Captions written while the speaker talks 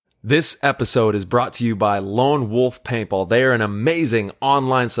This episode is brought to you by Lone Wolf Paintball. They are an amazing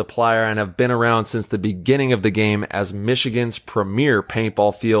online supplier and have been around since the beginning of the game as Michigan's premier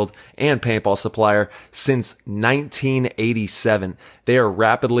paintball field and paintball supplier since 1987. They are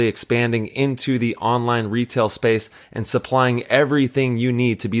rapidly expanding into the online retail space and supplying everything you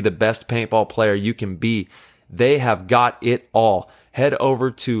need to be the best paintball player you can be. They have got it all. Head over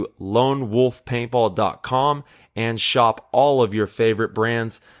to lonewolfpaintball.com and shop all of your favorite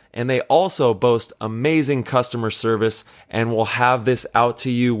brands. And they also boast amazing customer service and will have this out to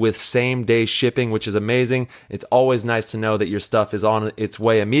you with same day shipping, which is amazing. It's always nice to know that your stuff is on its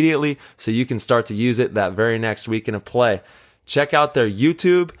way immediately so you can start to use it that very next weekend of play. Check out their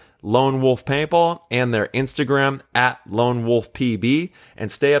YouTube, Lone Wolf Paintball, and their Instagram at Lone Wolf PB,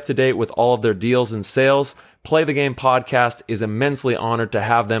 and stay up to date with all of their deals and sales. Play the Game podcast is immensely honored to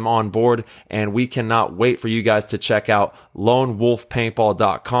have them on board, and we cannot wait for you guys to check out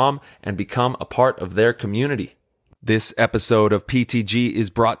lonewolfpaintball.com and become a part of their community. This episode of PTG is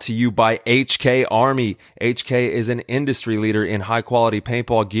brought to you by HK Army. HK is an industry leader in high-quality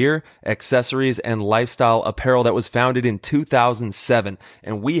paintball gear, accessories, and lifestyle apparel that was founded in 2007.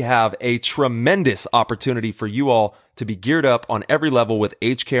 And we have a tremendous opportunity for you all to be geared up on every level with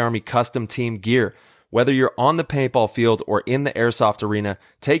HK Army custom team gear. Whether you're on the paintball field or in the airsoft arena,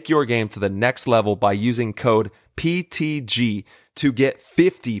 take your game to the next level by using code PTG to get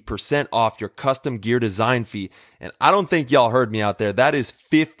 50% off your custom gear design fee. And I don't think y'all heard me out there. That is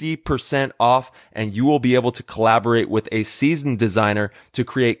 50% off, and you will be able to collaborate with a seasoned designer to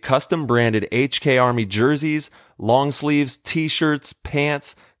create custom branded HK Army jerseys, long sleeves, t-shirts,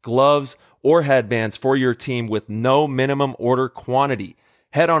 pants, gloves, or headbands for your team with no minimum order quantity.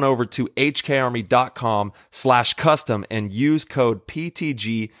 Head on over to hkarmy.com/custom and use code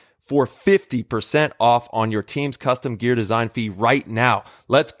PTG for 50% off on your team's custom gear design fee right now.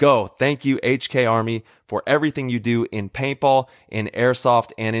 Let's go. Thank you, HK Army, for everything you do in paintball, in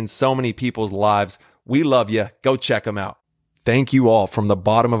airsoft, and in so many people's lives. We love you. Go check them out. Thank you all from the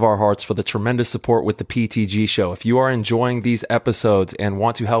bottom of our hearts for the tremendous support with the PTG show. If you are enjoying these episodes and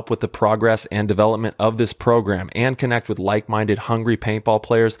want to help with the progress and development of this program and connect with like-minded, hungry paintball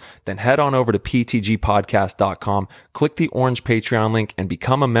players, then head on over to ptgpodcast.com, click the orange Patreon link, and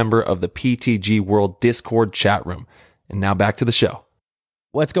become a member of the PTG World Discord chat room. And now back to the show.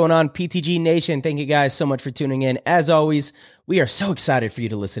 What's going on, PTG Nation? Thank you guys so much for tuning in. As always, we are so excited for you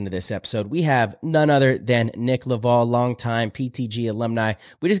to listen to this episode. We have none other than Nick Leival, longtime PTG alumni.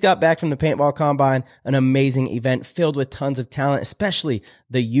 We just got back from the Paintball Combine, an amazing event filled with tons of talent, especially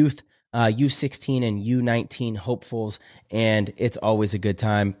the youth, U16 and U19 hopefuls. And it's always a good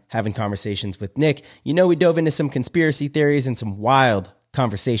time having conversations with Nick. You know, we dove into some conspiracy theories and some wild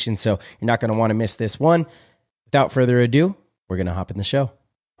conversations, so you're not going to want to miss this one. Without further ado, we're going to hop in the show.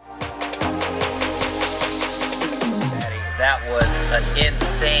 That was an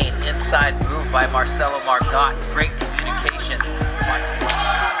insane inside move by Marcelo Margot. Great communication.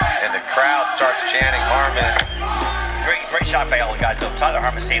 And the crowd starts chanting Harmon. Great shot by all the guys. So Tyler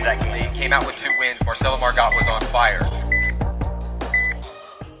Harmon saved that game. He came out with 2 wins. Marcelo Margot was on fire.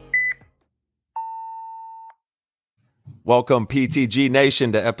 Welcome, PTG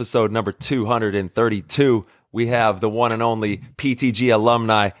Nation, to episode number 232. We have the one and only PTG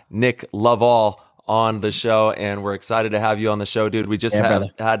alumni, Nick Leival, on the show, and we're excited to have you on the show, dude. We just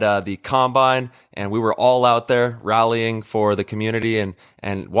had the Combine, and we were all out there rallying for the community and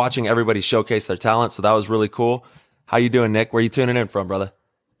watching everybody showcase their talent, so that was really cool. How you doing, Nick? Where are you tuning in from, brother?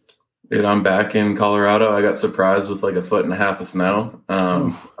 Dude, I'm back in Colorado. I got surprised with like 1.5 feet of snow.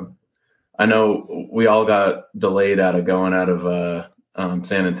 I know we all got delayed going out of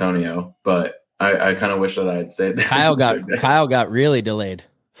San Antonio, but I kind of wish that I had stayed there. Kyle got really delayed.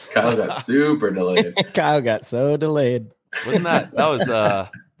 Kyle got super delayed. Kyle got so delayed. Wasn't that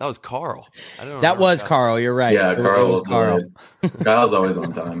was Carl? That was Carl. You're right. Yeah, Carl was Carl. Kyle's always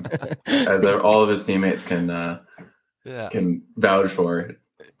on time, as all of his teammates can vouch for.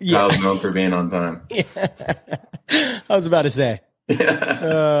 Yeah. Kyle's known for being on time. Yeah. I was about to say. Yeah.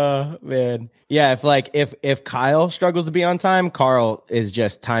 Oh man. Yeah. If Kyle struggles to be on time, Carl is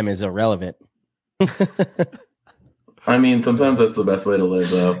just time is irrelevant. I mean, sometimes that's the best way to live,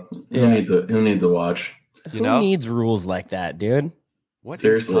 though. Yeah. Who needs a watch? Who needs rules like that, dude?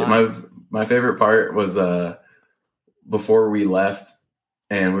 Seriously, my favorite part was before we left,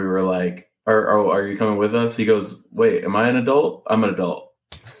 and we were like, "Are you coming with us?" He goes, "Wait, am I an adult? I'm an adult."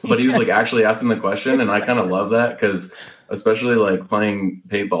 But he was like actually asking the question, and I kind of love that because, especially like playing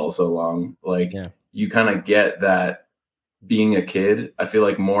paintball so long, you kind of get that being a kid. I feel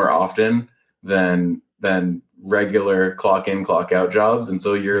like more often than regular clock in, clock out jobs. And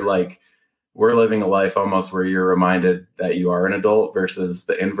so you're like, we're living a life almost where you're reminded that you are an adult versus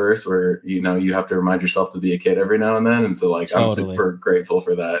the inverse where, you know, you have to remind yourself to be a kid every now and then. And so like, I'm super grateful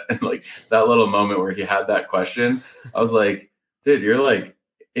for that. And like that little moment where he had that question, I was like, dude, you're like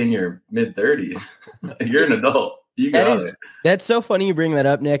in your mid 30s. You're an adult. You got it. That's so funny you bring that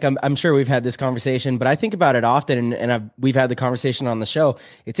up, Nick. I'm sure we've had this conversation, but I think about it often, and we've had the conversation on the show.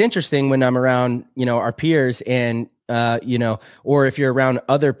 It's interesting when I'm around, you know, our peers and, you know, or if you're around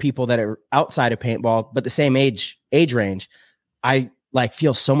other people that are outside of paintball, but the same age range, I like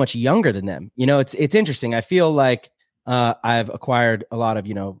feel so much younger than them. You know, it's interesting. I feel like I've acquired a lot of,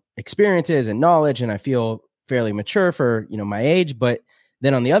 you know, experiences and knowledge, and I feel fairly mature for, you know, my age. But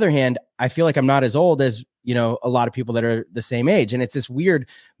then on the other hand, I feel like I'm not as old as, you know, a lot of people that are the same age. And it's this weird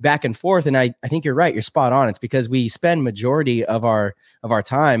back and forth. And I think you're right. You're spot on. It's because we spend majority of our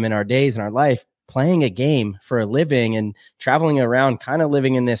time and our days and our life playing a game for a living and traveling around, kind of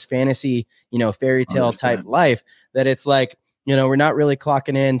living in this fantasy, you know, fairy tale type life that it's like, you know, we're not really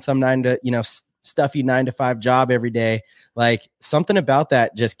clocking in some stuffy 9-to-5 job every day. Like something about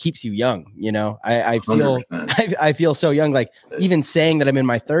that just keeps you young. You know, I feel so young. Like even saying that I'm in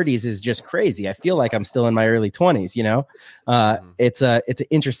my 30s is just crazy. I feel like I'm still in my early 20s, you know. It's an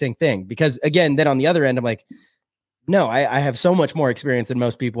interesting thing because again, then on the other end, I'm like, no, I have so much more experience than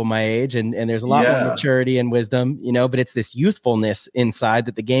most people my age. And there's a lot more maturity and wisdom, you know, but it's this youthfulness inside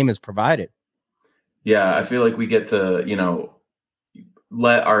that the game has provided. Yeah. I feel like we get to, you know,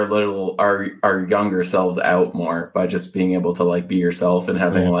 let our younger selves out more by just being able to like be yourself and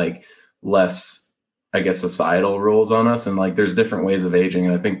having like less, I guess, societal rules on us. And like, there's different ways of aging.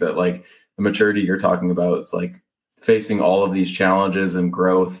 And I think that like the maturity you're talking about, it's like facing all of these challenges and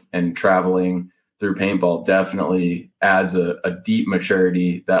growth and traveling through paintball definitely adds a deep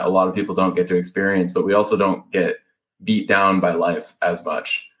maturity that a lot of people don't get to experience, but we also don't get beat down by life as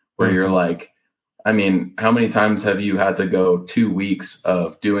much where you're like, I mean, how many times have you had to go 2 weeks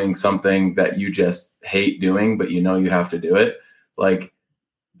of doing something that you just hate doing, but you know you have to do it? Like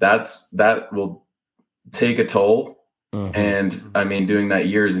that will take a toll. And I mean, doing that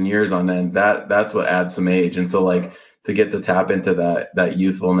years and years on end, that's what adds some age. And so like to get to tap into that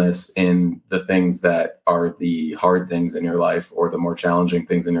youthfulness in the things that are the hard things in your life or the more challenging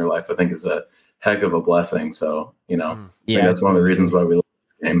things in your life, I think is a heck of a blessing. So, you know, I think that's one of the reasons why we love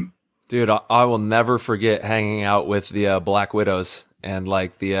this game. Dude, I will never forget hanging out with the Black Widows and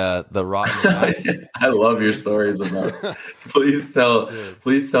like the rotten rats. I love your stories about. Please tell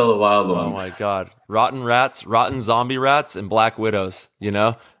a wild one. Oh my God, rotten rats, rotten zombie rats, and Black Widows. You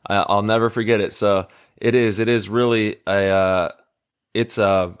know, I'll never forget it. So it is really I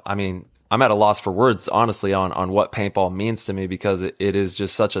mean, I'm at a loss for words, honestly, on what paintball means to me because it is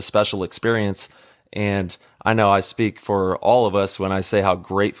just such a special experience. And I know I speak for all of us when I say how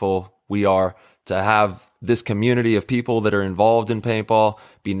grateful we are to have this community of people that are involved in paintball,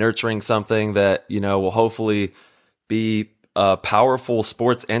 be nurturing something that, you know, will hopefully be a powerful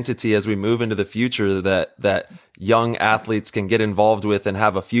sports entity as we move into the future that young athletes can get involved with and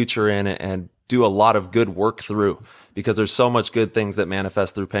have a future in it and do a lot of good work through because there's so much good things that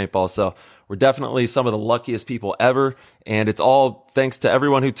manifest through paintball. So we're definitely some of the luckiest people ever. And it's all thanks to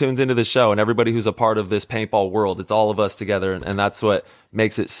everyone who tunes into the show and everybody who's a part of this paintball world. It's all of us together. And that's what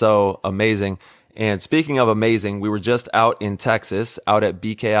makes it so amazing. And speaking of amazing, we were just out in Texas, out at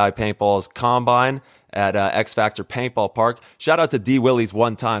BKI Paintball's Combine at X Factor Paintball Park. Shout out to D. Willie's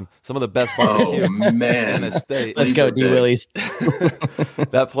one time. Some of the best barbecue in the state. Let's go, D. Willie's.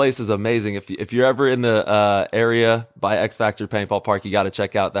 That place is amazing. If you're ever in the area by X Factor Paintball Park, you got to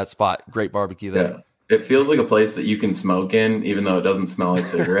check out that spot. Great barbecue there. Yeah. It feels like a place that you can smoke in, even though it doesn't smell like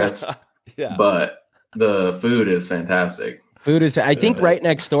cigarettes. Yeah. But the food is fantastic. Food is, I think, right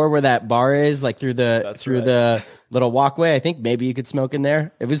next door where that bar is, like through the little walkway. I think maybe you could smoke in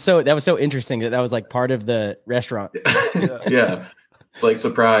there. That was so interesting that was like part of the restaurant. Yeah. It's like,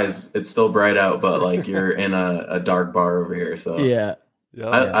 surprise, it's still bright out, but like you're in a dark bar over here. So yeah.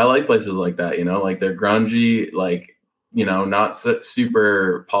 I like places like that, you know, like they're grungy, like, you know, not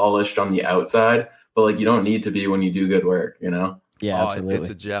super polished on the outside, but like you don't need to be when you do good work, you know? Yeah, absolutely. It's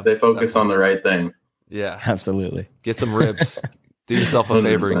a gem. They focus on the right thing. Yeah, absolutely. Get some ribs. Do yourself a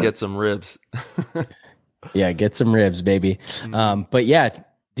favor 100%. And get some ribs. Yeah, get some ribs, baby. But yeah,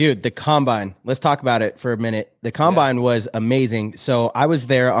 dude, the Combine. Let's talk about it for a minute. The Combine was amazing. So I was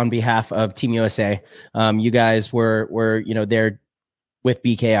there on behalf of Team USA. You guys were there with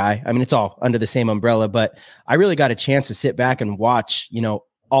BKI. I mean, it's all under the same umbrella, but I really got a chance to sit back and watch,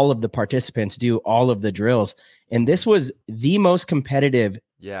 all of the participants do all of the drills. And this was the most competitive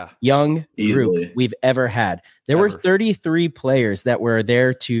young Easily. group we've ever had. There were 33 players that were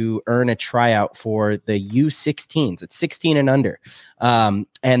there to earn a tryout for the U16s. It's 16 and under. And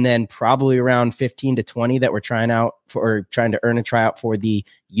then probably around 15 to 20 that were trying to earn a tryout for the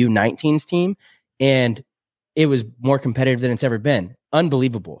U19s team. And it was more competitive than it's ever been.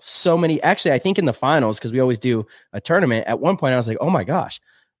 Unbelievable. So many, actually, I think in the finals, because we always do a tournament, at one point I was like, oh my gosh,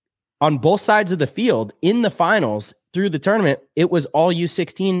 on both sides of the field in the finals through the tournament, it was all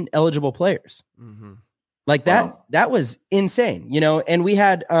U16 eligible players. Mm-hmm. Like that, wow. That was insane, and we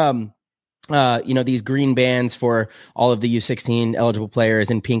had, these green bands for all of the U16 eligible players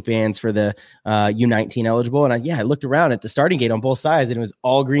and pink bands for the U19 eligible. And I looked around at the starting gate on both sides and it was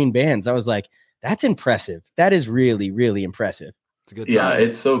all green bands. I was like, that's impressive. That is really, really impressive. It's a good Yeah, time.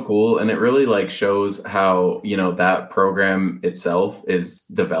 it's so cool. And it really like shows how, that program itself is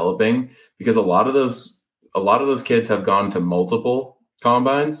developing, because a lot of those kids have gone to multiple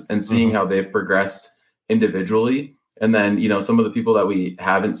combines and seeing how they've progressed individually. And then, some of the people that we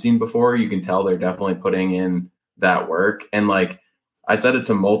haven't seen before, you can tell they're definitely putting in that work. And like I said it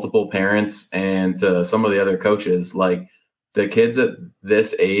to multiple parents and to some of the other coaches, like the kids at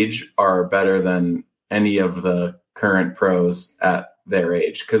this age are better than any of the current pros at their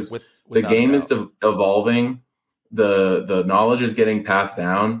age, because the game is evolving. The knowledge is getting passed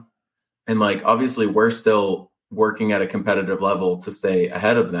down. And like, obviously we're still working at a competitive level to stay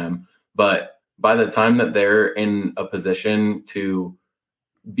ahead of them. But by the time that they're in a position to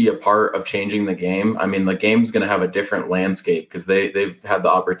be a part of changing the game, I mean, the game's going to have a different landscape, because they've had the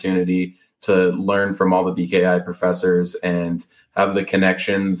opportunity to learn from all the BKI professors and have the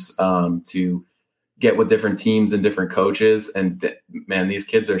connections to get with different teams and different coaches. And man, these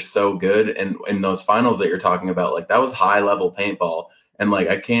kids are so good. And in those finals that you're talking about, like that was high level paintball. And like,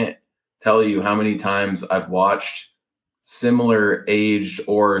 I can't tell you how many times I've watched similar aged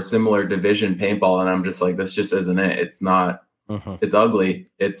or similar division paintball, and I'm just like, this just isn't it. It's not, it's ugly.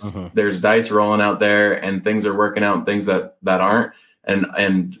 It's there's dice rolling out there and things are working out and things that aren't.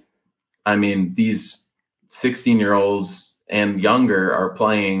 And I mean, these 16-year-olds and younger are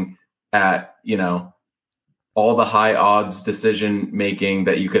playing at, all the high odds decision making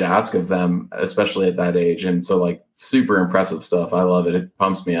that you could ask of them, especially at that age. And so like super impressive stuff. I love it. It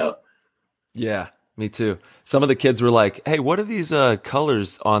pumps me up. Yeah, me too. Some of the kids were like, hey, what are these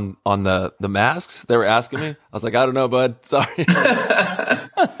colors on the masks? They were asking me. I was like, I don't know, bud. Sorry. It's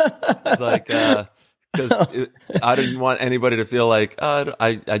like, because I didn't want anybody to feel like,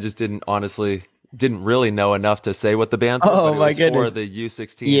 I just didn't really know enough to say what the bands were. Oh, but it my was goodness. for the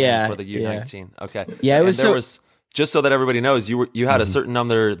U16 and for the U19. Yeah. Okay. Yeah, it was and there was, just so that everybody knows, you had a certain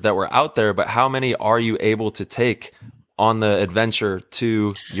number that were out there, but how many are you able to take on the adventure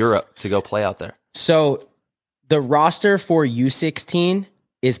to Europe to go play out there? So the roster for U16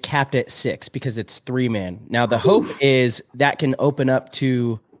 is capped at 6 because it's 3-man. Now the hope is that can open up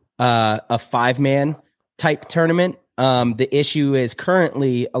to a 5-man type tournament. The issue is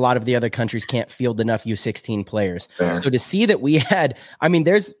currently a lot of the other countries can't field enough U16 players. Fair. So to see that we had, I mean,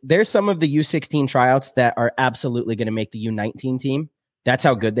 there's some of the U16 tryouts that are absolutely going to make the U19 team. That's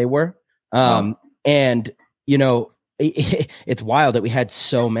how good they were. And it's wild that we had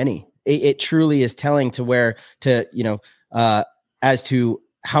so many. It truly is telling as to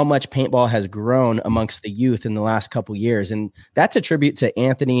how much paintball has grown amongst the youth in the last couple years. And that's a tribute to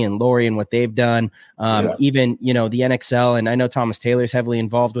Anthony and Lori and what they've done. Even, the NXL, and I know Thomas Taylor's heavily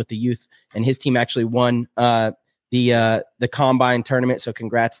involved with the youth, and his team actually won the combine tournament. So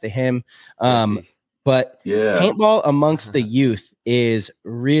congrats to him. But paintball amongst the youth is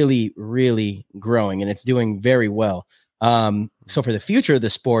really, really growing, and it's doing very well. So for the future of the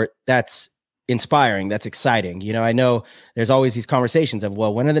sport, that's inspiring. That's exciting. I know there's always these conversations of,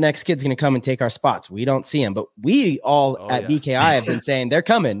 well, when are the next kids going to come and take our spots? We don't see them, but we all at BKI have been saying they're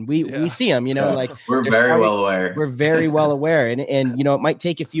coming. We see them, like we're very well aware. We're very well aware. And it might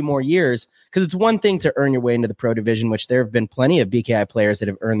take a few more years, because it's one thing to earn your way into the pro division, which there have been plenty of BKI players that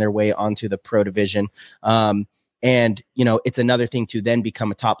have earned their way onto the pro division. And it's another thing to then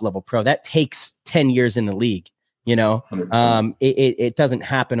become a top level pro. That takes 10 years in the league. It doesn't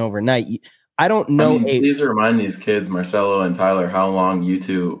happen overnight. I don't know. Please remind these kids, Marcelo and Tyler, how long you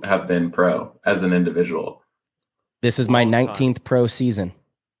two have been pro as an individual. This is my 19th pro season.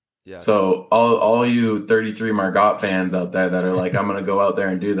 Yeah. So all you 33 Margot fans out there that are like, I'm going to go out there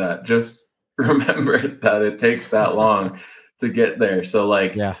and do that, just remember that it takes that long to get there. So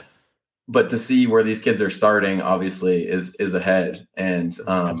but to see where these kids are starting, obviously, is ahead. And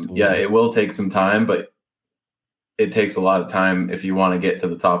it will take some time, but it takes a lot of time if you want to get to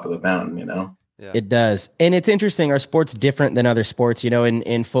the top of the mountain, Yeah. It does. And it's interesting. Our sport's different than other sports.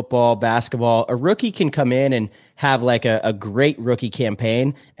 In football, basketball, a rookie can come in and have like a great rookie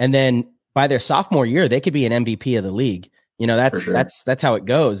campaign. And then by their sophomore year, they could be an MVP of the league. That's how it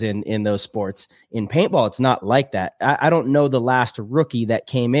goes in those sports. In paintball, it's not like that. I don't know the last rookie that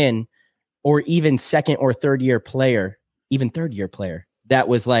came in, or even second or third year player that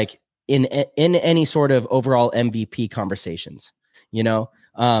was like in any sort of overall MVP conversations.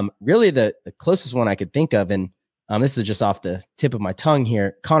 Really the closest one I could think of, and this is just off the tip of my tongue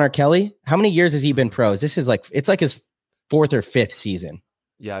here, Connor Kelly. How many years has he been pro? It's like his fourth or fifth season.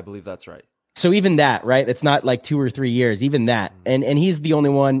 Yeah, I believe that's right. So even that, right? It's not like 2 or 3 years, even that. And he's the only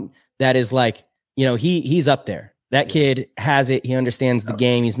one that is like, he's up there. That kid has it. He understands the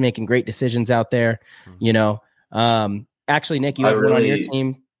game. He's making great decisions out there. Actually, Nick, you have one on your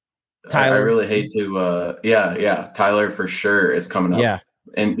team. Tyler. I really hate to, Tyler for sure is coming up. Yeah.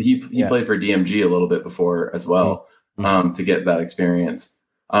 And he played for DMG a little bit before as well, to get that experience.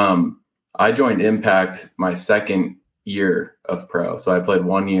 I joined Impact my second year of pro. So I played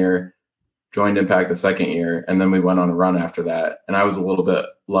 1 year, joined Impact the second year, and then we went on a run after that. And I was a little bit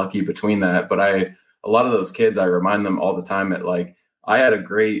lucky between that. But a lot of those kids, I remind them all the time that like I had a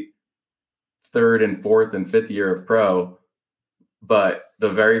great third and fourth and fifth year of pro, but the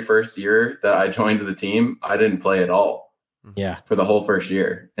very first year that I joined the team, I didn't play at all. Yeah. For the whole first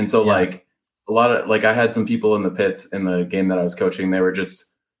year. And so like a lot of, like I had some people in the pits in the game that I was coaching, they were just,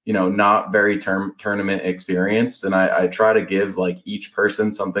 not very tournament experienced. And I try to give like each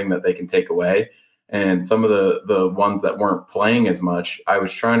person something that they can take away. And some of the ones that weren't playing as much, I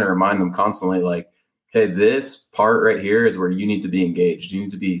was trying to remind them constantly like, hey, this part right here is where you need to be engaged. You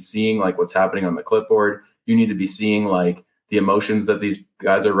need to be seeing like what's happening on the clipboard. You need to be seeing like the emotions that these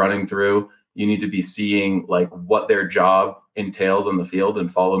guys are running through. You need to be seeing like what their job entails on the field and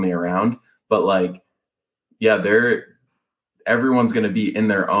follow me around. But like, everyone's going to be in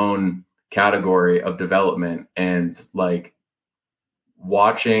their own category of development, and like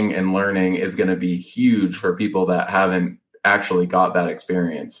watching and learning is going to be huge for people that haven't actually got that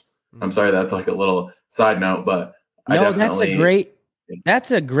experience. I'm sorry, that's like a little side note, but that's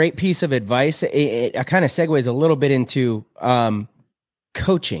a great piece of advice. It kind of segues a little bit into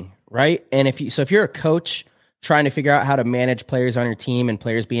coaching, right? And if you're a coach trying to figure out how to manage players on your team and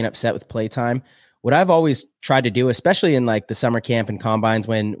players being upset with playtime, what I've always tried to do, especially in like the summer camp and combines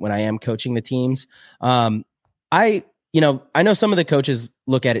when I am coaching the teams, I know some of the coaches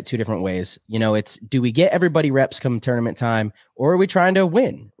look at it two different ways. It's, do we get everybody reps come tournament time, or are we trying to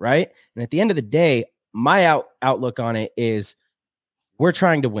win, right? And at the end of the day, my outlook on it is we're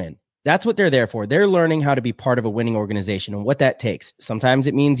trying to win. That's what they're there for. They're learning how to be part of a winning organization and what that takes. Sometimes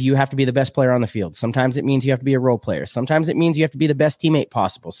it means you have to be the best player on the field. Sometimes it means you have to be a role player. Sometimes it means you have to be the best teammate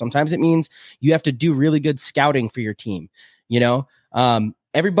possible. Sometimes it means you have to do really good scouting for your team.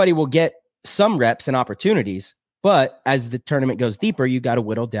 Everybody will get some reps and opportunities, but as the tournament goes deeper, you got to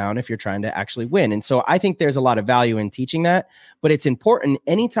whittle down if you're trying to actually win. And so I think there's a lot of value in teaching that, but it's important.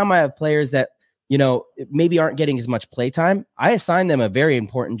 Anytime I have players that maybe aren't getting as much playtime, I assign them a very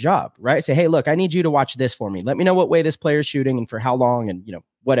important job, right? I say, hey, look, I need you to watch this for me. Let me know what way this player is shooting and for how long and,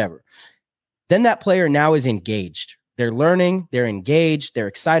 whatever. Then that player now is engaged. They're learning, they're engaged, they're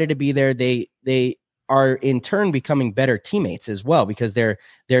excited to be there. They are in turn becoming better teammates as well, because they're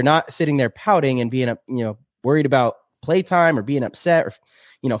not sitting there pouting and being, worried about playtime or being upset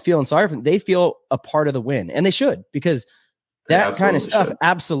or, feeling sorry for them. They feel a part of the win, and they should, because that kind of stuff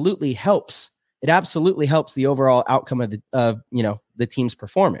absolutely helps. It absolutely helps the overall outcome of the team's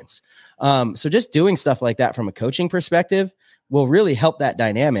performance. So just doing stuff like that from a coaching perspective will really help that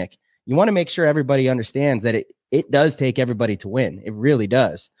dynamic. You want to make sure everybody understands that it does take everybody to win. It really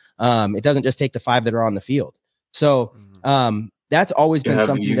does. It doesn't just take the 5 that are on the field. So that's always been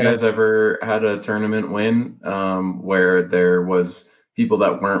something. Have you guys ever had a tournament win where there was people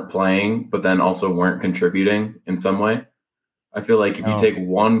that weren't playing, but then also weren't contributing in some way? I feel like if you take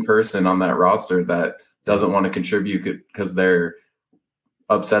one person on that roster that doesn't want to contribute because they're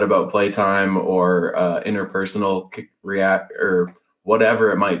upset about playtime or interpersonal react or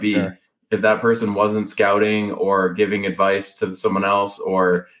whatever it might be, if that person wasn't scouting or giving advice to someone else,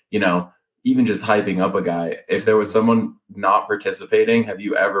 or, even just hyping up a guy, if there was someone not participating, have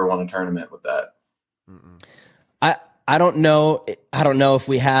you ever won a tournament with that? I don't know if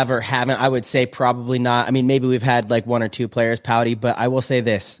we have or haven't. I would say probably not. I mean, maybe we've had like 1 or 2 players pouty, but I will say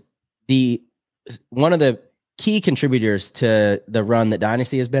this. One of the key contributors to the run that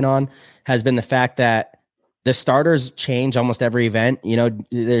Dynasty has been on has been the fact that the starters change almost every event.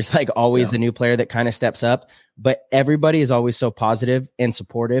 There's like always a new player that kind of steps up, but everybody is always so positive and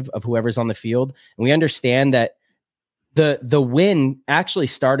supportive of whoever's on the field. And we understand that the win actually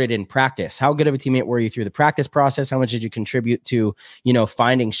started in practice. How good of a teammate were you through the practice process? How much did you contribute to,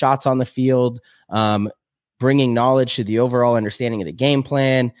 finding shots on the field, bringing knowledge to the overall understanding of the game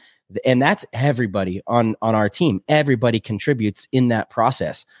plan? And that's everybody on our team. Everybody contributes in that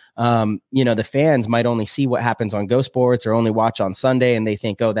process. The fans might only see what happens on Go Sports or only watch on Sunday and they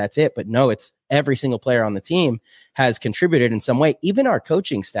think, oh, that's it. But no, it's every single player on the team has contributed in some way. Even our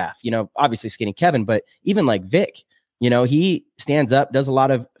coaching staff, obviously Skinny Kevin, but even like Vic, he stands up, does a lot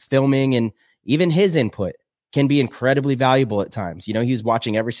of filming, and even his input can be incredibly valuable at times. He's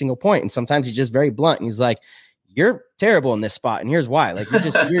watching every single point, and sometimes he's just very blunt. And he's like, you're terrible in this spot, and here's why. Like,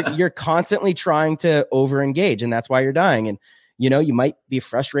 you're constantly trying to over engage, and that's why you're dying. And you might be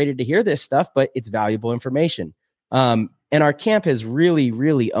frustrated to hear this stuff, but it's valuable information. And our camp has really,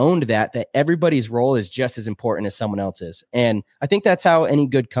 really owned that everybody's role is just as important as someone else's. And I think that's how any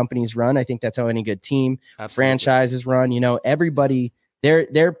good companies run. I think that's how any good team, franchises run. Everybody,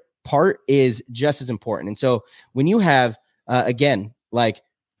 their part is just as important. And so when you have, again, like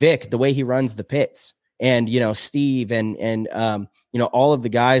Vic, the way he runs the pits, and, Steve and all of the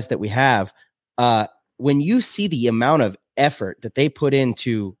guys that we have, when you see the amount of effort that they put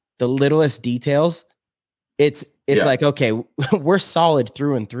into the littlest details, it's like, okay, we're solid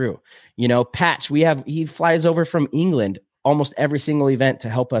through and through. Patch, he flies over from England almost every single event to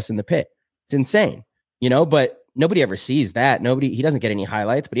help us in the pit. It's insane, but nobody ever sees that. He doesn't get any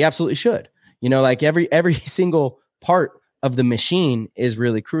highlights, but he absolutely should. Like every single part of the machine is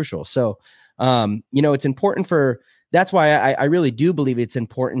really crucial. So, it's important that's why I really do believe it's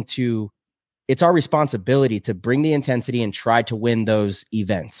important it's our responsibility to bring the intensity and try to win those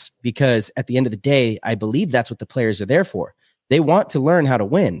events, because at the end of the day, I believe that's what the players are there for. They want to learn how to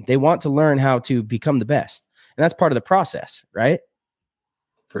win. They want to learn how to become the best. And that's part of the process, right?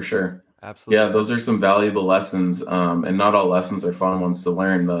 For sure. Absolutely. Yeah, those are some valuable lessons. And not all lessons are fun ones to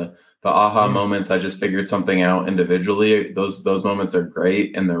learn. The aha moments, I just figured something out individually. Those moments are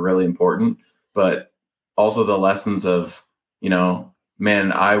great and they're really important. But also the lessons of,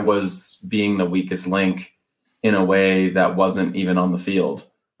 man, I was being the weakest link in a way that wasn't even on the field.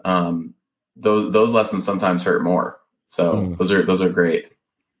 Those lessons sometimes hurt more. So those are great.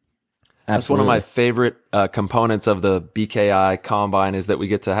 That's one of my favorite components of the BKI Combine, is that we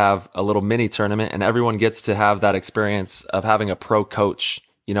get to have a little mini tournament, and everyone gets to have that experience of having a pro coach,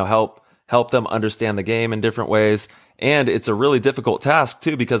 help them understand the game in different ways. And it's a really difficult task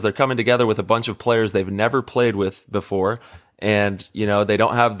too, because they're coming together with a bunch of players they've never played with before. And, they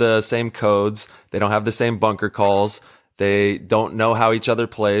don't have the same codes. They don't have the same bunker calls. They don't know how each other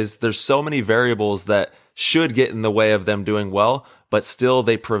plays. There's so many variables that should get in the way of them doing well, but still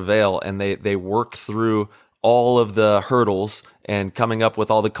they prevail, and they work through all of the hurdles and coming up with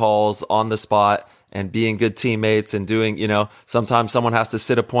all the calls on the spot and being good teammates and doing, sometimes someone has to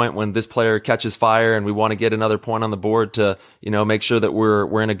sit a point when this player catches fire and we want to get another point on the board to, make sure that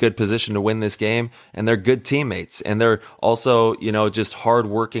we're in a good position to win this game. And they're good teammates, and they're also, just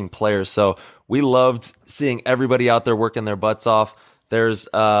hardworking players. So we loved seeing everybody out there working their butts off. There's,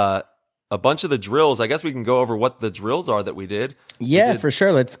 a bunch of the drills. I guess we can go over what the drills are that we did. Yeah, for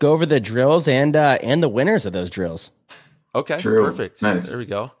sure. Let's go over the drills and the winners of those drills. Okay, True. Perfect. Nice. There we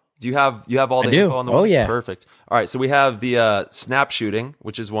go. Do you have all the info on the winners? Oh, yeah. Perfect. All right, so we have the snap shooting,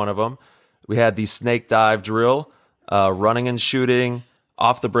 which is one of them. We had the snake dive drill, running and shooting,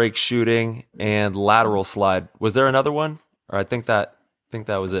 off the break shooting, and lateral slide. Was there another one? Or I think that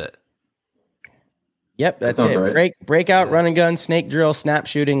was it. Yep, that's it. Right. Breakout, run and gun, snake drill, snap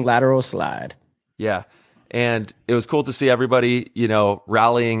shooting, lateral slide. Yeah. And it was cool to see everybody,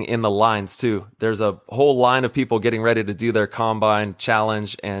 rallying in the lines too. There's a whole line of people getting ready to do their combine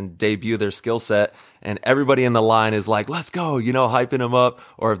challenge and debut their skill set. And everybody in the line is like, let's go, hyping them up.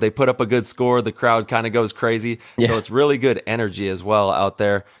 Or if they put up a good score, the crowd kind of goes crazy. Yeah. So it's really good energy as well out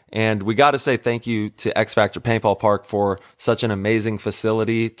there. And we got to say thank you to X Factor Paintball Park for such an amazing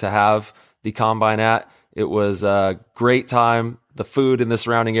facility to have the combine at. It was a great time. The food in the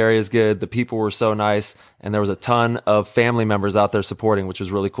surrounding area is good. The people were so nice. And there was a ton of family members out there supporting, which was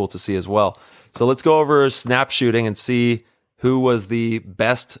really cool to see as well. So let's go over snap shooting and see who was the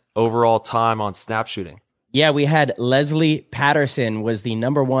best overall time on snap shooting. Yeah, we had Leslie Patterson was the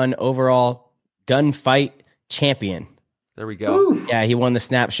 #1 overall gunfight champion. There we go. Woo. Yeah, he won the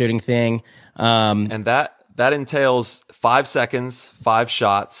snap shooting thing. And that entails 5 seconds, 5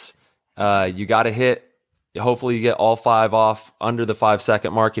 shots. You got to hit. Hopefully you get all 5 off under the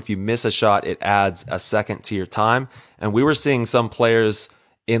 5-second mark. If you miss a shot, it adds a second to your time. And we were seeing some players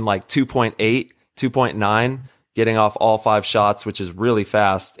in like 2.8 2.9, getting off all 5 shots, which is really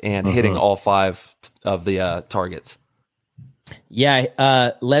fast, and hitting all 5 of the targets.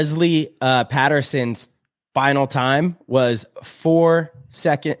 Yeah, Leslie Patterson's final time was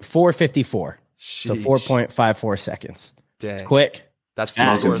 4:54. So 4.54 seconds. Dang. It's quick. That's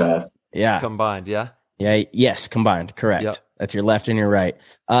fast. Fast. Yeah. Combined, yeah? Yeah. Yes, combined. Correct. Yep. That's your left and your right.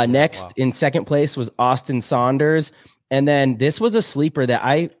 Next in second place was Austin Saunders. And then this was a sleeper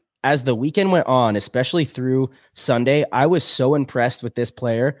that as the weekend went on, especially through Sunday, I was so impressed with this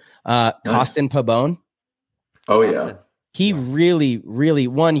player, Costin Pabon. Oh, yeah. He really, really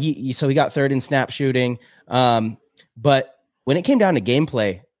won. He got third in snap shooting. But when it came down to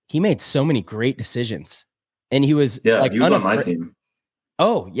gameplay, he made so many great decisions. And he was he was on my team.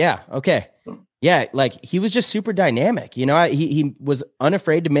 Oh, yeah. Okay. Yeah, like he was just super dynamic. He was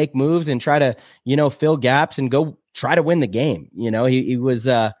unafraid to make moves and try to, fill gaps and go try to win the game. He was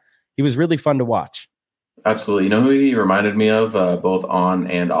really fun to watch. Absolutely. You know who he reminded me of both on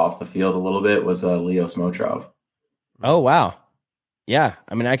and off the field a little bit was Leo Smotrov. Oh, wow. Yeah.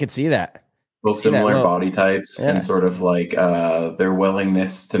 I mean, I could see that. Both similar body types and sort of like their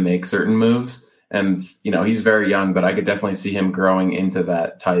willingness to make certain moves. And, he's very young, but I could definitely see him growing into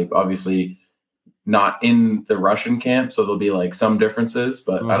that type. Obviously not in the Russian camp. So there'll be like some differences,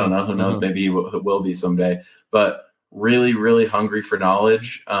 but I don't know, who knows, maybe he will be someday, but really, really hungry for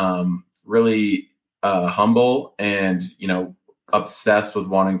knowledge, really humble and, obsessed with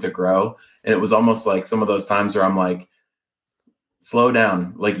wanting to grow. And it was almost like some of those times where I'm like, slow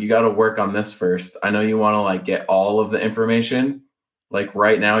down. Like, you got to work on this first. I know you want to like get all of the information. Like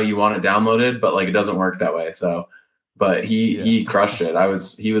right now you want it downloaded, but like it doesn't work that way. So, but he crushed it.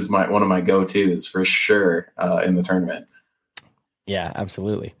 He was one of my go-tos for sure in the tournament. Yeah,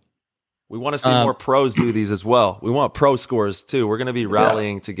 absolutely. We want to see more pros do these as well. We want pro scores too. We're going to be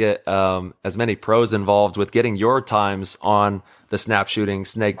rallying to get as many pros involved with getting your times on the snap shooting,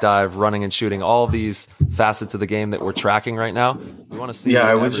 snake dive, running and shooting, all of these facets of the game that we're tracking right now. We want to see. Yeah,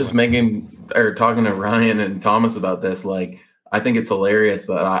 I was just talking to Ryan and Thomas about this. Like, I think it's hilarious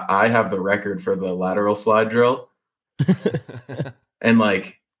that I have the record for the lateral slide drill. And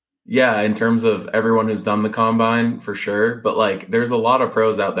like, yeah, in terms of everyone who's done the combine, for sure. But like, there's a lot of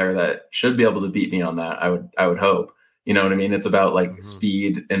pros out there that should be able to beat me on that. I would hope. You know what I mean? It's about like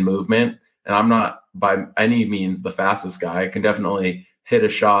speed and movement. And I'm not by any means the fastest guy. I can definitely hit a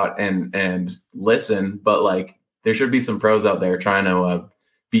shot and listen, but like, there should be some pros out there trying to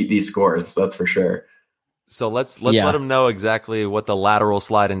beat these scores. That's for sure. So let's let them know exactly what the lateral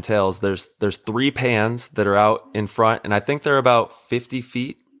slide entails. There's 3 pans that are out in front, and I think they're about 50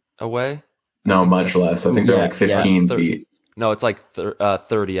 feet away. No, much less. I think they're like 15 feet. No, it's like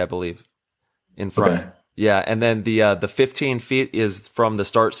 30, I believe, in front. Okay. Yeah, and then the 15 feet is from the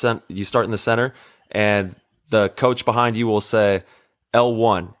start. You start in the center, and the coach behind you will say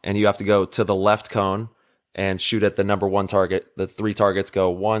L1, and you have to go to the left cone and shoot at the number 1 target. The 3 targets go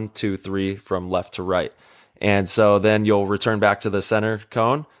 1, 2, 3 from left to right. And so then you'll return back to the center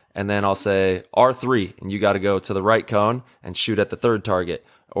cone, and then I'll say R3, and you got to go to the right cone and shoot at the 3rd target.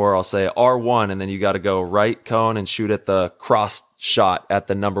 Or I'll say R1, and then you got to go right cone and shoot at the cross shot at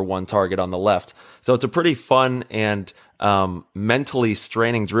the number 1 target on the left. So it's a pretty fun and mentally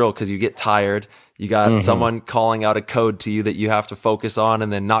straining drill because you get tired. You got someone calling out a code to you that you have to focus on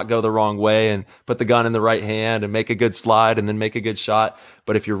and then not go the wrong way and put the gun in the right hand and make a good slide and then make a good shot.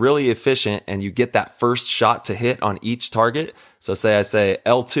 But if you're really efficient and you get that first shot to hit on each target, so say I say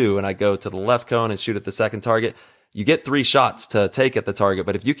L2 and I go to the left cone and shoot at the 2nd target, you get 3 shots to take at the target.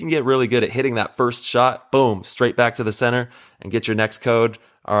 But if you can get really good at hitting that first shot, boom, straight back to the center and get your next code.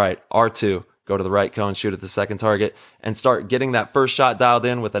 All right, R2, go to the right cone, shoot at the 2nd target and start getting that first shot dialed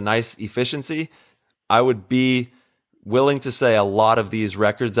in with a nice efficiency. I would be willing to say a lot of these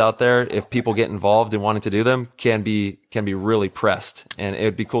records out there, if people get involved in wanting to do them, can be really pressed, and it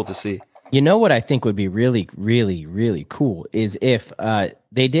would be cool to see. You know what I think would be really, really, really cool is if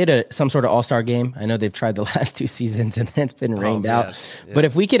they did some sort of all-star game. I know they've tried the last 2 seasons and it's been rained out. Yeah. But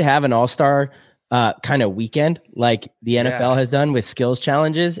if we could have an all-star kind of weekend like the NFL has done with skills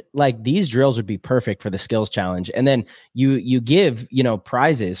challenges, like these drills would be perfect for the skills challenge. And then you give,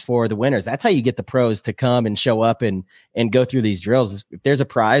 prizes for the winners. That's how you get the pros to come and show up and go through these drills. If there's a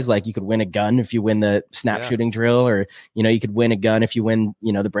prize, like you could win a gun if you win the snap shooting drill, or, you could win a gun if you win,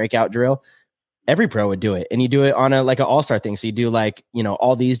 the breakout drill. Every pro would do it. And you do it on an all-star thing. So you do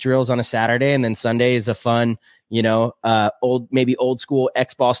all these drills on a Saturday, and then Sunday is a fun, old school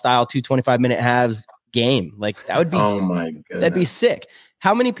X-ball style 2 25-minute halves game. Like that would be, oh my goodness, that'd be sick.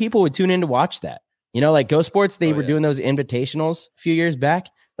 How many people would tune in to watch that? Go Sports, they were doing those invitationals a few years back.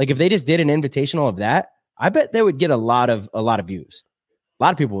 Like if they just did an invitational of that, I bet they would get a lot of views. A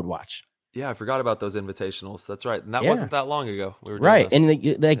lot of people would watch. Yeah, I forgot about those invitationals. That's right. And that wasn't that long ago. We were doing right. this. And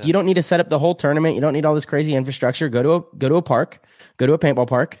you don't need to set up the whole tournament. You don't need all this crazy infrastructure. Go to a park, go to a paintball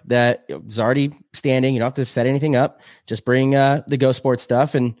park that is already standing. You don't have to set anything up. Just bring the Go Sports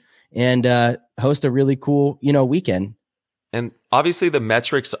stuff and host a really cool, weekend. And obviously the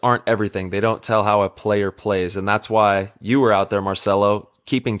metrics aren't everything. They don't tell how a player plays. And that's why you were out there, Marcelo,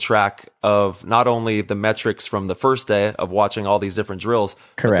 keeping track of not only the metrics from the first day of watching all these different drills,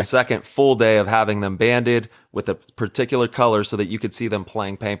 but the second full day of having them banded with a particular color so that you could see them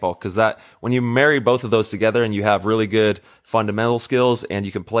playing paintball. Because that, when you marry both of those together and you have really good fundamental skills and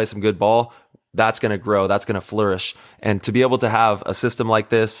you can play some good ball, that's going to grow, that's going to flourish. And to be able to have a system like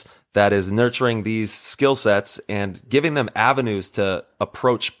this that is nurturing these skill sets and giving them avenues to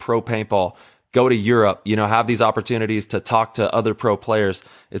approach pro paintball, go to Europe, have these opportunities to talk to other pro players.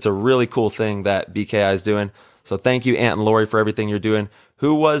 It's a really cool thing that BKI is doing. So thank you, Ant and Lori, for everything you're doing.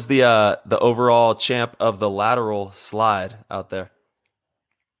 Who was the overall champ of the lateral slide out there?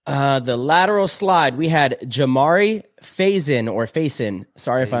 The lateral slide, we had Jamari Faison.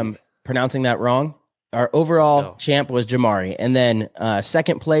 Sorry if I'm pronouncing that wrong. Our overall champ was Jamari. And then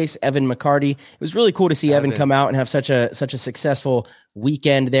second place, Evan McCarty. It was really cool to see Evan come out and have such a successful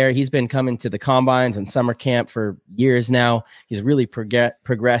weekend there. He's been coming to the combines and summer camp for years now. He's really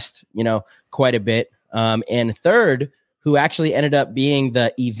progressed, quite a bit. And third, who actually ended up being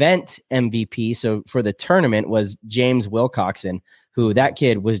the event MVP, so for the tournament, was James Wilcoxon, who that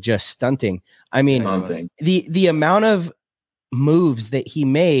kid was just stunting. I mean, the amount of moves that he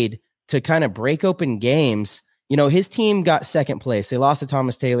made to kind of break open games. His team got second place. They lost to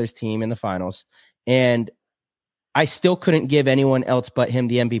Thomas Taylor's team in the finals. And I still couldn't give anyone else but him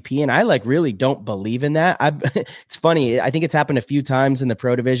the MVP. And I really don't believe in that. It's funny. I think it's happened a few times in the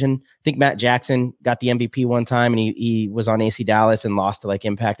pro division. I think Matt Jackson got the MVP one time and he was on AC Dallas and lost to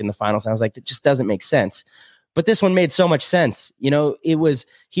Impact in the finals. And I was like, that just doesn't make sense. But this one made so much sense. He was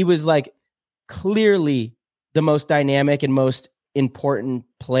clearly the most dynamic and most important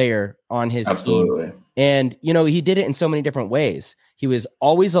player on his team. And, he did it in so many different ways. He was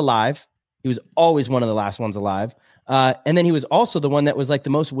always alive. He was always one of the last ones alive. And then he was also the one that was the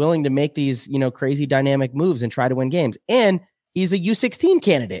most willing to make these, crazy dynamic moves and try to win games. And he's a U16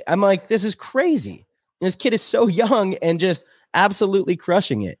 candidate. I'm like, this is crazy. And this kid is so young and just absolutely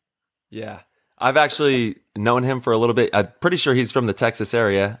crushing it. Yeah. I've actually known him for a little bit. I'm pretty sure he's from the Texas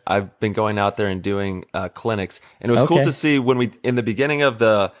area. I've been going out there and doing clinics. And it was cool to see when in the beginning of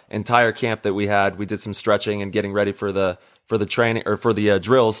the entire camp that we did some stretching and getting ready for the training or for the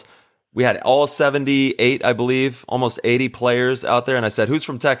drills. We had all 78, I believe, almost 80 players out there. And I said, who's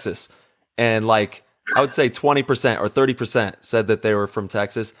from Texas? And I would say 20% or 30% said that they were from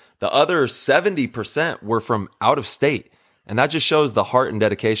Texas. The other 70% were from out of state. And that just shows the heart and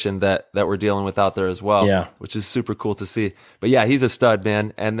dedication that we're dealing with out there as well, which is super cool to see. But yeah, he's a stud,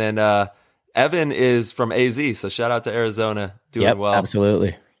 man. And then Evan is from AZ, so shout out to Arizona, doing well.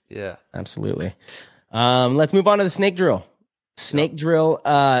 Absolutely. Yeah. Absolutely. Let's move on to the snake drill. Drill.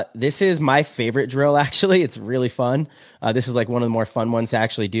 This is my favorite drill, actually. It's really fun. This is one of the more fun ones to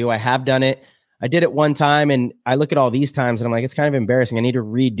actually do. I have done it. I did it one time, and I look at all these times, and I'm like, it's kind of embarrassing. I need to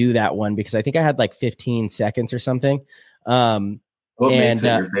redo that one because I think I had 15 seconds or something. What makes it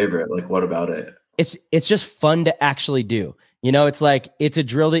your favorite? What about it? It's just fun to actually do. It's it's a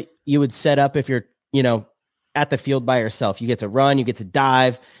drill that you would set up if you're, at the field by yourself. You get to run, you get to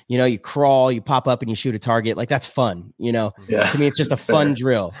dive, you crawl, you pop up and you shoot a target. That's fun. To me, it's just a fun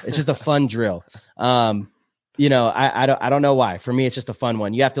drill. It's just a fun drill. I don't know why. For me, it's just a fun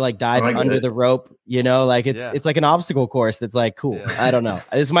one. You have to dive under the rope, it's like an obstacle course. That's cool. Yeah. I don't know.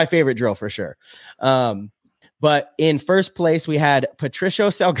 This is my favorite drill for sure. But in first place, we had Patricio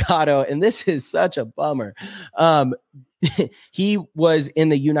Salgado, and this is such a bummer. He was in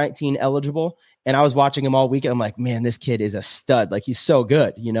the U19 eligible, and I was watching him all weekend. I'm like, man, this kid is a stud. He's so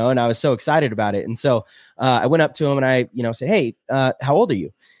good, and I was so excited about it. And so I went up to him and I, said, hey, how old are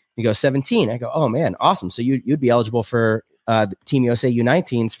you? He goes, 17. I go, oh man, awesome. So you'd be eligible for the Team USA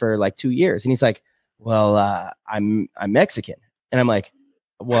U19s for 2 years. And he's like, well, I'm Mexican. And I'm like,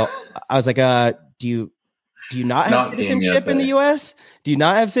 well, I was like, do you not have citizenship in the U.S.? Do you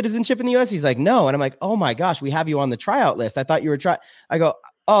not have citizenship in the U.S.? He's like, no. And I'm like, oh my gosh, we have you on the tryout list. I thought you were I go,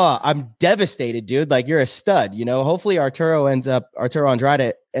 oh, I'm devastated, dude. You're a stud. Hopefully Arturo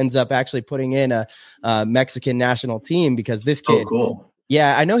Andrade ends up actually putting in a Mexican national team because this kid. Oh, cool.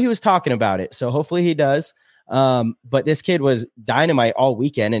 Yeah, I know he was talking about it. So hopefully he does. But this kid was dynamite all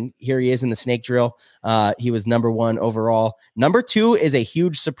weekend, and here he is in the snake drill. He was number 1 overall. Number 2 is a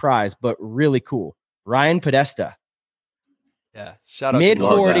huge surprise, but really cool. Ryan Podesta. Yeah. Shout out mid to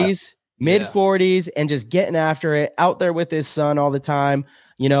 40s, and just getting after it, out there with his son all the time.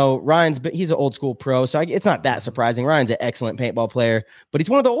 You know, he's an old school pro, so it's not that surprising. Ryan's an excellent paintball player, but he's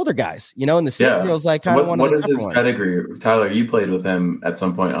one of the older guys, you know, and the snake drill's like kind of one of the tougher ones. What is his pedigree? Tyler, you played with him at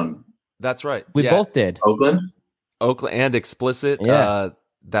some point on. That's right. We both did. Oakland and Explicit.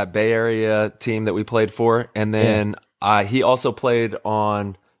 That Bay Area team that we played for. And then he also played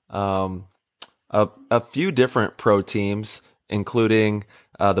on a few different pro teams, including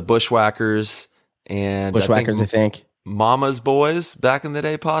the Bushwhackers and I think. Mama's Boys back in the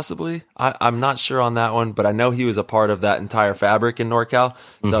day, possibly. I'm not sure on that one, but I know he was a part of that entire fabric in NorCal.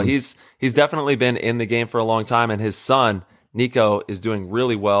 So he's definitely been in the game for a long time, and his son, Nico, is doing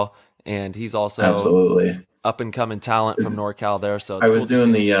really well, and he's also absolutely up and coming talent from NorCal there. So it's I was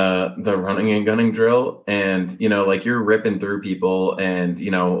doing the running and gunning drill, and you know, like you're ripping through people and, you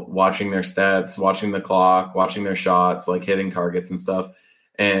know, watching their steps, watching the clock, watching their shots, like hitting targets and stuff.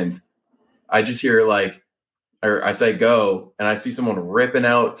 And I just hear or I say go, and I see someone ripping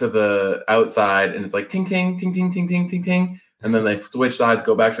out to the outside, and it's like ting ting ting ting ting ting ting ting, and then they switch sides,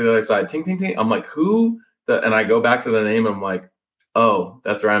 go back to the other side, ting ting ting. I'm like, who? And I go back to the name, and I'm like, oh,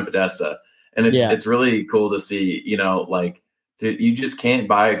 that's Ryan Podesta. And it's really cool to see, you know, like, dude, you just can't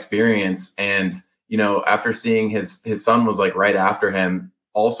buy experience. And, you know, after seeing his son was like right after him,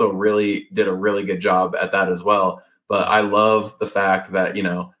 also really did a really good job at that as well. But I love the fact that, you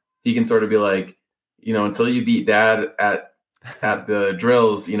know, he can sort of be like, you know, until you beat dad at the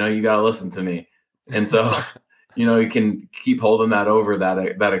drills, you know, you got to listen to me. And so, you know, you can keep holding that over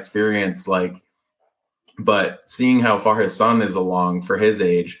that experience. Like, but seeing how far his son is along for his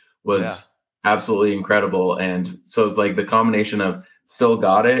age was absolutely incredible. And so it's like the combination of still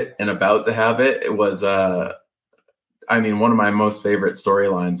got it and about to have it. It was, one of my most favorite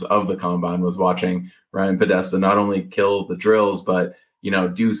storylines of the combine was watching Ryan Podesta not only kill the drills, but, you know,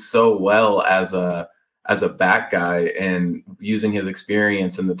 do so well as a back guy and using his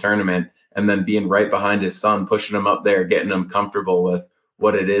experience in the tournament, and then being right behind his son, pushing him up there, getting him comfortable with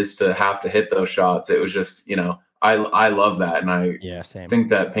what it is to have to hit those shots. It was just, you know, I love that. And I think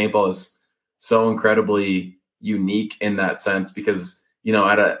that paintball is so incredibly unique in that sense because, you know,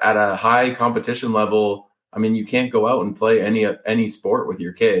 at a high competition level, I mean, you can't go out and play any sport with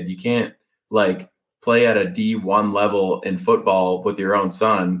your kid. You can't like play at a D1 level in football with your own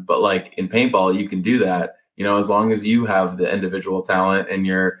son, but like in paintball, you can do that, you know, as long as you have the individual talent and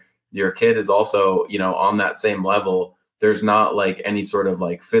your kid is also, you know, on that same level. There's not like any sort of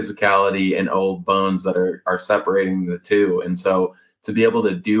like physicality and old bones that are separating the two. And so to be able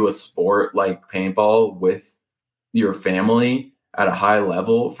to do a sport like paintball with your family at a high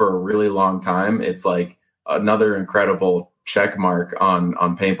level for a really long time, it's like another incredible check mark on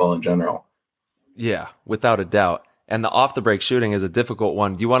paintball in general. Yeah, without a doubt. And the off the break shooting is a difficult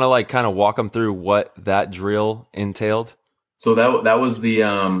one. Do you want to like kind of walk them through what that drill entailed? So that was the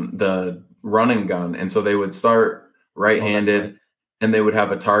run and gun. And so they would start right-handed, and they would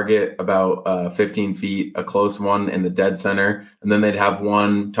have a target about 15 feet, a close one in the dead center. And then they'd have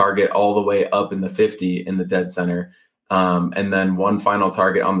one target all the way up in the 50 in the dead center. And then one final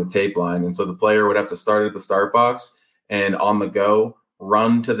target on the tape line. And so the player would have to start at the start box and on the go,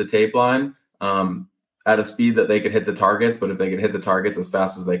 run to the tape line at a speed that they could hit the targets. But if they could hit the targets as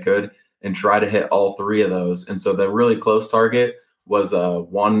fast as they could and try to hit all three of those. And so the really close target was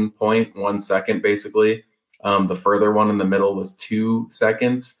 1.1 second, basically. The further one in the middle was 3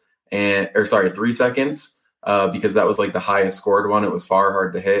 seconds, because that was like the highest scored one. It was far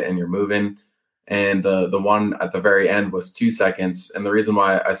hard to hit and you're moving. And the one at the very end was 2 seconds. And the reason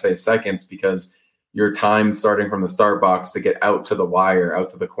why I say seconds, because your time starting from the start box to get out to the wire, out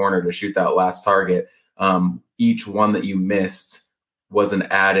to the corner to shoot that last target, each one that you missed was an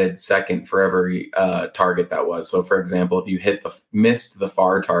added second for every target that was. So for example, if you missed the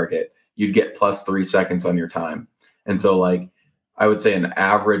far target, you'd get plus 3 seconds on your time. And so like, I would say an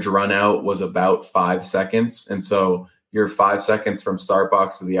average run out was about 5 seconds. And so your 5 seconds from start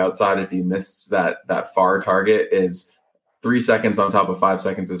box to the outside, if you missed that far target, is 3 seconds on top of 5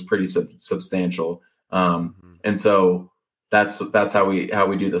 seconds is pretty substantial. And so that's how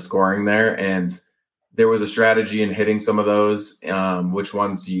we do the scoring there. And there was a strategy in hitting some of those, which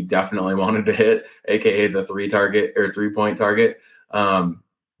ones you definitely wanted to hit, AKA the 3-point target.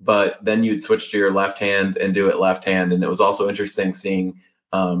 But then you'd switch to your left hand and do it left hand. And it was also interesting seeing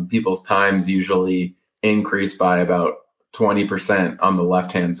people's times usually increase by about 20% on the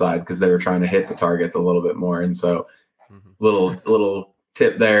left-hand side because they were trying to hit the targets a little bit more. And so little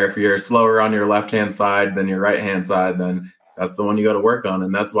tip there, if you're slower on your left-hand side than your right-hand side, then that's the one you got to work on.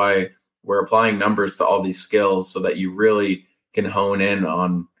 And that's why we're applying numbers to all these skills so that you really can hone in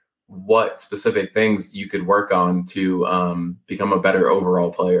on what specific things you could work on to become a better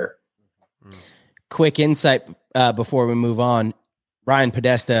overall player. Quick insight before we move on. Ryan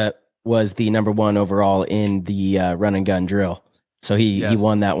Podesta was the number 1 overall in the run and gun drill. So he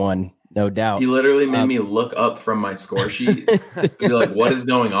won that one, no doubt. He literally made me look up from my score sheet to be like, what is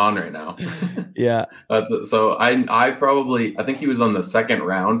going on right now? Yeah. So I think he was on the second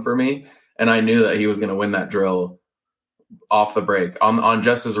round for me, and I knew that he was going to win that drill off the break on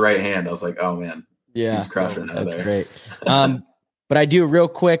just his right hand. I was like, oh man, he's crushing it. That's great. But I do real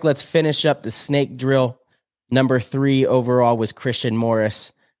quick. Let's finish up the snake drill. Number 3 overall was Christian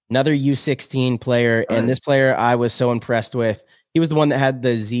Morris, another U16 player. Nice. And this player I was so impressed with. He was the one that had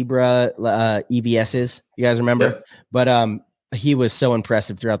the zebra EVSs. You guys remember? Yeah. But he was so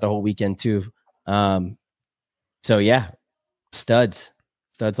impressive throughout the whole weekend too. So yeah, studs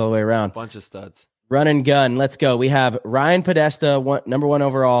all the way around. Bunch of studs. Run and gun. Let's go. We have Ryan Podesta, number 1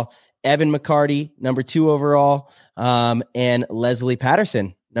 overall, Evan McCarty, number 2 overall, and Leslie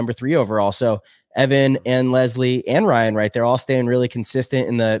Patterson, number 3 overall. So Evan and Leslie and Ryan, right, they're all staying really consistent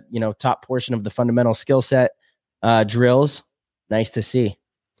in the top portion of the fundamental skill set drills. Nice to see.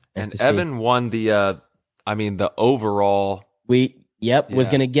 Evan won the overall. Was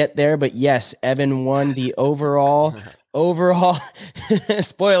going to get there, but yes, Evan won the overall.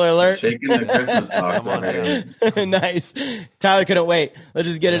 Spoiler alert. Shaking the Christmas box already. Nice. Tyler couldn't wait. Let's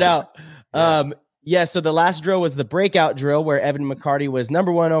just get it out. So the last drill was the breakout drill where Evan McCarty was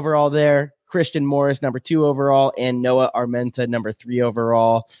number 1 overall there, Christian Morris number 2 overall, and Noah Armenta number 3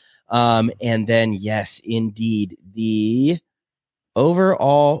 overall. And then yes, indeed, the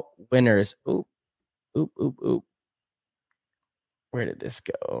overall winners. Oop. Where did this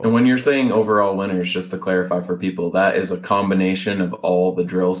go? And when you're saying overall winners, just to clarify for people, that is a combination of all the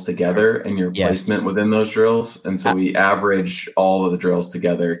drills together and your placement within those drills. And so we average all of the drills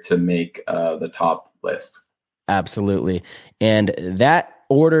together to make the top list. Absolutely. And that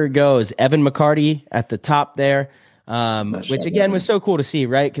order goes Evan McCarty at the top there, which again was so cool to see,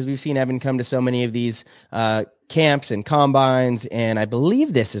 right? Because we've seen Evan come to so many of these camps and combines, and I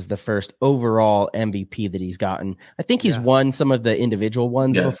believe this is the first overall MVP that he's gotten. I think he's won some of the individual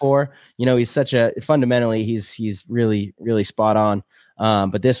ones before. He's fundamentally he's really, really spot on.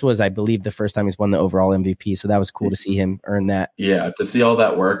 But this was, I believe, the first time he's won the overall MVP. So that was cool to see him earn that. Yeah, to see all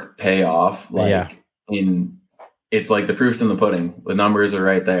that work pay off. It's like the proof's in the pudding. The numbers are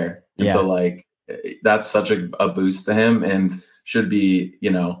right there. And so that's such a boost to him and should be,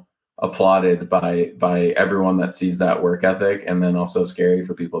 applauded by everyone that sees that work ethic, and then also scary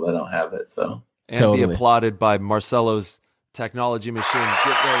for people that don't have it. So be applauded by Marcelo's technology machine. There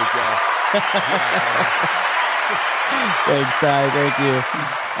you go. Thanks, Ty. Thank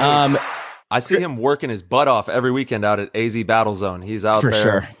you. I see him working his butt off every weekend out at AZ Battle Zone. He's out there.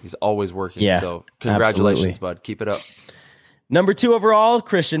 Sure. He's always working. Yeah, so congratulations, absolutely. bud. Keep it up. Number 2 overall,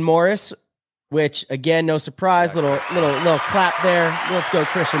 Christian Morris. Which again, no surprise, little clap there. Let's go,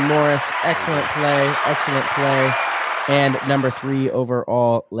 Christian Morris. Excellent play. And number 3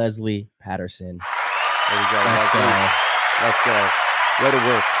 overall, Leslie Patterson. There we go. Let's go. Way to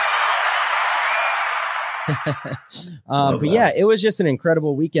work. But yeah, it was just an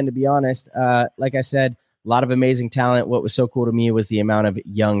incredible weekend, to be honest. Like I said, a lot of amazing talent. What was so cool to me was the amount of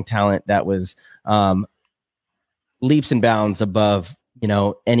young talent that was leaps and bounds above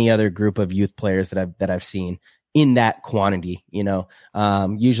any other group of youth players that I've seen in that quantity.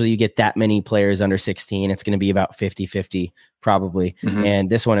 Usually you get that many players under 16, it's going to be about 50-50 probably. Mm-hmm. And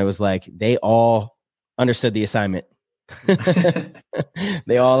this one, it was like they all understood the assignment.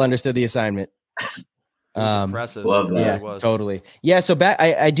 They all understood the assignment. Impressive. Love that. Yeah, it was. Totally. Yeah. So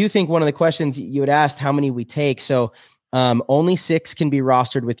I do think one of the questions you had asked how many we take. So only 6 can be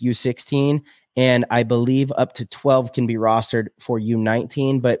rostered with U16. And I believe up to 12 can be rostered for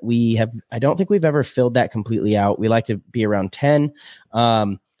U19, but I don't think we've ever filled that completely out. We like to be around 10.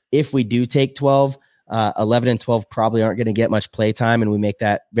 If we do take 12, 11 and 12 probably aren't going to get much play time. And we make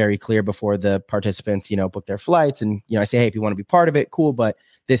that very clear before the participants, book their flights. And, I say, hey, if you want to be part of it, cool. But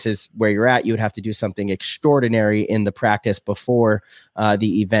this is where you're at. You would have to do something extraordinary in the practice before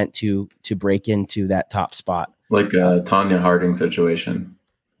the event to break into that top spot. Like a Tanya Harding situation.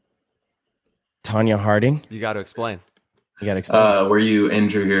 Tanya Harding. You got to explain. Where you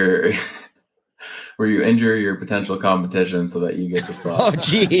injure where you injure your potential competition so that you get the spot. Oh,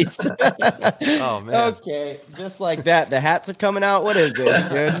 jeez. Oh, man. Okay, just like that. The hats are coming out. What is this,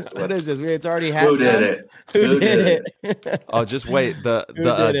 dude? What is this? It's already hats. Who did it? Who did it? Oh, just wait.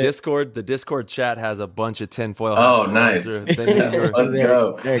 The Discord chat has a bunch of tinfoil hats. Oh, nice. They knew you were, Let's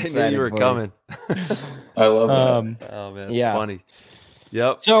go. They're they knew excited you were for coming. I love that. Oh, man. It's yeah. funny.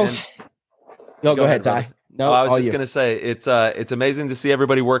 Yep. So, And- no, go ahead, Ty. brother. No, I was all just you. gonna say it's amazing to see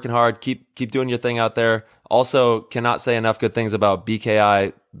everybody working hard. Keep doing your thing out there. Also, cannot say enough good things about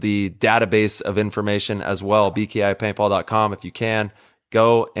BKI, the database of information as well. BKIpaintball.com. If you can,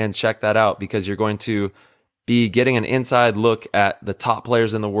 go and check that out because you're going to be getting an inside look at the top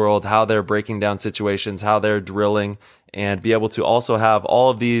players in the world, how they're breaking down situations, how they're drilling, and be able to also have all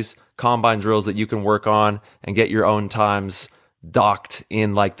of these combine drills that you can work on and get your own times docked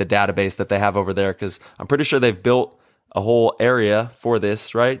in like the database that they have over there. Cause I'm pretty sure they've built a whole area for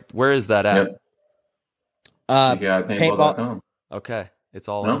this, right? Where is that at? Yep. Paintball. Okay. It's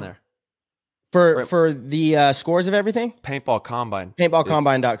all No. in there. For the scores of everything? Paintball Combine.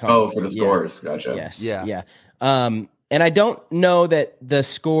 Paintballcombine.com. Oh, for the Yeah. scores. Gotcha. Yes. Yeah. Yeah. And I don't know that the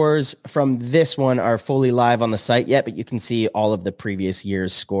scores from this one are fully live on the site yet, but you can see all of the previous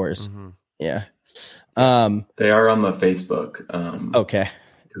year's scores. Mhm. Yeah. They are on the Facebook. Okay.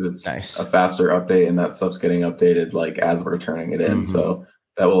 Because it's Nice. a faster update and that stuff's getting updated like as we're turning it in. Mhm. So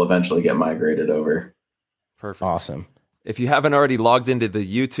that will eventually get migrated over. Perfect. Awesome. If you haven't already logged into the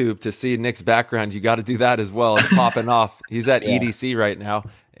YouTube to see Nick's background, you got to do that as well. It's popping off. He's at Yeah. EDC right now.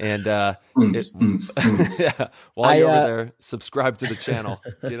 And yeah, while I, you're over there, subscribe to the channel.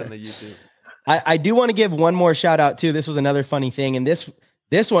 Get on the YouTube. I do want to give one more shout out too. This was another funny thing. And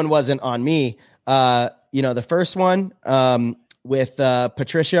this one wasn't on me. The first one with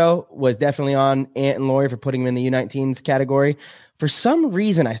Patricio was definitely on Ant and Lori for putting him in the U19s category. For some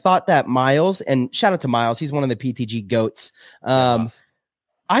reason, I thought that Miles, and shout out to Miles, he's one of the PTG goats.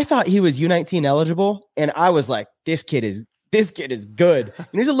 I thought he was U19 eligible, and I was like, this kid is good. And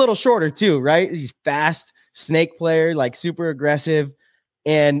he's a little shorter too, right? He's fast, snake player, like super aggressive.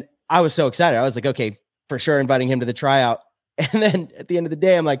 And I was so excited. I was like, okay, for sure, inviting him to the tryout. And then at the end of the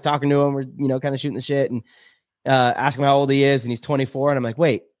day, I'm like talking to him, we're kind of shooting the shit and asking him how old he is, and he's 24. And I'm like,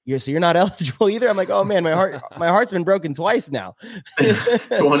 wait, you're not eligible either? I'm like, oh man, my heart's been broken twice now.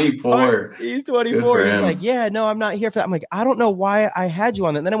 24. He's Good 24. for He's him. like, yeah, no, I'm not here for that. I'm like, I don't know why I had you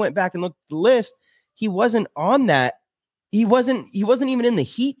on that. And then I went back and looked at the list. He wasn't on that. He wasn't even in the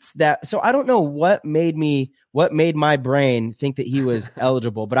heats so I don't know what made my brain think that he was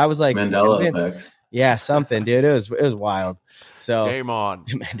eligible, but I was like, Mandela convinced. effect. Yeah, something, dude. It was wild. So Game on.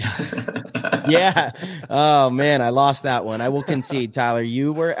 yeah. Oh man, I lost that one. I will concede, Tyler.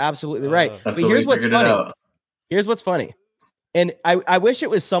 You were absolutely right. That's But the way here's we what's figured it funny. out. Here's what's funny. And I wish it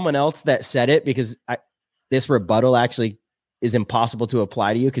was someone else that said it, because this rebuttal actually is impossible to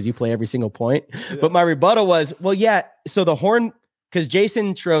apply to you because you play every single point. Yeah. But my rebuttal was, well, yeah. So the horn, because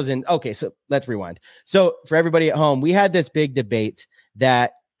Jason Trozen. Okay, so let's rewind. So for everybody at home, we had this big debate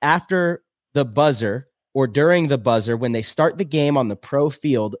that after the buzzer or during the buzzer, when they start the game on the pro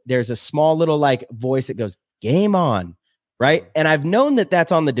field, there's a small little like voice that goes, game on, right? And I've known that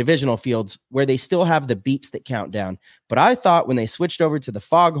that's on the divisional fields where they still have the beeps that count down. But I thought when they switched over to the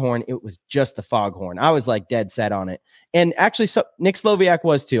foghorn, it was just the foghorn. I was like dead set on it. And actually, Nick Sloviak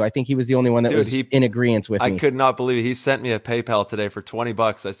was too. I think he was the only one that was in agreement with me. I could not believe it. He sent me a PayPal today for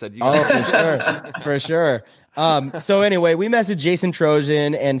 $20. I said, for sure. So anyway, we messaged Jason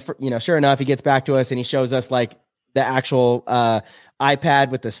Trojan, and sure enough, he gets back to us and he shows us like the actual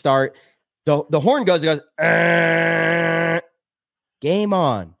iPad with the start. The horn goes, it goes, game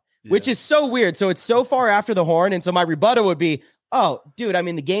on, which is so weird. So it's so far after the horn. And so my rebuttal would be, oh, dude, I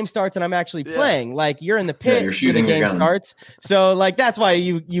mean, the game starts and I'm actually playing. Like, you're in the pit you're shooting when the game starts. So, like, that's why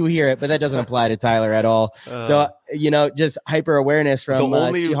you hear it, but that doesn't apply to Tyler at all. So, just hyper awareness from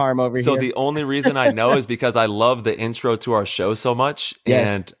T-Harm over here. So the only reason I know is because I love the intro to our show so much. Yes.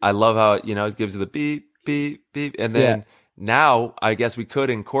 And I love how, it gives you the beep, beep, beep. And then now I guess we could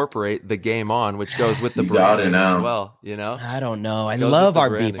incorporate the game on, which goes with the branding as well. I don't know. I love our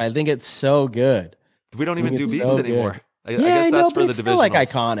beep. I think it's so good. We don't even do beeps anymore. I guess that's know, for the it's still like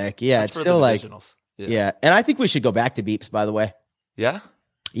iconic. Yeah, that's it's still like and I think we should go back to beeps, by the way. Yeah.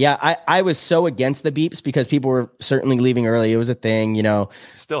 I was so against the beeps because people were certainly leaving early. It was a thing,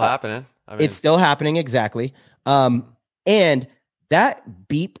 Still happening. I mean, it's still happening, exactly. And that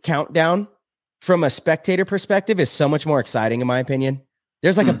beep countdown from a spectator perspective is so much more exciting, in my opinion.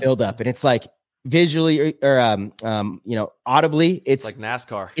 There's like a buildup, and it's like visually or audibly, it's like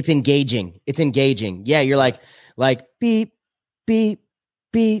NASCAR. It's engaging. Yeah, you're like beep, beep,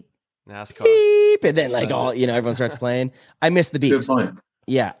 beep, NASCAR. beep, and then like all, everyone starts playing. I miss the Good beeps. point.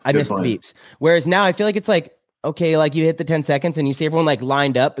 Yeah, I miss the beeps. Whereas now I feel like it's like, okay, like you hit the 10 seconds and you see everyone like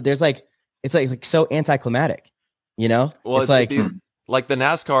lined up, but there's like, it's like so anticlimactic, Well, it's like the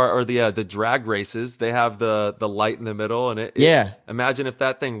NASCAR or the drag races, they have the light in the middle, and imagine if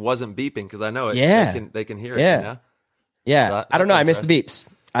that thing wasn't beeping, because I know it. Yeah, they can hear it. Yeah, so I don't know. I miss the beeps.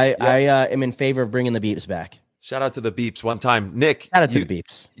 I am in favor of bringing the beeps back. Shout out to the beeps one time. Nick, shout out to the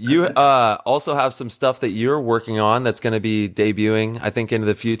beeps. You also have some stuff that you're working on that's going to be debuting, I think, into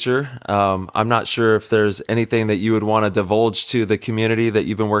the future. I'm not sure if there's anything that you would want to divulge to the community that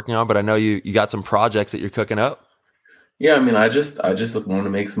you've been working on, but I know you got some projects that you're cooking up. Yeah, I mean, I just want to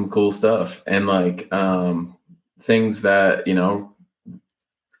make some cool stuff, and like things that,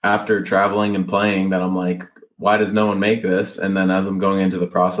 after traveling and playing, that I'm like, why does no one make this? And then as I'm going into the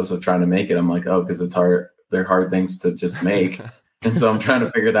process of trying to make it, I'm like, oh, because it's hard. They're hard things to just make. And so I'm trying to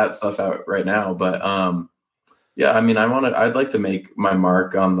figure that stuff out right now. But yeah, I mean, I'd like to make my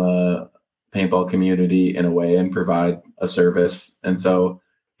mark on the paintball community in a way and provide a service. And so,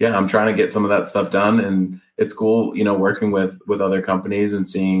 yeah, I'm trying to get some of that stuff done, and it's cool, working with other companies and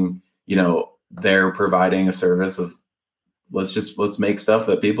seeing, they're providing a service of let's make stuff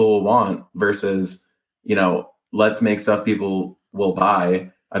that people will want versus, let's make stuff people will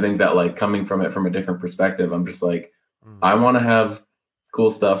buy. I think that like coming from it from a different perspective, I'm just like, I want to have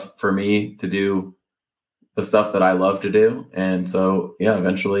cool stuff for me to do the stuff that I love to do. And so, yeah,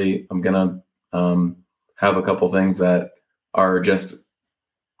 eventually I'm going to have a couple things that are just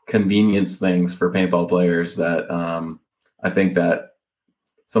convenience things for paintball players that I think that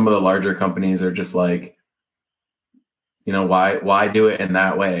some of the larger companies are just like, why do it in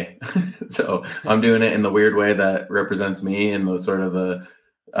that way? So I'm doing it in the weird way that represents me and the sort of the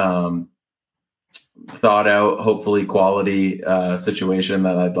thought out, hopefully quality situation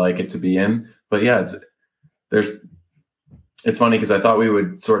that I'd like it to be in. But yeah, it's funny because I thought we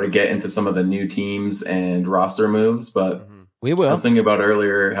would sort of get into some of the new teams and roster moves, but we will. I was thinking about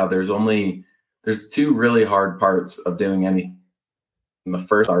earlier how there's two really hard parts of doing anything. The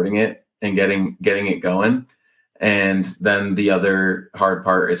first, starting it and getting it going. And then the other hard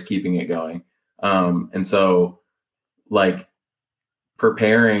part is keeping it going. And so like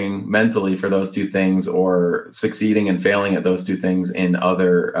preparing mentally for those two things, or succeeding and failing at those two things in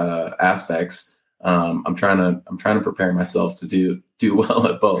other aspects. I'm trying to prepare myself to do well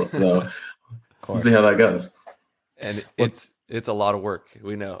at both. So we'll see how that goes. And it's a lot of work.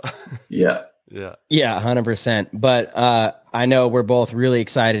 We know. Yeah. Yeah. Yeah, 100%. But I know we're both really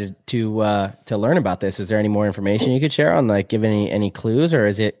excited to learn about this. Is there any more information you could share on, like, give any clues, or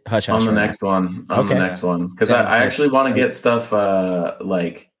is it hush hush? On the next one. Because I actually want to get stuff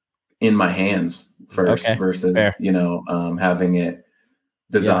like in my hands first versus, having it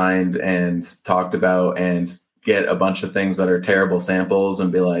designed and talked about and get a bunch of things that are terrible samples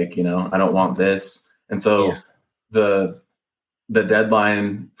and be like, I don't want this. And so the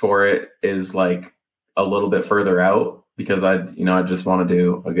deadline for it is like a little bit further out because I just want to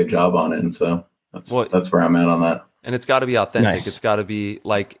do a good job on it. And so that's where I'm at on that. And it's got to be authentic. Nice. It's got to be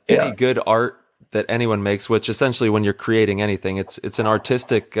like any good art that anyone makes, which essentially when you're creating anything, it's an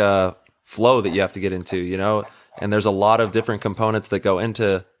artistic flow that you have to get into, and there's a lot of different components that go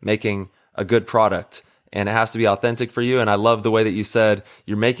into making a good product, and it has to be authentic for you. And I love the way that you said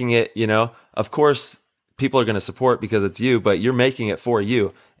you're making it, of course, people are going to support because it's you, but you're making it for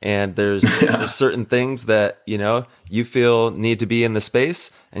you. And there's certain things that, you feel need to be in the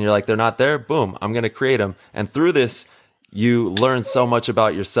space, and you're like, they're not there. Boom, I'm going to create them. And through this, you learn so much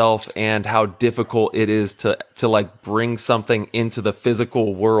about yourself and how difficult it is to like bring something into the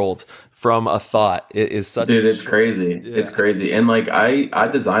physical world from a thought. It is such it's crazy. Yeah. It's crazy. And like, I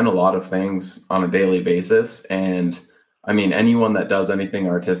design a lot of things on a daily basis. And I mean, anyone that does anything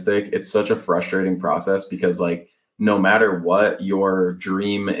artistic, it's such a frustrating process because like, no matter what your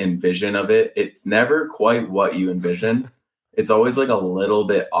dream and vision of it, it's never quite what you envision. It's always like a little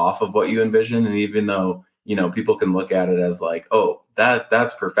bit off of what you envision. And even though, people can look at it as like, oh,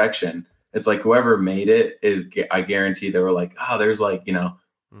 that's perfection. It's like whoever made it I guarantee they were like, oh, there's like,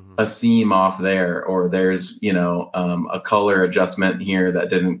 a seam off there, or there's, a color adjustment here that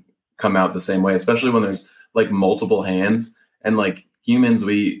didn't come out the same way, especially when there's like multiple hands. And like humans,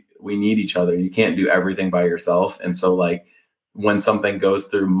 we need each other. You can't do everything by yourself. And so like when something goes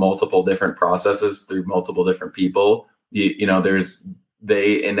through multiple different processes, through multiple different people,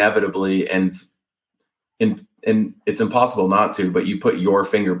 they inevitably, and it's impossible not to, but you put your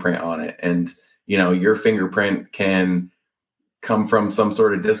fingerprint on it, and, your fingerprint can come from some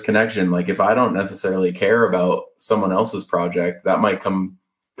sort of disconnection. Like if I don't necessarily care about someone else's project, that might come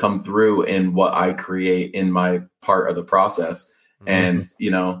come through in what I create in my part of the process. And,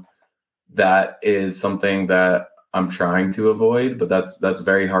 that is something that I'm trying to avoid, but that's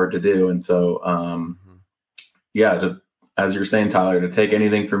very hard to do. And so, as you're saying, Tyler, to take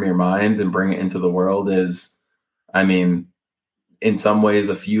anything from your mind and bring it into the world is, I mean, in some ways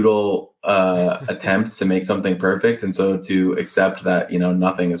a futile attempt to make something perfect. And so to accept that,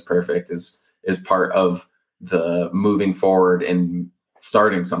 nothing is perfect is part of the moving forward and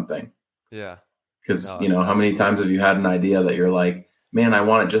starting something. Yeah. Because, how many times have you had an idea that you're like, man, I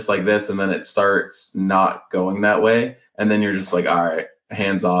want it just like this. And then it starts not going that way. And then you're just like, all right,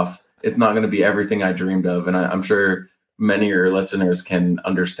 hands off. It's not going to be everything I dreamed of. And I'm sure many of your listeners can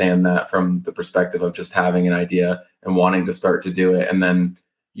understand that from the perspective of just having an idea and wanting to start to do it. And then,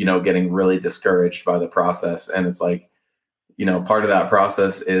 getting really discouraged by the process. And it's like, part of that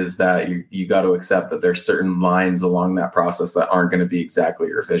process is that you got to accept that there's certain lines along that process that aren't going to be exactly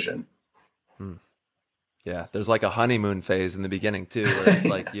your vision. Yeah, there's like a honeymoon phase in the beginning too, where it's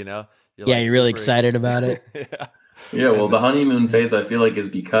like, you're really excited about it. Yeah. Well, the honeymoon phase, I feel like, is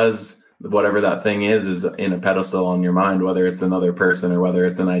because whatever that thing is in a pedestal on your mind, whether it's another person or whether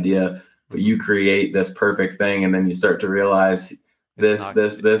it's an idea, but you create this perfect thing. And then you start to realize this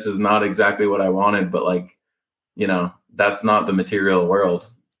is not exactly what I wanted, but that's not the material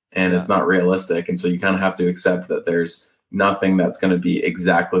world and it's not realistic. And so you kind of have to accept that there's nothing that's going to be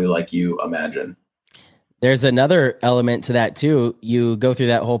exactly like you imagine. There's another element to that too. You go through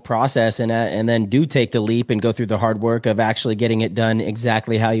that whole process and then do take the leap and go through the hard work of actually getting it done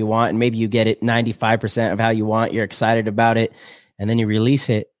exactly how you want. And maybe you get it 95% of how you want. You're excited about it. And then you release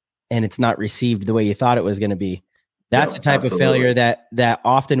it and it's not received the way you thought it was going to be. That's the type of failure that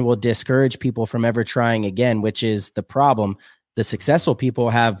often will discourage people from ever trying again, which is the problem. The successful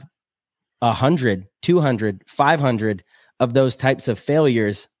people have 100, 200, 500 of those types of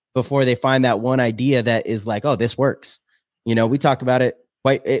failures before they find that one idea that is like, oh, this works. We talk about it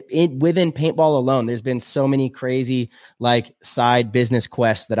within paintball alone. There's been so many crazy side business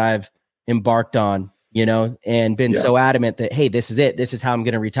quests that I've embarked on, and been so adamant that, hey, this is it. This is how I'm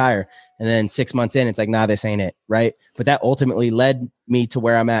going to retire. And then 6 months in, it's like, nah, this ain't it. Right. But that ultimately led me to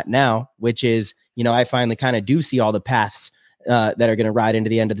where I'm at now, which is, I finally kind of do see all the paths that are going to ride into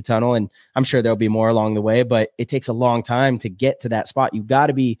the end of the tunnel. And I'm sure there'll be more along the way, but it takes a long time to get to that spot. You've got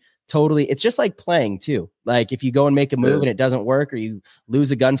to be it's just like playing too. Like if you go and make a move and it doesn't work or you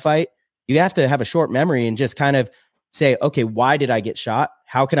lose a gunfight, you have to have a short memory and just kind of say, okay, why did I get shot?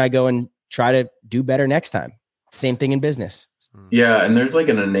 How can I go and try to do better next time? Same thing in business. Yeah. And there's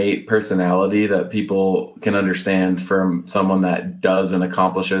an innate personality that people can understand from someone that does and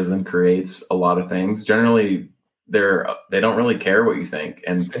accomplishes and creates a lot of things. Generally, they don't really care what you think.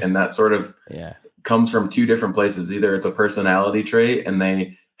 And that sort of comes from two different places. Either it's a personality trait and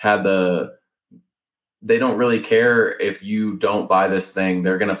they don't really care if you don't buy this thing.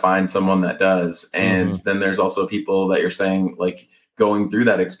 They're going to find someone that does. And then there's also people that you're saying going through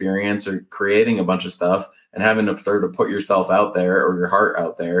that experience or creating a bunch of stuff and having to sort of put yourself out there or your heart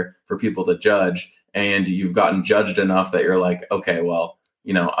out there for people to judge. And you've gotten judged enough that you're like, okay, well,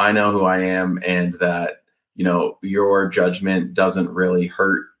 I know who I am and that, your judgment doesn't really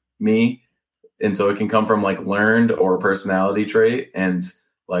hurt me. And so it can come from learned or personality trait. And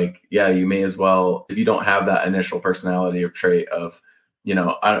you may as well, if you don't have that initial personality or trait of,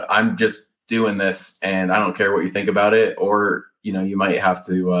 I'm just doing this and I don't care what you think about it. Or, you might have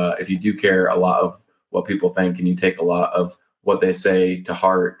to, if you do care a lot of what people think and you take a lot of what they say to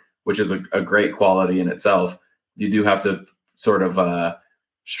heart, which is a great quality in itself, you do have to sort of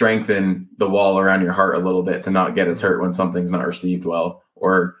strengthen the wall around your heart a little bit to not get as hurt when something's not received well.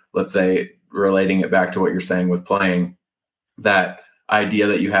 Or let's say, relating it back to what you're saying with playing, that idea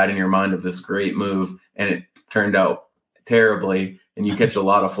that you had in your mind of this great move and it turned out terribly and you catch a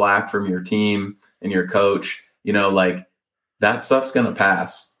lot of flack from your team and your coach, that stuff's going to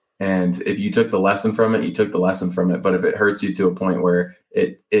pass. And if you took the lesson from it, you took the lesson from it. But if it hurts you to a point where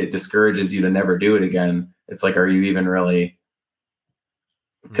it discourages you to never do it again, it's like, are you even really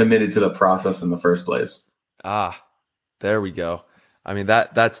committed to the process in the first place? There we go. I mean,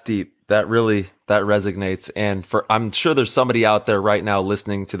 that's deep. That resonates. And I'm sure there's somebody out there right now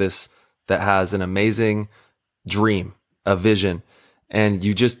listening to this that has an amazing dream, a vision, and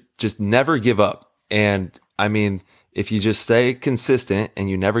you just never give up. And I mean, if you just stay consistent and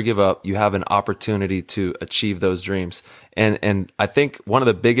you never give up, you have an opportunity to achieve those dreams. And I think one of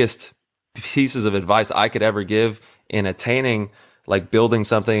the biggest pieces of advice I could ever give in attaining, building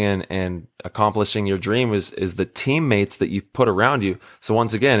something and accomplishing your dream is the teammates that you put around you. So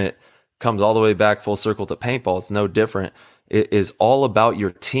once again, it comes all the way back full circle to paintball. It's no different. it is all about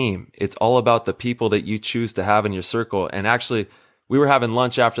your team. It's all about the people that you choose to have in your circle. And actually, we were having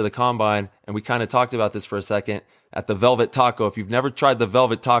lunch after the combine, and we kind of talked about this for a second at the Velvet Taco. If you've never tried the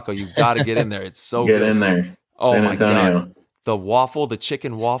Velvet Taco, you've got to get in there. It's so Get good. in there. Oh San my Antonio. God. The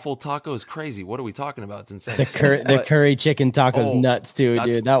chicken waffle taco is crazy. What are we talking about? It's insane. The curry chicken taco's nuts too,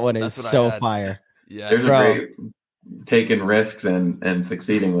 dude. That one is so fire. Yeah. There's a great taking risks and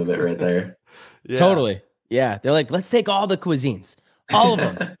succeeding with it right there. Yeah. Totally. Yeah. They're like, let's take all the cuisines, all of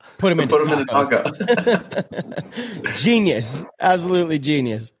them, put them in a taco. Genius. Absolutely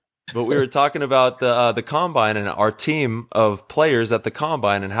genius. But we were talking about the combine and our team of players at the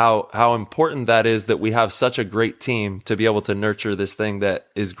combine and how important that is that we have such a great team to be able to nurture this thing that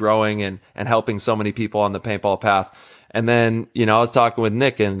is growing and helping so many people on the paintball path. And then, I was talking with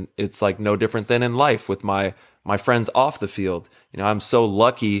Nick, and it's like no different than in life with my friends off the field. I'm so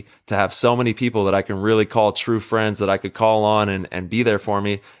lucky to have so many people that I can really call true friends that I could call on and be there for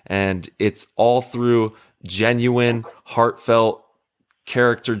me. And it's all through genuine, heartfelt,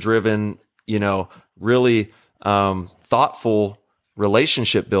 character-driven, really thoughtful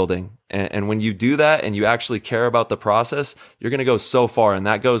relationship building. And when you do that and you actually care about the process, you're going to go so far. And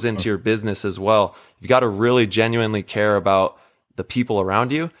that goes into your business as well. You've got to really genuinely care about the people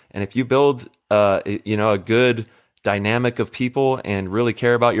around you. And if you build, a good dynamic of people and really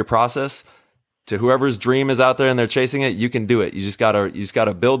care about your process, to whoever's dream is out there and they're chasing it, you can do it. You just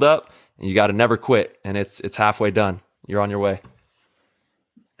gotta build up, and you gotta never quit. And it's halfway done. You're on your way.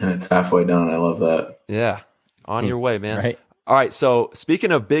 And it's halfway done. I love that. Yeah. On your way, man. Right. All right. So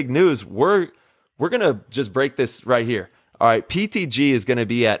speaking of big news, we're going to just break this right here. All right. PTG is going to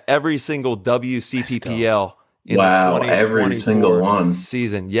be at every single WCPPL in the 2024 every single one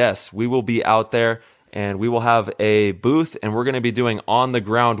season. Yes, we will be out there, and we will have a booth, and we're going to be doing on the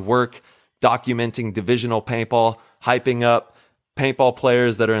ground work, documenting divisional paintball, hyping up paintball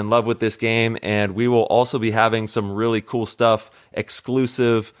players that are in love with this game. And we will also be having some really cool stuff,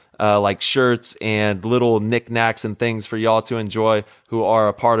 exclusive, like shirts and little knickknacks and things for y'all to enjoy who are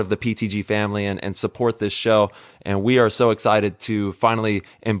a part of the PTG family and support this show. And we are so excited to finally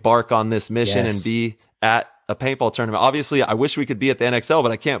embark on this mission and be at a paintball tournament. Obviously, I wish we could be at the NXL,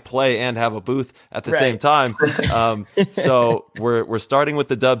 but I can't play and have a booth at the same time. So we're starting with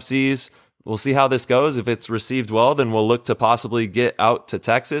the Dub Cs. We'll see how this goes. If it's received well, then we'll look to possibly get out to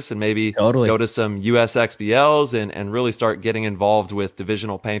Texas and maybe go to some US XBLs and really start getting involved with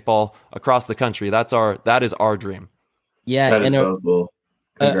divisional paintball across the country. That is our dream. Yeah. That is so cool.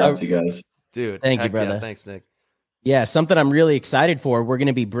 Congrats, you guys. Dude. Thank you, brother. Yeah, thanks, Nick. Yeah, something I'm really excited for. We're going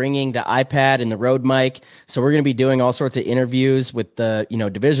to be bringing the iPad and the Rode mic. So we're going to be doing all sorts of interviews with the,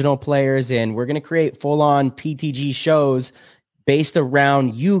 divisional players, and we're going to create full-on PTG shows based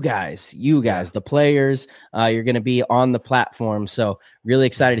around you guys, the players. You're going to be on the platform. So really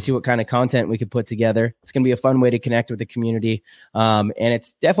excited to see what kind of content we could put together. It's going to be a fun way to connect with the community. And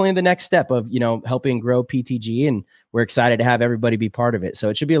it's definitely the next step of, helping grow PTG. And we're excited to have everybody be part of it. So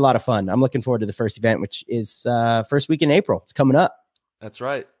it should be a lot of fun. I'm looking forward to the first event, which is first week in April. It's coming up. That's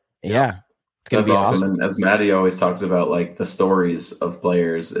right. Yeah. It's going to be awesome. And as Maddie always talks about, like the stories of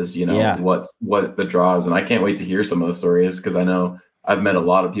players is, what the draws. And I can't wait to hear some of the stories, because I know I've met a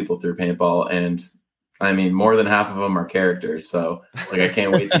lot of people through paintball, and I mean, more than half of them are characters. So like, I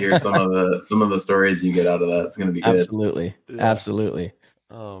can't wait to hear some of the stories you get out of that. It's going to be good. Absolutely. Yeah. Absolutely.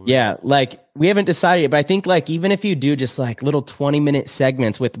 Oh, man. Yeah, like we haven't decided yet, but I think like even if you do just like little 20-minute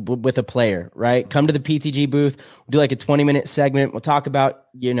segments with a player, right? Come to the PTG booth, do like a 20-minute segment. We'll talk about,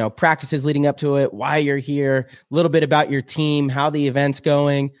 practices leading up to it, why you're here, a little bit about your team, how the event's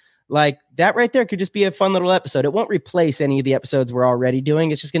going. Like that right there could just be a fun little episode. It won't replace any of the episodes we're already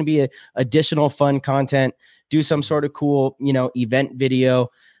doing. It's just going to be additional fun content, do some sort of cool, event video.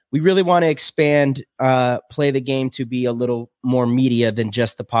 We really want to expand, play the game to be a little more media than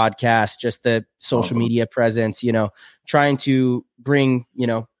just the podcast, just the social media presence, trying to bring,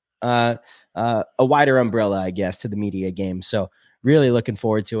 a wider umbrella, I guess, to the media game. So really looking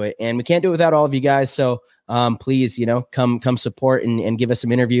forward to it. And we can't do it without all of you guys. So please, come support and give us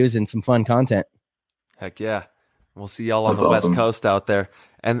some interviews and some fun content. Heck yeah. We'll see y'all on That's the awesome. West Coast out there.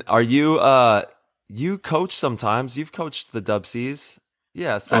 And are you, you coach sometimes? You've coached the Dub Cs.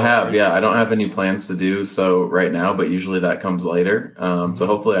 Yeah, so I have. Yeah, I don't have any plans to do so right now, but usually that comes later. So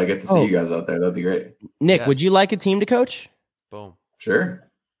hopefully I get to see you guys out there. That'd be great. Nick, would you like a team to coach? Boom. Sure.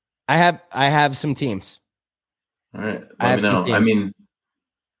 I have some teams. All right. Let me know. I mean,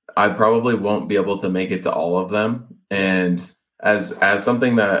 I probably won't be able to make it to all of them. And as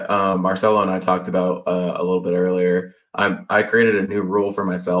something that Marcelo and I talked about a little bit earlier, I created a new rule for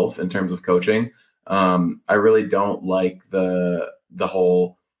myself in terms of coaching. I really don't like the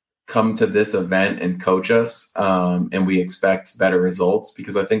whole come to this event and coach us, and we expect better results,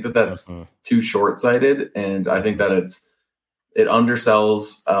 because I think that that's too short-sighted, and I think that it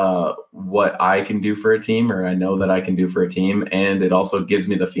undersells what I can do for a team, or I know that I can do for a team, and it also gives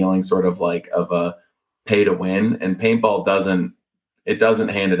me the feeling sort of like of a pay to win. And paintball doesn't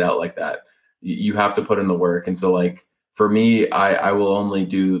hand it out like that. You have to put in the work, and so like for me, I will only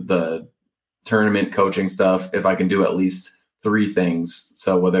do the tournament coaching stuff if I can do at least 3 things.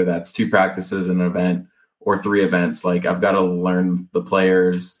 So whether that's 2 practices, an event, or 3 events, like I've got to learn the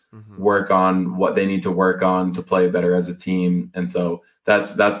players, work on what they need to work on to play better as a team. And so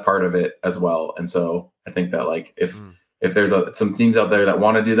that's part of it as well. And so I think that like if there's some teams out there that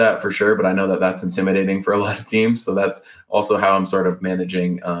want to do that, for sure, but I know that that's intimidating for a lot of teams. So that's also how I'm sort of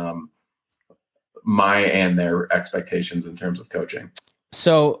managing my and their expectations in terms of coaching.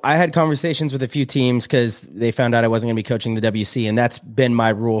 So I had conversations with a few teams because they found out I wasn't going to be coaching the WC, and that's been my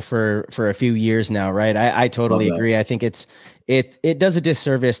rule for a few years now, right? I totally agree. I think it does a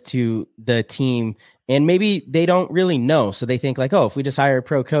disservice to the team, and maybe they don't really know. So they think like, oh, if we just hire a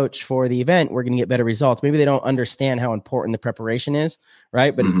pro coach for the event, we're going to get better results. Maybe they don't understand how important the preparation is,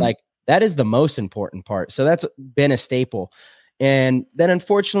 right? But like that is the most important part. So that's been a staple. And then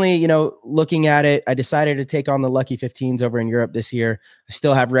unfortunately, looking at it, I decided to take on the Lucky 15s over in Europe this year. I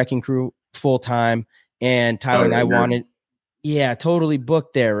still have Wrecking Crew full time, and Tyler and I wanted, totally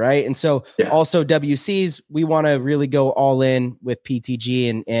booked there. Right. And so also WCs, we want to really go all in with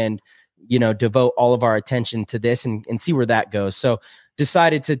PTG and devote all of our attention to this and see where that goes. So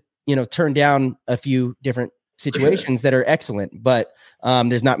decided to, turn down a few different situations that are excellent, but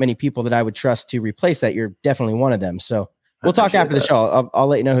there's not many people that I would trust to replace that. You're definitely one of them. So we'll talk after the show. I'll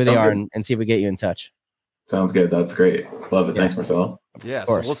let you know who they are and see if we get you in touch. Sounds good. That's great. Love it. Thanks, Marcelo. Yeah, of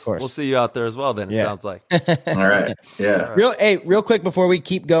course. We'll see you out there as well then, it sounds like. All right. Yeah. Real quick before we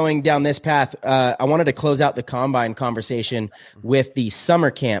keep going down this path, I wanted to close out the combine conversation with the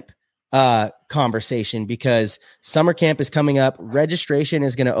summer camp conversation, because summer camp is coming up. Registration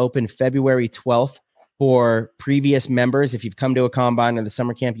is going to open February 12th for previous members. If you've come to a combine or the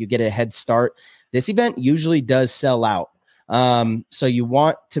summer camp, you get a head start. This event usually does sell out. So you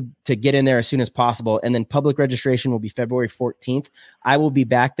want to get in there as soon as possible. And then public registration will be February 14th. I will be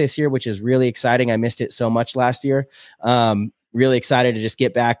back this year, which is really exciting. I missed it so much last year. Really excited to just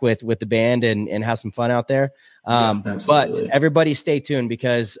get back with the band and have some fun out there. But everybody stay tuned,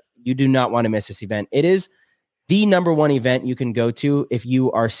 because you do not want to miss this event. It is the number one event you can go to if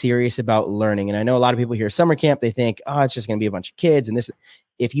you are serious about learning. And I know a lot of people hear summer camp, they think, oh, it's just going to be a bunch of kids. And this,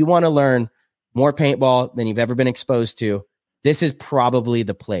 if you want to learn more paintball than you've ever been exposed to, this is probably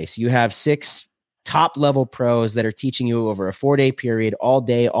the place. You have 6 top level pros that are teaching you over a 4-day period, all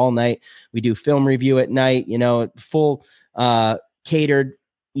day, all night. We do film review at night, full catered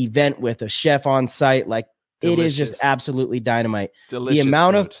event with a chef on site. Like, delicious. It is just absolutely dynamite. Delicious the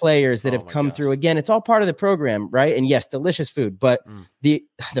amount of players that have come through, again, it's all part of the program, right? And yes, delicious food, but the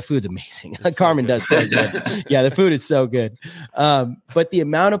food's amazing. Carmen does so good. Yeah, the food is so good. But the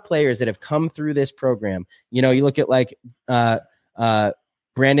amount of players that have come through this program, you look at like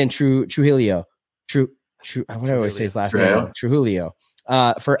Brandon Trujillo, what do I always say his last name? Trujillo.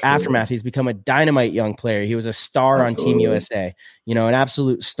 For Aftermath, he's become a dynamite young player. He was a star on Team USA, an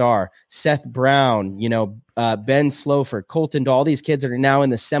absolute star. Seth Brown, Ben Slofer, Colton, all these kids that are now in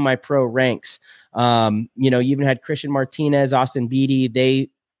the semi-pro ranks. You even had Christian Martinez, Austin Beatty. They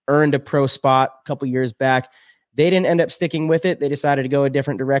earned a pro spot a couple years back. They didn't end up sticking with it. They decided to go a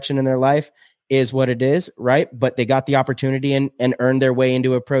different direction in their life, is what it is, right? But they got the opportunity and earned their way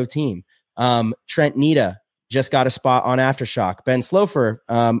into a pro team. Trent Nita just got a spot on Aftershock. Ben Slofer,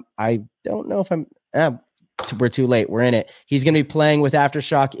 I don't know if we're too late. We're in it. He's going to be playing with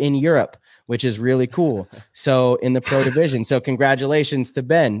Aftershock in Europe, which is really cool. So in the pro division. So congratulations to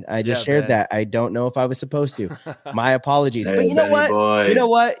Ben. I just shared that. I don't know if I was supposed to. My apologies. Hey, but you know what? Boy. You know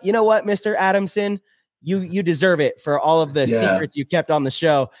what, Mr. Adamson? You deserve it for all of the secrets you kept on the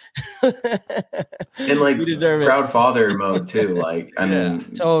show. And like you deserve proud father mode too. Like, I mean,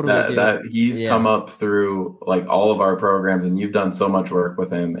 totally that he's come up through like all of our programs, and you've done so much work with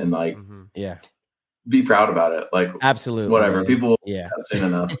him, and like, be proud about it. Like, absolutely, whatever. Man. People will find out soon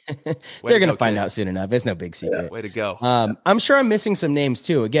enough. They're going to find out soon enough. It's no big secret. Yeah. Way to go. I'm sure I'm missing some names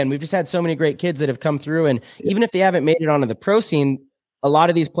too. Again, we've just had so many great kids that have come through, and even if they haven't made it onto the pro scene, a lot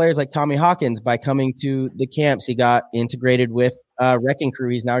of these players like Tommy Hawkins, by coming to the camps, he got integrated with Wrecking Crew.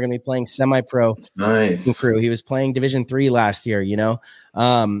 He's now going to be playing semi-pro. Nice. Crew. He was playing Division 3 last year,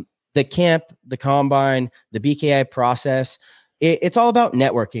 The camp, the combine, the BKI process, it's all about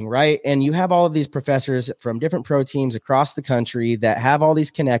networking, right? And you have all of these professors from different pro teams across the country that have all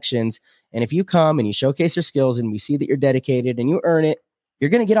these connections. And if you come and you showcase your skills and we see that you're dedicated and you earn it, you're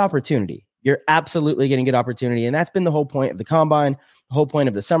going to get opportunity. You're absolutely going to get opportunity. And that's been the whole point of the combine, the whole point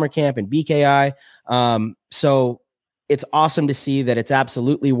of the summer camp and BKI. So it's awesome to see that it's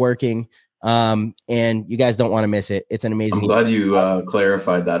absolutely working. And you guys don't want to miss it. It's an amazing. I'm glad you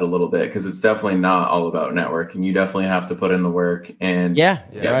clarified that a little bit, because it's definitely not all about networking. You definitely have to put in the work and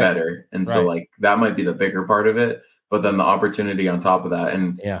get better. And so like that might be the bigger part of it, but then the opportunity on top of that.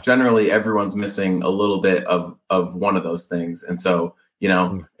 And generally everyone's missing a little bit of one of those things. And so, you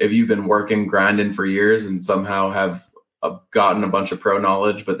know, if you've been working, grinding for years and somehow have gotten a bunch of pro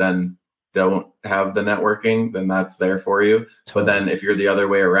knowledge, but then don't have the networking, then that's there for you. Totally. But then if you're the other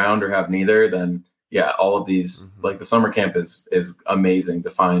way around or have neither, then all of these, like the summer camp is amazing to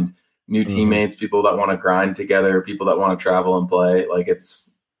find new teammates, people that want to grind together, people that want to travel and play. Like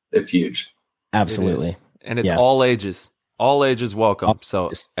it's huge. Absolutely. And it's all ages welcome.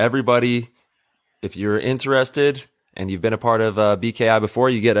 So everybody, if you're interested and you've been a part of BKI before,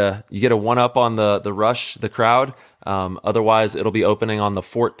 you get a one up on the rush, the crowd. Otherwise it'll be opening on the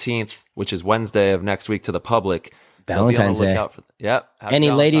 14th, which is Wednesday of next week, to the public. Valentine's Day.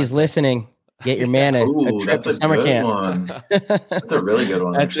 Any ladies listening, get your man a trip to summer camp. That's a really good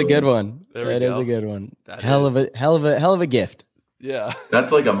one. That's a good one. That is a good one. Hell of a gift. Yeah.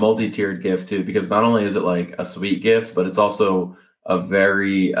 That's like a multi-tiered gift too, because not only is it like a sweet gift, but it's also a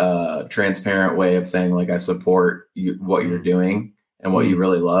very transparent way of saying like, I support what you're doing and what you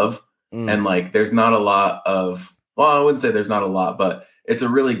really love. And like, there's not a lot of, well, I wouldn't say there's not a lot, but it's a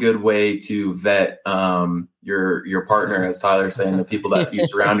really good way to vet your partner, as Tyler's saying, the people that you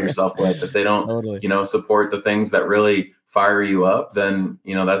surround yourself with. If they don't, support the things that really fire you up, then,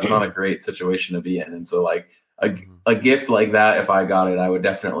 that's not a great situation to be in. And so like a gift like that, if I got it, I would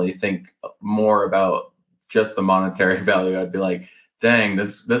definitely think more about just the monetary value. I'd be like, dang,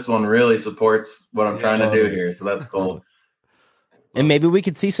 this one really supports what I'm trying to do here. So that's cool. And maybe we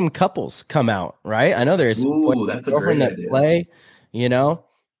could see some couples come out, right? I know there's some that's a great idea. Play,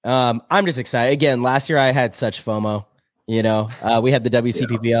 I'm just excited. Again, last year I had such FOMO, we had the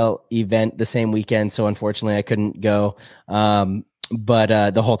WCPPL event the same weekend. So unfortunately I couldn't go.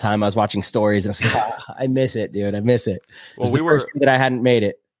 But the whole time I was watching stories and I was like, I miss it, dude. I miss it. Well, we were that I hadn't made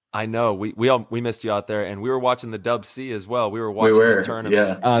it. I know we missed you out there, and we were watching the Dub C as well. We were watching the tournament.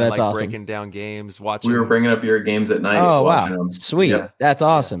 Yeah. Oh, that's awesome. Breaking down games, watching. We were bringing up your games at night. Oh, wow. Them. Sweet. Yeah. That's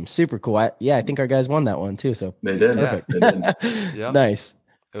awesome. Super cool. I think our guys won that one too. So they did. Perfect. Yeah, they did. Nice.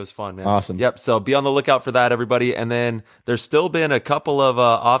 It was fun, man. Awesome. Yep. So be on the lookout for that, everybody. And then there's still been a couple of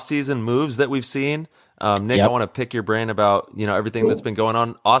off-season moves that we've seen. Nick, I want to pick your brain about, everything that's been going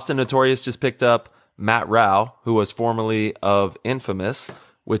on. Austin Notorious just picked up Matt Rao, who was formerly of Infamous,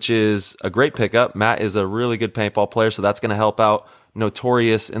 which is a great pickup. Matt is a really good paintball player, so that's going to help out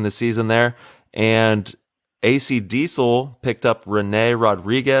Notorious in the season there. And AC Diesel picked up Rene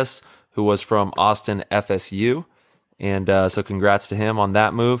Rodriguez, who was from Austin FSU. And so congrats to him on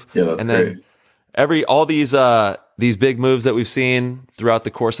that move. Yeah, that's great. All these big moves that we've seen throughout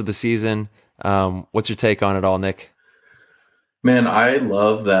the course of the season, what's your take on it all, Nick? Man, I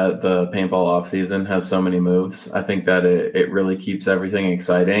love that the paintball off season has so many moves. I think that it really keeps everything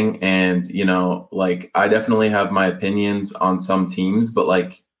exciting. And, I definitely have my opinions on some teams,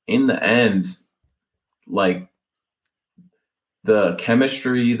 but in the end, the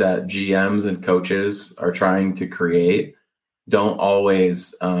chemistry that GMs and coaches are trying to create don't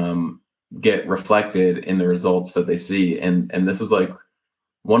always get reflected in the results that they see. And this is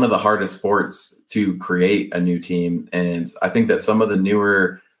one of the hardest sports to create a new team. And I think that some of the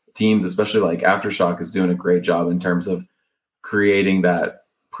newer teams, especially Aftershock, is doing a great job in terms of creating that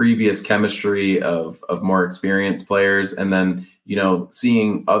previous chemistry of more experienced players. And then,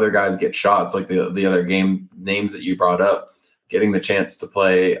 seeing other guys get shots, like the other game names that you brought up, getting the chance to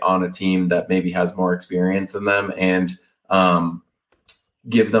play on a team that maybe has more experience than them and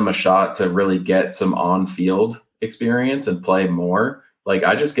give them a shot to really get some on-field experience and play more.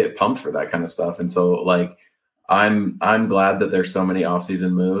 I just get pumped for that kind of stuff. And so I'm glad that there's so many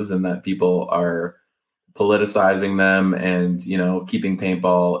off-season moves and that people are politicizing them and, keeping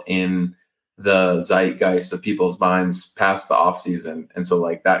paintball in the zeitgeist of people's minds past the off-season. And so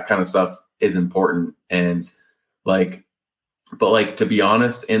that kind of stuff is important. And but to be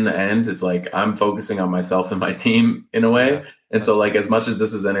honest, in the end, it's I'm focusing on myself and my team in a way. Yeah, and so as much as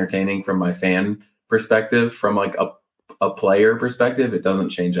this is entertaining from my fan perspective, from a player perspective, it doesn't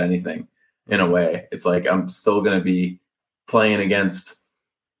change anything in a way. It's I'm still going to be playing against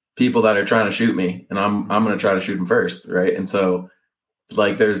people that are trying to shoot me, and I'm going to try to shoot them first, right? And so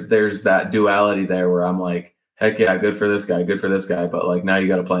like there's that duality there where I'm like, heck yeah, good for this guy, but like now you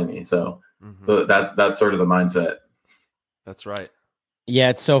got to play me. So that's sort of the mindset. That's right. Yeah,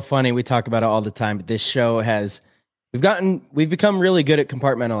 it's so funny. We talk about it all the time, but this show we've become really good at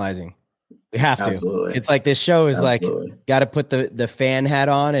compartmentalizing. We have to. Absolutely. It's like this show is like, got to put the fan hat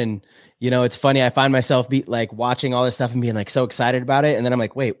on. And, it's funny. I find myself watching all this stuff and being like so excited about it. And then I'm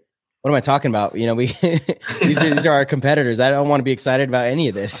like, wait, what am I talking about? These are our competitors. I don't want to be excited about any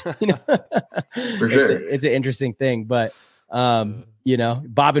of this. For sure. It's an interesting thing, but bob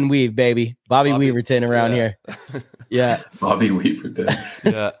and weave, baby. Bobby Weaverton around here. Yeah. Bobby Weaverton.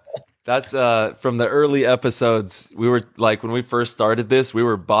 Yeah. That's from the early episodes. We were like, when we first started this, we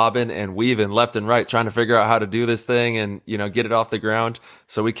were bobbing and weaving left and right, trying to figure out how to do this thing and, get it off the ground.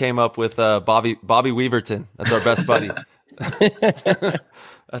 So we came up with Bobby Weaverton. That's our best buddy.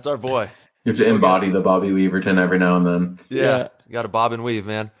 That's our boy. You have to embody the Bobby Weaverton every now and then. Yeah. You got to bob and weave,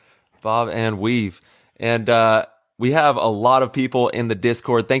 man. Bob and weave. And we have a lot of people in the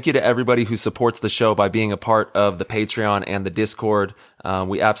Discord. Thank you to everybody who supports the show by being a part of the Patreon and the Discord.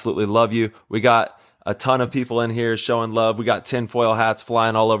 We absolutely love you. We got a ton of people in here showing love. We got tinfoil hats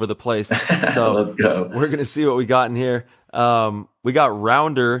flying all over the place. So let's go. We're going to see what we got in here. We got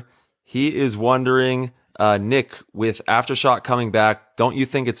Rounder. He is wondering, Nick, with Aftershock coming back, don't you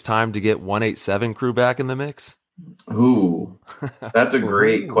think it's time to get 187 crew back in the mix? Ooh, that's a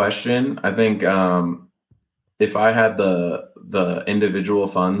great question. I think if I had the individual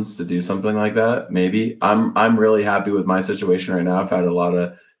funds to do something like that, maybe. I'm really happy with my situation right now. I've had a lot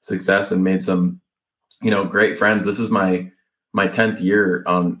of success and made some, great friends. This is my 10th year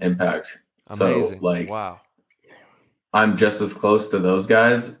on Impact. Amazing. So wow. I'm just as close to those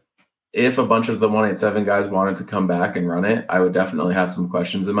guys. If a bunch of the 187 guys wanted to come back and run it, I would definitely have some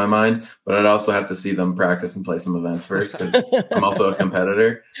questions in my mind, but I'd also have to see them practice and play some events first because I'm also a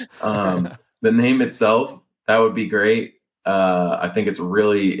competitor. The name itself, that would be great. I think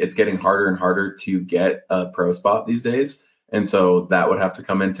it's getting harder and harder to get a pro spot these days. And so that would have to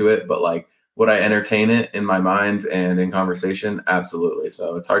come into it. But would I entertain it in my mind and in conversation? Absolutely.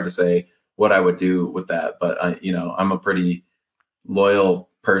 So it's hard to say what I would do with that. But I'm a pretty loyal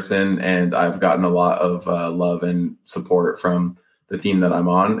person and I've gotten a lot of love and support from the team that I'm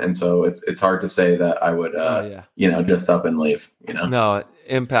on. And so it's hard to say that I would, just up and leave, No,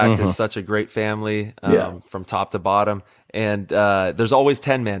 Impact is such a great family from top to bottom. And there's always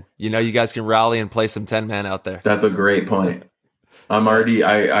 10 men, you guys can rally and play some 10 men out there. That's a great point. I'm already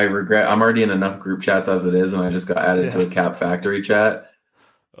in enough group chats as it is. And I just got added to a Cap Factory chat.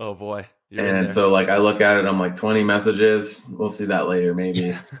 Oh boy. And so I look at it, I'm like 20 messages. We'll see that later.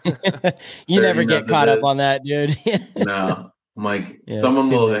 Maybe you never get caught up on that, dude. No, I'm like, someone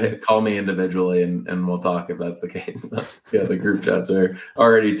will call me individually and we'll talk if that's the case. Yeah. The group chats are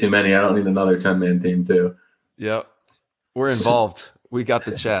already too many. I don't need another 10-man team too. Yep. We're involved. We got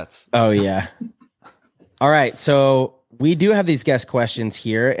the chats. Oh yeah. All right. So we do have these guest questions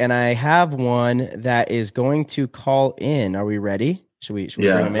here and I have one that is going to call in. Are we ready? Should we bring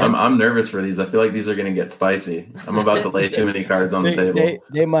them in? I'm nervous for these. I feel like these are going to get spicy. I'm about to lay too many cards on the table.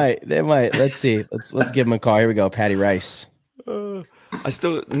 They might. Let's see. Let's give them a call. Here we go. Patty Rice.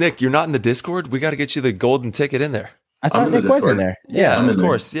 Nick, you're not in the Discord. We got to get you the golden ticket in there. I thought Nick was in there. Yeah, of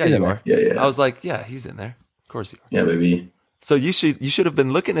course. Yeah, you are. Yeah. I was like, yeah, he's in there. Of course you are. Yeah, baby. So you should have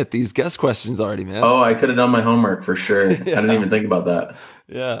been looking at these guest questions already, man. Oh, I could have done my homework for sure. I didn't even think about that.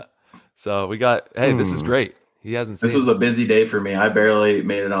 Yeah. So we got. Hey, this is great. He hasn't seen. This was a busy day for me. I barely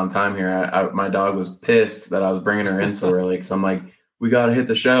made it on time here. My dog was pissed that I was bringing her in so early because I'm like, we got to hit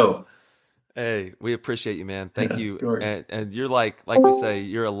the show. Hey, we appreciate you, man. Thank you. And you're like we say,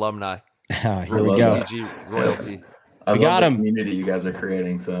 you're alumni. Here we go. TG royalty. I love the him. Community you guys are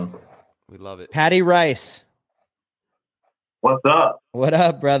creating. So we love it. Patty Rice. What's up? What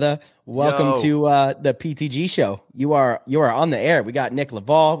up, brother? Welcome to the PTG show. You are on the air. We got Nick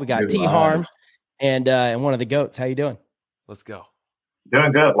Leival. We got T Harm. And one of the goats. How you doing? Let's go.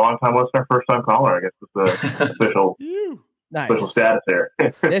 Doing good. Long time listener, first time caller. I guess it's the official official status there.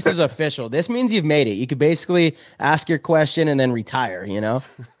 This is official. This means you've made it. You could basically ask your question and then retire.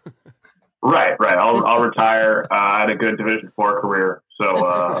 Right. I'll retire. I had a good Division 4 career,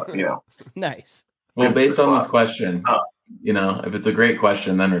 so Nice. Well, based on this question, if it's a great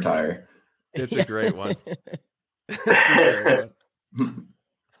question, then retire. It's a great one. It's a great one.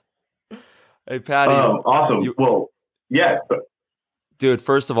 Hey, Patty. Awesome. Dude,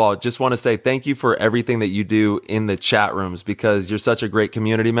 first of all, just want to say thank you for everything that you do in the chat rooms because you're such a great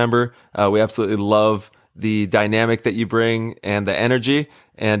community member. We absolutely love the dynamic that you bring and the energy.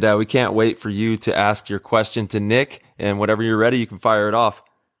 And we can't wait for you to ask your question to Nick. And whenever you're ready, you can fire it off.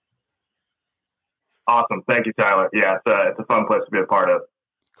 Awesome. Thank you, Tyler. Yeah, it's a fun place to be a part of.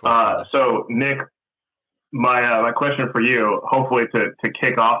 So, Nick, my question for you, hopefully to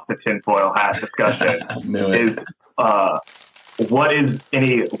kick off the tinfoil hat discussion, is what is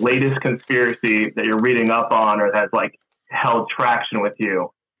any latest conspiracy that you're reading up on or has like held traction with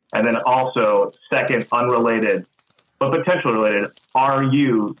you? And then also, second, unrelated, but potentially related, are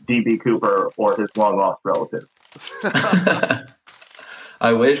you DB Cooper or his long-lost relative?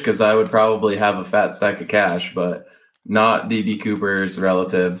 I wish, because I would probably have a fat sack of cash, but not DB Cooper's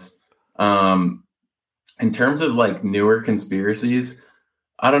relatives. In terms of like newer conspiracies,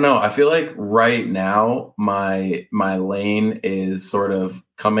 I don't know. I feel like right now my lane is sort of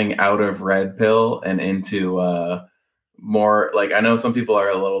coming out of red pill and into more like, I know some people are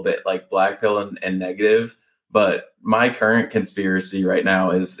a little bit like black pill and negative, but my current conspiracy right now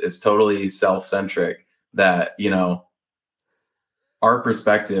is totally self-centric, that, you know, our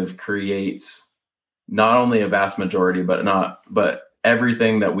perspective creates not only a vast majority, but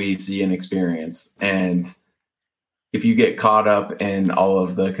everything that we see and experience. And if you get caught up in all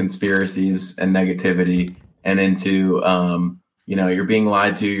of the conspiracies and negativity and into, you know, you're being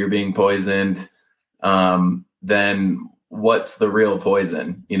lied to, you're being poisoned, then what's the real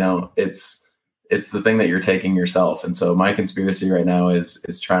poison? You know, it's the thing that you're taking yourself. And so my conspiracy right now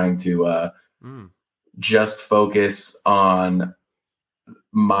is trying to just focus on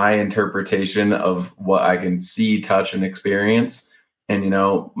my interpretation of what I can see, touch, and experience. And, you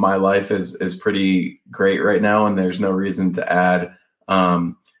know, my life is pretty great right now, and there's no reason to add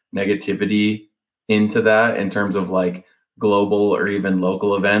negativity into that in terms of like global or even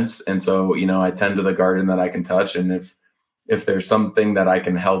local events. And so, you know, I tend to the garden that I can touch. And if there's something that I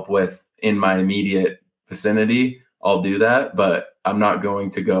can help with in my immediate vicinity, I'll do that. But I'm not going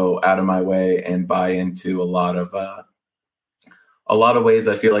to go out of my way and buy into a lot of ways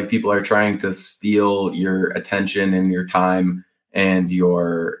I feel like people are trying to steal your attention and your time and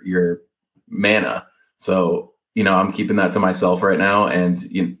your mana. So, you know, I'm keeping that to myself right now, and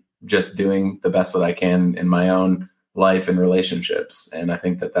just doing the best that I can in my own life and relationships. And I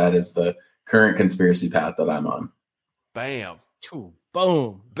think that is the current conspiracy path that I'm on. Bam. Ooh,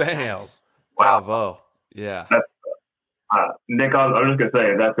 boom. Bam. Nice. Wow. Bravo. Yeah. Nick, I was just going to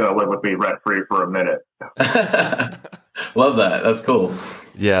say, that's going to live with me rent-free for a minute. Love that. That's cool.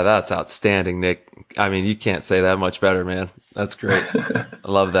 Yeah, that's outstanding, Nick. I mean, you can't say that much better, man. That's great. I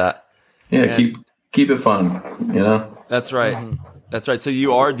love that. Yeah, and keep it fun, you know? That's right. That's right. So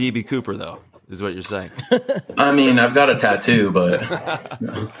you are DB Cooper, though, is what you're saying. I mean, I've got a tattoo, but...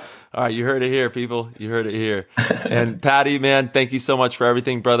 All right, you heard it here, people. You heard it here. And Patty, man, thank you so much for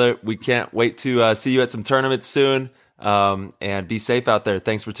everything, brother. We can't wait to see you at some tournaments soon. And be safe out there.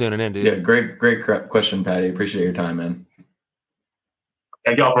 Thanks for tuning in, dude. Yeah, great question, Patty. Appreciate your time, man.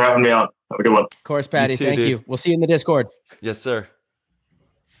 Thank y'all for having me on. Have a good one. Of course, Patty. Thank you. We'll see you in the Discord. Yes, sir.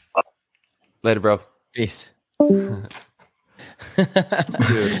 Later, bro. Peace. Dude,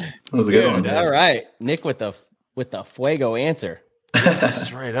 that was a good one. All right, Nick with the fuego answer.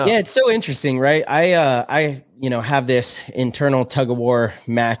 Straight up. Yeah, it's so interesting, right? I have this internal tug of war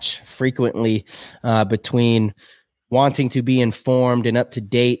match frequently between wanting to be informed and up to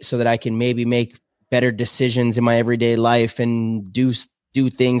date so that I can maybe make better decisions in my everyday life and do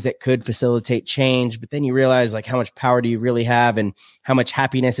things that could facilitate change. But then you realize, like, how much power do you really have, and how much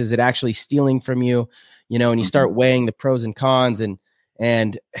happiness is it actually stealing from you? You know, and you start weighing the pros and cons,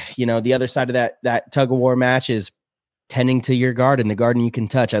 and you know, the other side of that tug of war match is tending to your garden, the garden you can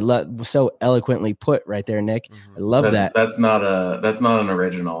touch. I love, so eloquently put right there, Nick. I love that. That's not an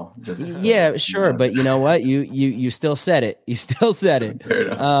original. Just yeah, sure. But you know what? You still said it. You still said it.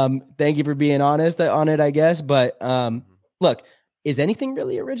 Thank you for being honest on it, I guess. But look, is anything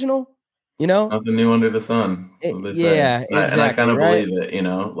really original? You know, nothing new under the sun. Yeah, exactly. And I kind of believe it. You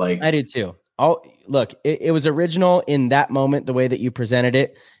know, like I do too. Look, it was original in that moment, the way that you presented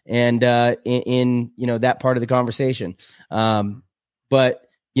it, and in you know, that part of the conversation. But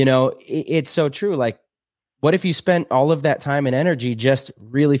you know, it's so true. Like, what if you spent all of that time and energy just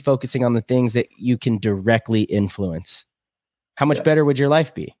really focusing on the things that you can directly influence? How much better would your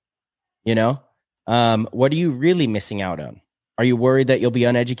life be? You know, what are you really missing out on? Are you worried that you'll be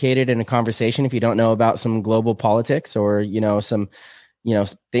uneducated in a conversation if you don't know about some global politics, or, you know, some, you know,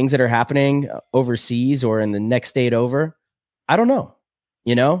 things that are happening overseas or in the next state over? I don't know.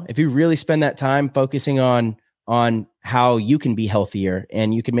 You know, if you really spend that time focusing on how you can be healthier,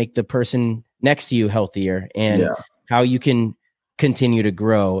 and you can make the person next to you healthier, and how you can continue to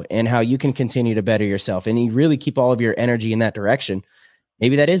grow and how you can continue to better yourself, and you really keep all of your energy in that direction,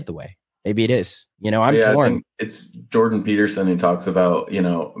 maybe that is the way. Maybe it is. I'm torn. I think it's Jordan Peterson who talks about,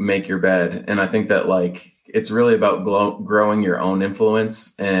 make your bed. And I think that like, it's really about growing your own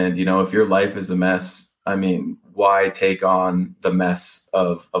influence. And, if your life is a mess, I mean, why take on the mess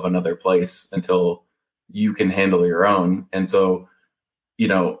of another place until you can handle your own? And so,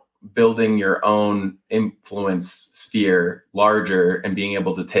 building your own influence sphere larger and being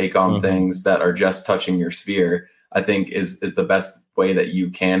able to take on things that are just touching your sphere, I think is the best way that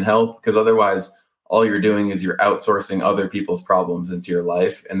you can help, because otherwise all you're doing is you're outsourcing other people's problems into your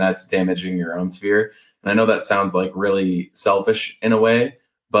life, and that's damaging your own sphere. And I know that sounds like really selfish in a way,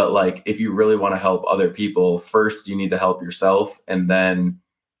 but like, if you really want to help other people, first you need to help yourself and then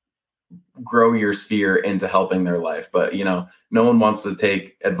grow your sphere into helping their life. But, no one wants to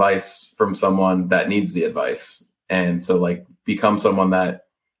take advice from someone that needs the advice. And so like, become someone that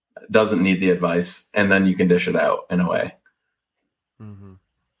doesn't need the advice, and then you can dish it out in a way. Mm-hmm.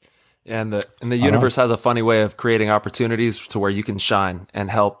 And the universe has a funny way of creating opportunities to where you can shine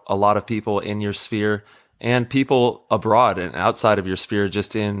and help a lot of people in your sphere and people abroad and outside of your sphere,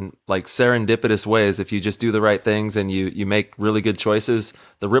 just in like serendipitous ways. If you just do the right things and you make really good choices,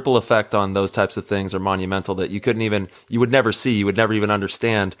 the ripple effect on those types of things are monumental that you would never see, you would never even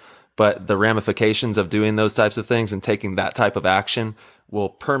understand. But the ramifications of doing those types of things and taking that type of action will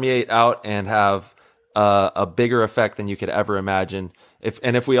permeate out and have a bigger effect than you could ever imagine.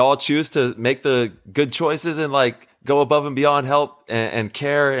 If we all choose to make the good choices and like go above and beyond, help and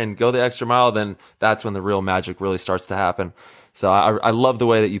care and go the extra mile, then that's when the real magic really starts to happen. So I love the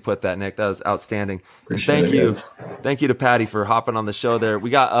way that you put that, Nick. That was outstanding. Appreciate Thank it, you. guys. Thank you to Patty for hopping on the show there. We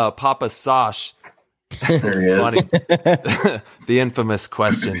got Papa Sosh. There he is. The infamous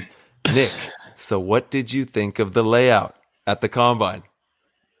question. Nick, so what did you think of the layout at the combine?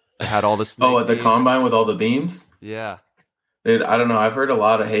 It had all the snake at the beams. combine with all the beams? Yeah. Dude, I don't know. I've heard a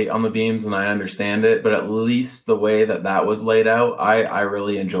lot of hate on the beams, and I understand it, but at least the way that was laid out, I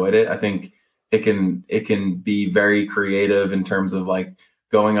really enjoyed it. I think it can be very creative in terms of like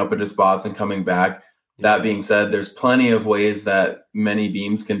going up into spots and coming back. Yeah. That being said, there's plenty of ways that many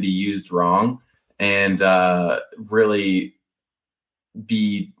beams can be used wrong and really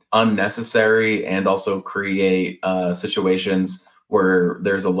be unnecessary, and also create situations where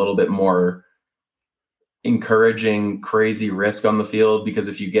there's a little bit more encouraging crazy risk on the field, because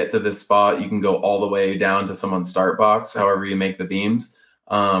if you get to this spot, you can go all the way down to someone's start box, however you make the beams.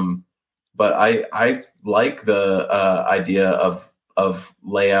 But I like the idea of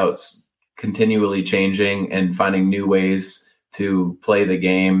layouts continually changing and finding new ways to play the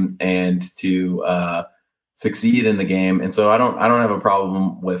game and to succeed in the game. And so I don't have a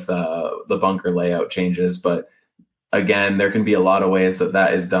problem with the bunker layout changes, but again, there can be a lot of ways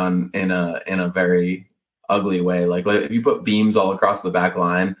that is done in a very ugly way. Like if you put beams all across the back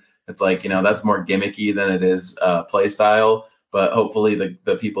line, it's like, that's more gimmicky than it is play style. But hopefully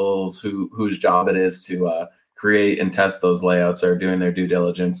the people whose job it is to create and test those layouts are doing their due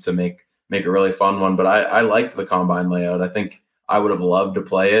diligence to make a really fun one. But I liked the combine layout. I think I would have loved to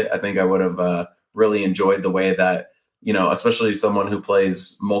play it. I think I would have really enjoyed the way that, especially someone who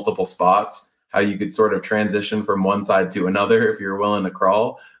plays multiple spots, how you could sort of transition from one side to another if you're willing to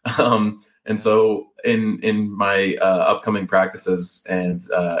crawl. And so in my upcoming practices and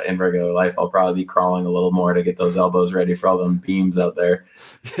in regular life, I'll probably be crawling a little more to get those elbows ready for all them beams out there.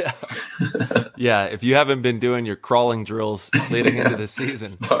 Yeah. Yeah. If you haven't been doing your crawling drills leading into the season,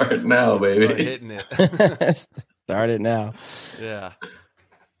 start now, baby. Start hitting it. Start it now. Yeah.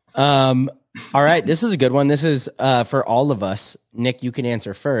 All right. This is a good one. This is for all of us. Nick, you can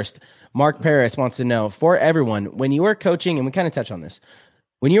answer first. Mark Paris wants to know, for everyone, when you are coaching, and we kind of touched on this,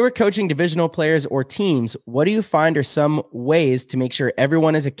 when you are coaching divisional players or teams, what do you find are some ways to make sure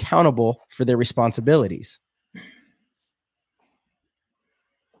everyone is accountable for their responsibilities?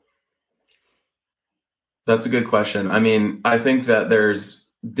 That's a good question. I mean, I think that there's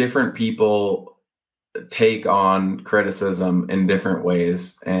different people take on criticism in different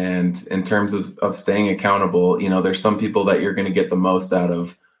ways. And in terms of staying accountable, there's some people that you're going to get the most out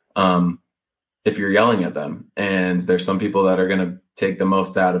of if you're yelling at them. And there's some people that are going to take the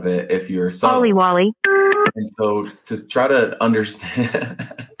most out of it if you're subtle. Wally. And so to try to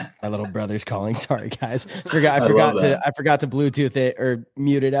understand... My little brother's calling. Sorry, guys. I forgot to Bluetooth it or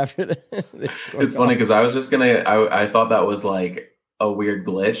mute it after the It's funny because I was just I thought that was like a weird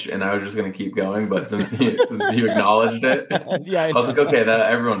glitch, and I was just gonna keep going. But since you acknowledged it, yeah, I was like, okay,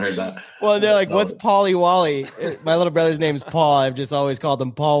 that everyone heard that. Well, they're like, "What's Polly Wally?" My little brother's name's Paul. I've just always called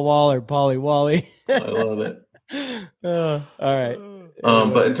him Paul Wall or Polly Wally. I love it. All right.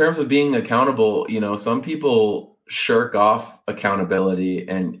 But in terms of being accountable, some people shirk off accountability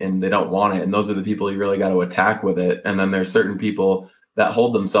and they don't want it. And those are the people you really got to attack with it. And then there's certain people that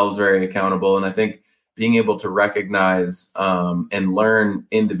hold themselves very accountable. And I think being able to recognize and learn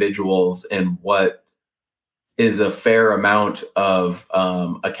individuals and what is a fair amount of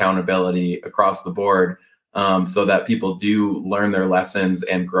accountability across the board, so that people do learn their lessons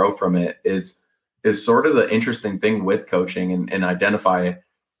and grow from it is sort of the interesting thing with coaching and identifying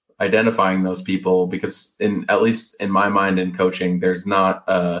those people, because at least in my mind in coaching, there's not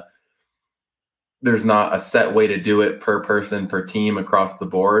a set way to do it per person, per team across the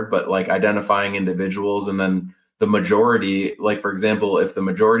board, but like identifying individuals. And then the majority, like for example, if the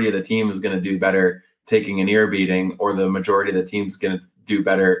majority of the team is going to do better taking an ear beating, or the majority of the team's going to do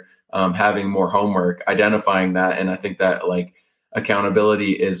better having more homework, identifying that. And I think that like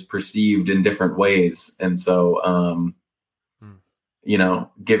accountability is perceived in different ways. And so,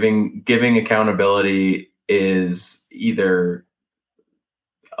 giving accountability is either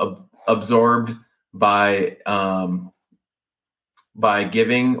absorbed by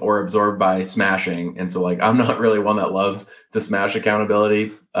giving or absorbed by smashing. And so like, I'm not really one that loves to smash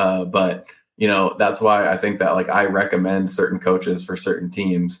accountability. But that's why I think that like I recommend certain coaches for certain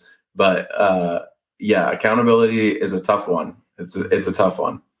teams, but accountability is a tough one. It's a tough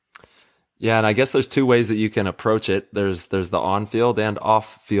one. Yeah, and I guess there's two ways that you can approach it. There's the on-field and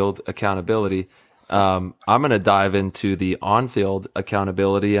off-field accountability. I'm going to dive into the on-field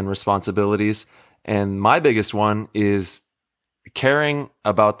accountability and responsibilities. And my biggest one is caring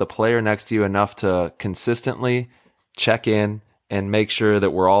about the player next to you enough to consistently check in and make sure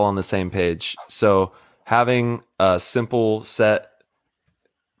that we're all on the same page. So having a simple set,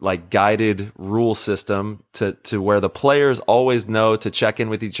 like guided rule system to where the players always know to check in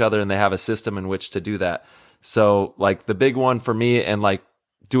with each other, and they have a system in which to do that. So like the big one for me, and like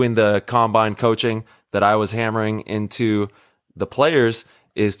doing the combine coaching that I was hammering into the players,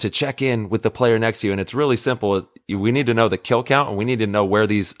 is to check in with the player next to you. And it's really simple. We need to know the kill count, and we need to know where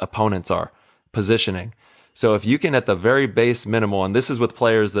these opponents are positioning. So if you can, at the very base minimal, and this is with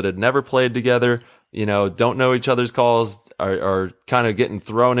players that had never played together, don't know each other's calls, are kind of getting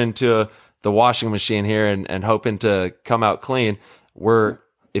thrown into the washing machine here and hoping to come out clean.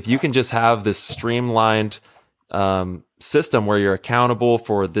 If you can just have this streamlined system where you're accountable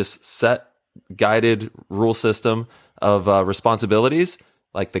for this set guided rule system of responsibilities,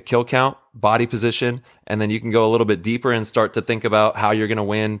 like the kill count, body position, and then you can go a little bit deeper and start to think about how you're going to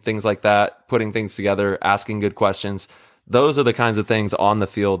win, things like that, putting things together, asking good questions. Those are the kinds of things on the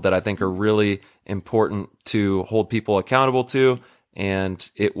field that I think are really important to hold people accountable to, and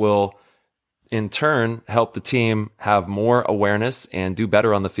it will in turn help the team have more awareness and do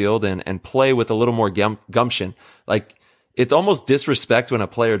better on the field and play with a little more gumption. Like, it's almost disrespect when a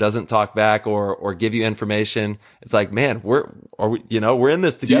player doesn't talk back or give you information. It's like, man, we're in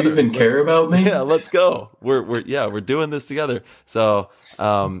this together. Do you even care about me? Yeah, let's go. We're doing this together. So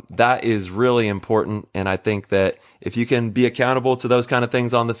that is really important. And I think that if you can be accountable to those kind of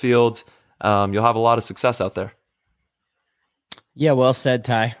things on the field, you'll have a lot of success out there. Yeah, well said,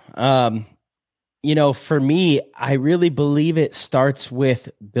 Ty. For me, I really believe it starts with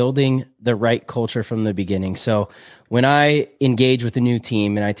building the right culture from the beginning. So when I engage with a new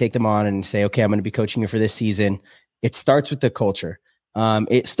team and I take them on and say, okay, I'm going to be coaching you for this season, it starts with the culture.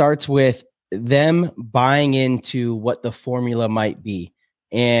 It starts with them buying into what the formula might be.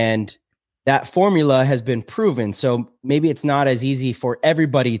 And that formula has been proven. So maybe it's not as easy for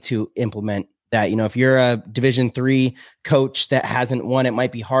everybody to implement that. If you're a Division III coach that hasn't won, it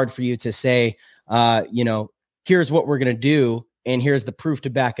might be hard for you to say, here's what we're going to do, and here's the proof to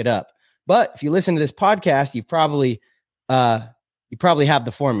back it up. But if you listen to this podcast, you probably have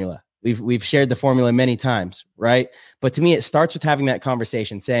the formula. We've shared the formula many times, right? But to me, it starts with having that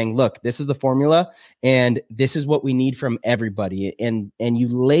conversation, saying, look, this is the formula, and this is what we need from everybody. And you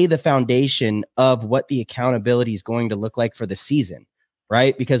lay the foundation of what the accountability is going to look like for the season,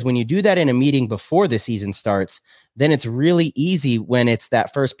 right? Because when you do that in a meeting before the season starts, then it's really easy when it's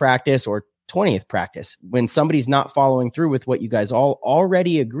that first practice or 20th practice, when somebody's not following through with what you guys all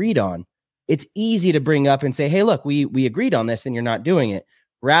already agreed on. It's easy to bring up and say, hey, look, we agreed on this and you're not doing it,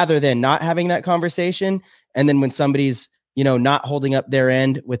 rather than not having that conversation. And then when somebody's, not holding up their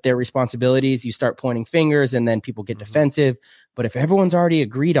end with their responsibilities, you start pointing fingers and then people get defensive. But if everyone's already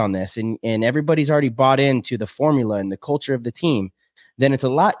agreed on this and everybody's already bought into the formula and the culture of the team, then it's a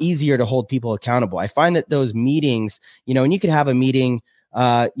lot easier to hold people accountable. I find that those meetings, and you could have a meeting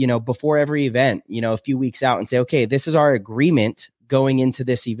before every event, a few weeks out, and say, okay, this is our agreement going into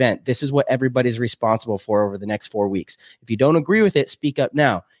this event. This is what everybody's responsible for over the next 4 weeks. If you don't agree with it, speak up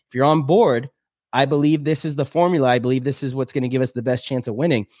now. If you're on board, I believe this is the formula. I believe this is what's going to give us the best chance of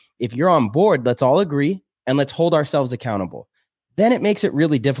winning. If you're on board, let's all agree and let's hold ourselves accountable. Then it makes it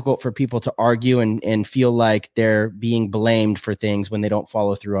really difficult for people to argue and feel like they're being blamed for things when they don't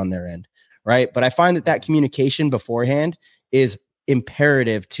follow through on their end, right? But I find that communication beforehand is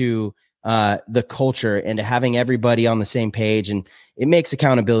imperative to the culture and to having everybody on the same page, and it makes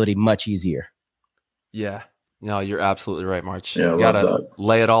accountability much easier. Yeah. No, you're absolutely right, March. Yeah, you gotta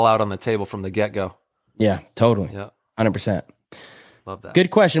lay it all out on the table from the get-go. Yeah, totally. Yeah. 100%. Love that. Good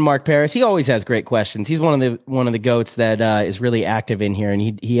question, Mark Paris. He always has great questions. He's one of the goats that is really active in here,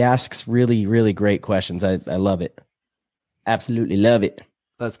 and he asks really, really great questions. I love it. Absolutely love it.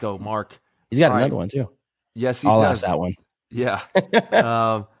 Let's go, Mark. He's got another one too. Yes, I'll ask that one. Yeah.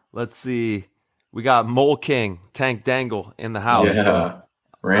 Let's see. We got Mole King, Tank Dangle in the house. Yeah.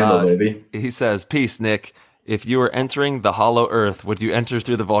 Randall, baby. He says, "Peace, Nick. If you were entering the hollow earth, would you enter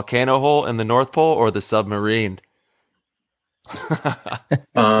through the volcano hole in the North Pole or the submarine?"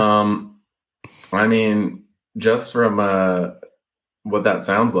 I mean, just from what that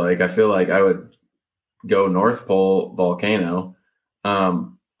sounds like, I feel like I would go North Pole volcano.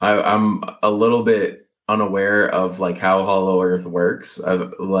 I'm a little bit unaware of like how hollow earth works.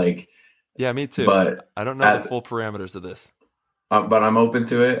 Yeah, me too. But I don't know the full parameters of this. But I'm open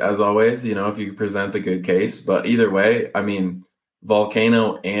to it as always, if you present a good case. But either way, I mean,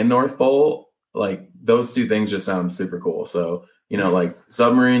 volcano and North Pole, like those two things just sound super cool. So, like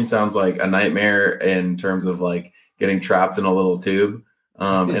submarine sounds like a nightmare in terms of like getting trapped in a little tube.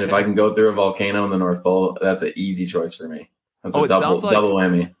 And if I can go through a volcano in the North Pole, that's an easy choice for me. That's a double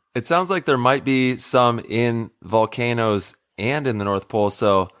whammy. It sounds like there might be some in volcanoes and in the North Pole.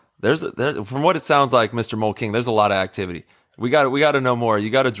 So from what it sounds like, Mr. Mole King, there's a lot of activity. We got to know more. You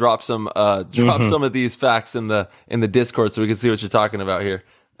got to drop some some of these facts in the Discord so we can see what you're talking about here.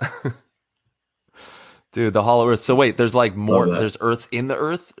 Dude, the hollow earth. So wait, there's like more. There's earths in the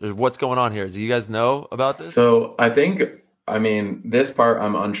earth. What's going on here? Do you guys know about this? So I mean, this part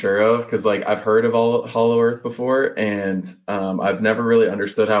I'm unsure of because like I've heard of hollow earth before, and I've never really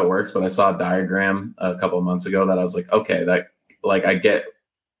understood how it works. But I saw a diagram a couple of months ago that I was like, okay, that like I get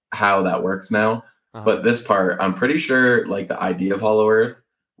how that works now. But this part, I'm pretty sure like the idea of hollow earth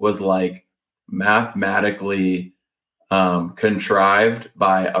was like mathematically contrived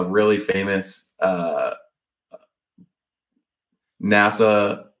by a really famous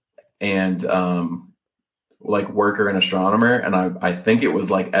NASA and like worker and astronomer. And I think it was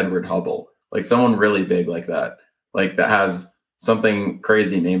like Edward Hubble, like someone really big like that has something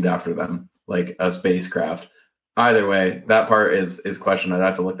crazy named after them, like a spacecraft. Either way, that part is questioned. I'd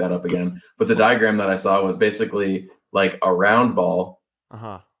have to look that up again. But the diagram that I saw was basically like a round ball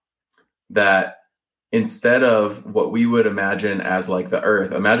that instead of what we would imagine as like the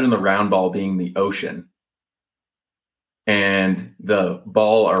Earth, imagine the round ball being the ocean. And the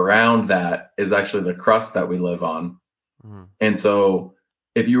ball around that is actually the crust that we live on. And so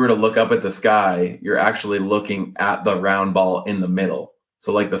if you were to look up at the sky, you're actually looking at the round ball in the middle.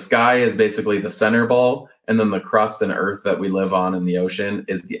 So like the sky is basically the center ball, and then the crust and earth that we live on in the ocean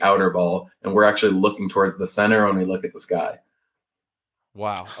is the outer ball. And we're actually looking towards the center when we look at the sky.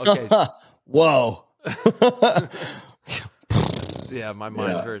 Wow. Okay. Whoa. Yeah, my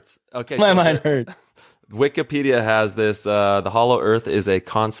mind hurts. Okay. My mind hurts. Wikipedia has this, the hollow earth is a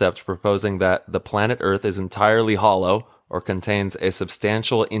concept proposing that the planet Earth is entirely hollow or contains a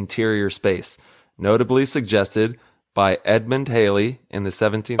substantial interior space, notably suggested by Edmund Halley in the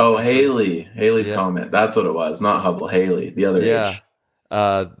 17th century. Halley's comment. That's what it was. Not Hubble. Halley, the other H.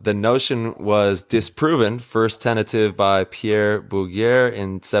 The notion was disproven, first tentative by Pierre Bouguer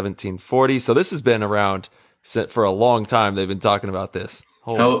in 1740. So this has been around for a long time. They've been talking about this.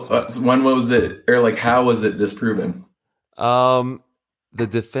 When was it, or like how was it disproven? The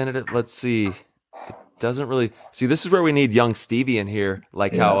definitive, let's see. It doesn't really see. This is where we need young Stevie in here,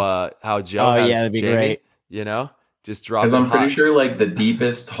 like how Joe has that'd be Jamie, great. Just drop. Because I'm pretty sure like the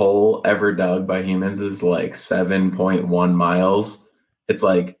deepest hole ever dug by humans is like 7.1 miles. It's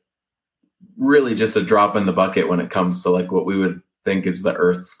like really just a drop in the bucket when it comes to like what we would think is the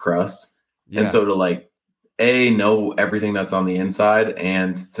Earth's crust. And so to like know everything that's on the inside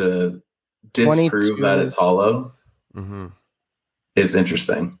and to disprove that it's hollow is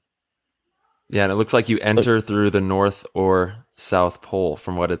interesting. Yeah, and it looks like you enter through the North or South Pole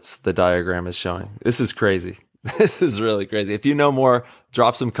from what the diagram is showing. This is crazy. This is really crazy. If you know more,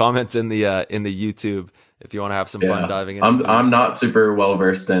 drop some comments in the YouTube if you want to have some fun diving in. I'm not super well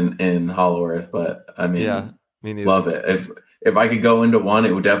versed in Hollow Earth, but I mean, Me neither. Love it. If I could go into one,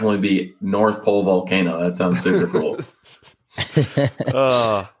 it would definitely be North Pole volcano. That sounds super cool.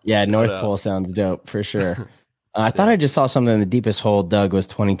 Yeah, North Pole sounds dope for sure. I thought I just saw something. The deepest hole dug was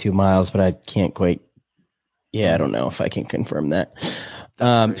 22 miles, but I can't quite. Yeah, I don't know if I can confirm that.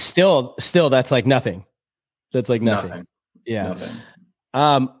 Still, that's like nothing. That's like nothing. Yeah. Nothing.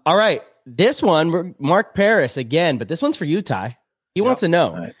 All right. This one, Mark Paris again, but this one's for you, Ty. He wants to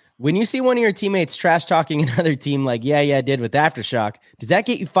know, when you see one of your teammates trash talking another team like did with Aftershock, does that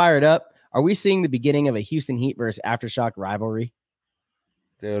get you fired up? Are we seeing the beginning of a Houston Heat versus Aftershock rivalry?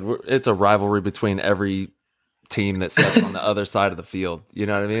 Dude, it's a rivalry between every team that steps on the other side of the field. You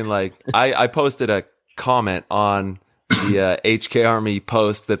know what I mean? Like I posted a comment on the HK Army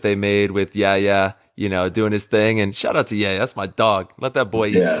post that they made with doing his thing, and shout out to that's my dog. Let that boy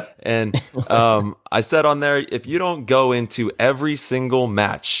eat. And I said on there, if you don't go into every single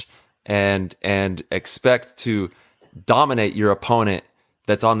match and expect to dominate your opponent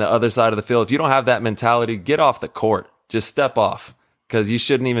that's on the other side of the field, if you don't have that mentality, get off the court. Just step off, because you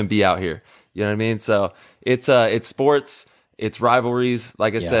shouldn't even be out here. You know what I mean? So it's sports, it's rivalries.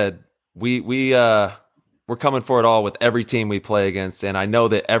 Like I said, we're coming for it all with every team we play against, and I know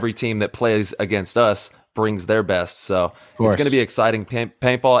that every team that plays against us brings their best. So it's going to be exciting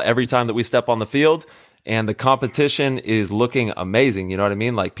paintball every time that we step on the field, and the competition is looking amazing. You know what I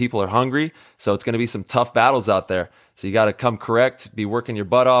mean? Like, people are hungry, so it's going to be some tough battles out there. So you got to come correct, be working your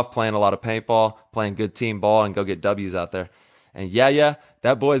butt off, playing a lot of paintball, playing good team ball, and go get W's out there. And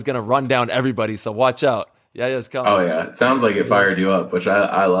that boy's going to run down everybody, so watch out. Yaya's coming. Oh, yeah. It sounds like it fired you up, which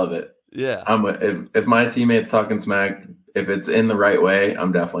I love it. Yeah. If my teammate's talking smack, if it's in the right way,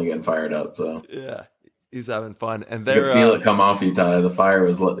 I'm definitely getting fired up. So yeah, he's having fun, and you can feel it come off you, Ty. The fire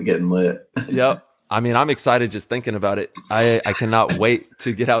was getting lit. Yep. I mean, I'm excited just thinking about it. I cannot wait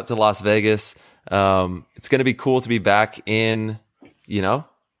to get out to Las Vegas. It's going to be cool to be back in,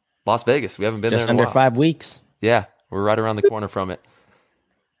 Las Vegas. We haven't been just there in a while. Under 5 weeks. Yeah, we're right around the corner from it.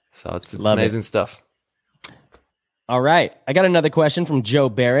 So it's amazing stuff. All right. I got another question from Joe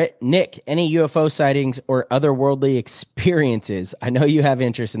Barrett. Nick, any UFO sightings or otherworldly experiences? I know you have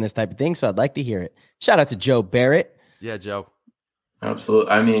interest in this type of thing, so I'd like to hear it. Shout out to Joe Barrett. Yeah, Joe.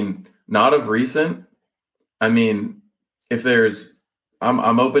 Absolutely. I mean, not of recent. I mean, if there's,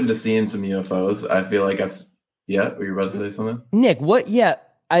 I'm open to seeing some UFOs. I feel like were you about to say something? Nick, what? Yeah.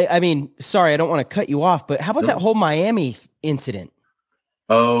 I mean, sorry, I don't want to cut you off, but how about that whole Miami incident?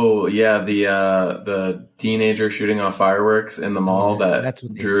 Oh yeah, the teenager shooting off fireworks in the mall that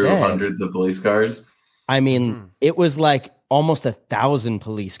drew hundreds of police cars. I mean, it was like almost 1,000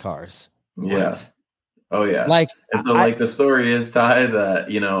 police cars. Yeah. What? Oh yeah. And so the story is, Ty,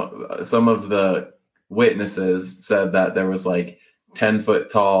 that some of the witnesses said that there was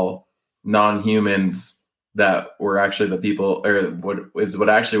 10-foot tall non-humans that were actually the people, or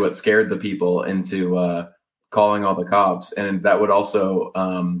what scared the people into calling all the cops, and that would also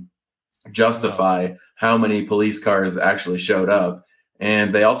justify how many police cars actually showed up.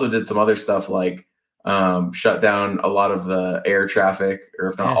 And they also did some other stuff like shut down a lot of the air traffic, or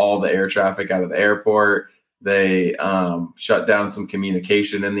if not all the air traffic out of the airport. They shut down some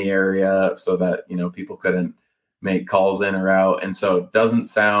communication in the area so that people couldn't make calls in or out. And so it doesn't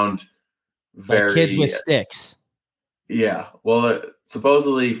sound very like kids with sticks. Yeah, well,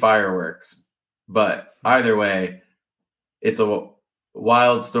 supposedly fireworks. But either way, it's a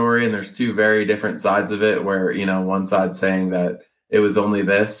wild story, and there's two very different sides of it, where, one side saying that it was only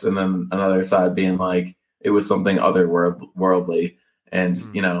this, and then another side being like it was something otherworldly. And,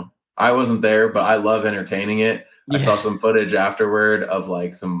 I wasn't there, but I love entertaining it. Yeah. I saw some footage afterward of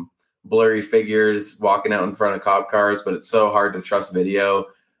some blurry figures walking out in front of cop cars, but it's so hard to trust video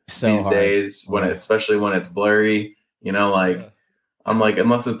these days, especially when it's blurry, I'm like,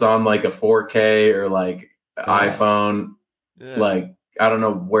 unless it's on a 4K or iPhone, I don't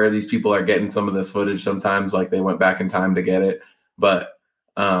know where these people are getting some of this footage. Sometimes they went back in time to get it, but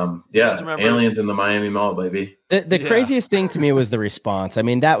aliens in the Miami Mall, baby. The craziest thing to me was the response. I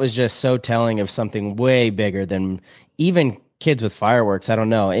mean, that was just so telling of something way bigger than even kids with fireworks. I don't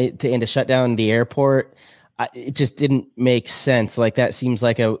know. And to shut down the airport, it just didn't make sense. That seems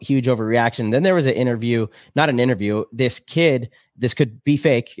like a huge overreaction. Then there was not an interview. This could be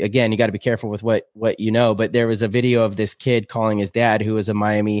fake. Again, you got to be careful with what but there was a video of this kid calling his dad, who was a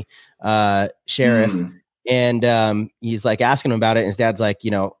Miami sheriff. And he's asking him about it. And his dad's like,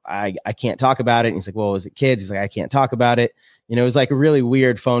 I can't talk about it. And he's like, well, was it kids? He's like, I can't talk about it. It was a really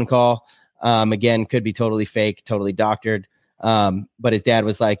weird phone call. Again, could be totally fake, totally doctored. But his dad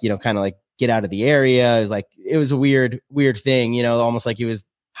was kind of get out of the area. It was a weird thing, almost like he was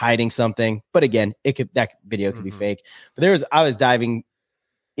hiding something. But again, that video could be fake. But I was diving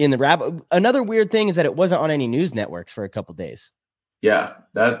in the rabbit. Another weird thing is that it wasn't on any news networks for a couple days. Yeah,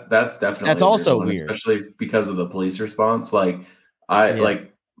 that's definitely that's also weird, especially because of the police response. Like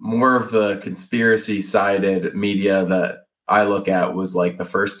like more of the conspiracy sided media that I look at was like the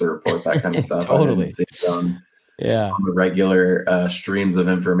first to report that kind of stuff. Totally. I didn't see it on the regular streams of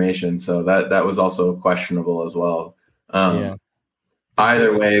information. So that was also questionable as well.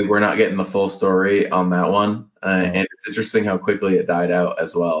 Either way, we're not getting the full story on that one. And it's interesting how quickly it died out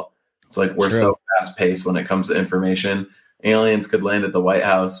as well. It's like we're so fast paced when it comes to information. Aliens could land at the White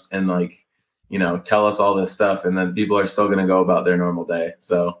House and tell us all this stuff, and then people are still going to go about their normal day.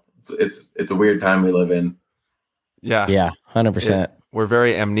 So it's a weird time we live in. Yeah, 100%. We're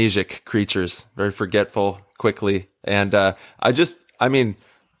very amnesic creatures, very forgetful quickly. And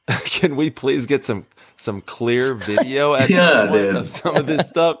can we please get some clear video at some point of some of this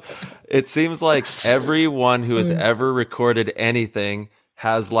stuff? It seems like everyone who has ever recorded anything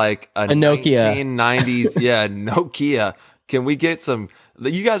has like a Nokia 1990s, Nokia. Can we get some?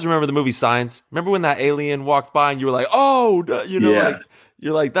 You guys remember the movie Signs? Remember when that alien walked by and you were like,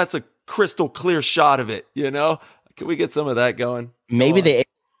 you're like, that's a crystal clear shot of it, Can we get some of that going? Maybe they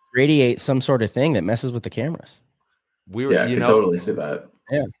radiate some sort of thing that messes with the cameras. I can totally see that.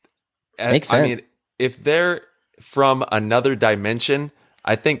 Yeah. Makes sense. I mean, if they're from another dimension,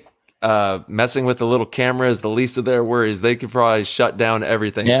 I think messing with the little camera is the least of their worries. They could probably shut down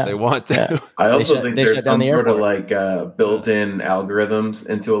everything if they want to. Yeah. I also think there's some sort of like built-in algorithms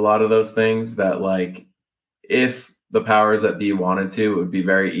into a lot of those things that, like, if the powers that be wanted to, it would be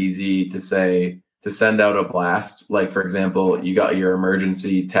very easy to send out a blast. Like, for example, you got your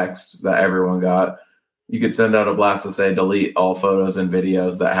emergency texts that everyone got. You could send out a blast to say, delete all photos and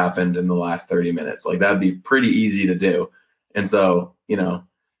videos that happened in the last 30 minutes. Like, that'd be pretty easy to do. And so,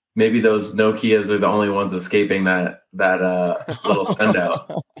 maybe those Nokias are the only ones escaping that little send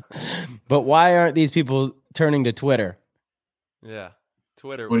out. But why aren't these people turning to Twitter? Yeah.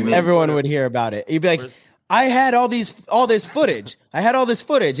 Twitter. Everyone would hear about it. You'd be like, I had all this footage. I had all this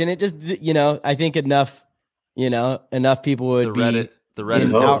footage. And it just, I think enough people would be. The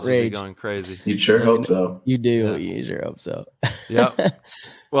Reddit outrage would be going crazy. You sure hope so. You do. You sure hope so. Yeah.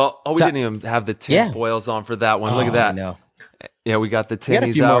 Well, we didn't even have the tin foils on for that one. Look at that. No. Yeah, we got the tinnies out. We got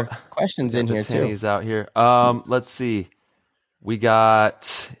a few more questions in here too. Tinnies out here. Let's see. We got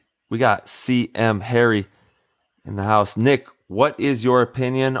CM Harry in the house. Nick, what is your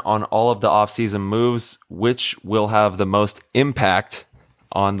opinion on all of the offseason moves? Which will have the most impact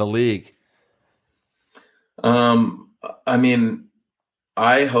on the league?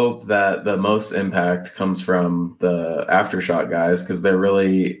 I hope that the most impact comes from the Aftershock guys, because they're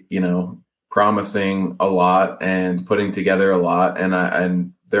really, promising a lot and putting together a lot.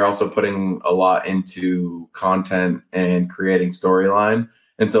 And they're also putting a lot into content and creating storyline.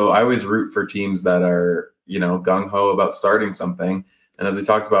 And so I always root for teams that are, gung-ho about starting something. And as we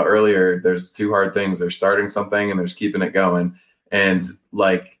talked about earlier, there's two hard things. There's starting something and there's keeping it going. And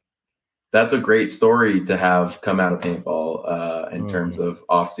that's a great story to have come out of paintball in terms of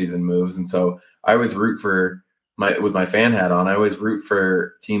off-season moves. And so I always root for with my fan hat on, I always root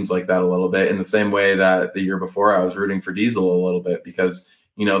for teams like that a little bit, in the same way that the year before I was rooting for Diesel a little bit, because,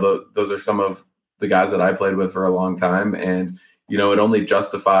 those are some of the guys that I played with for a long time. And, it only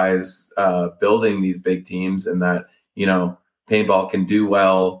justifies building these big teams, and that, paintball can do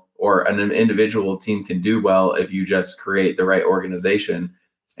well, or an individual team can do well if you just create the right organization.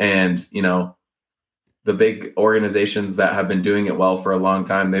 And, the big organizations that have been doing it well for a long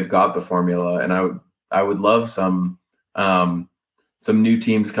time, they've got the formula. And I would love some new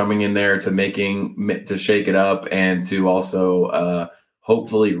teams coming in there to shake it up, and to also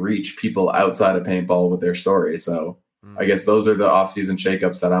hopefully reach people outside of paintball with their story. So I guess those are the off-season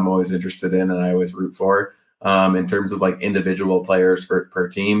shakeups that I'm always interested in, and I always root for. In terms of like individual players per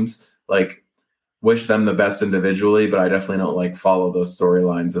teams, like, wish them the best individually, but I definitely don't follow those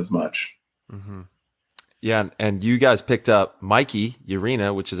storylines as much. Mm-hmm. Yeah, and you guys picked up Mikey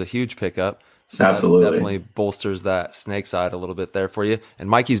Urena, which is a huge pickup. So absolutely, that definitely bolsters that snake side a little bit there for you. And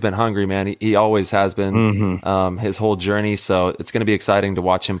Mikey's been hungry, man. He always has been his whole journey. So it's going to be exciting to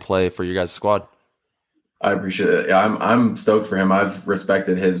watch him play for your guys' squad. I appreciate it. Yeah, I'm stoked for him. I've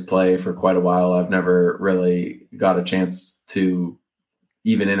respected his play for quite a while. I've never really got a chance to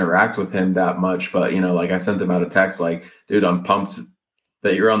even interact with him that much. But, I sent him out a text dude, I'm pumped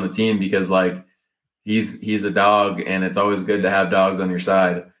that you're on the team, because he's a dog, and it's always good to have dogs on your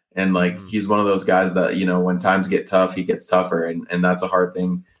side. And he's one of those guys that, when times get tough, he gets tougher. And that's a hard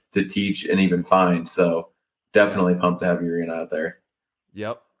thing to teach and even find. So definitely pumped to have Urena out there.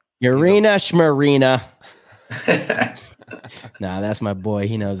 Yep. Urina Schmarina. Nah, that's my boy.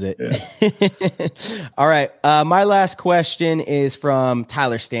 He knows it. Yeah. All right. My last question is from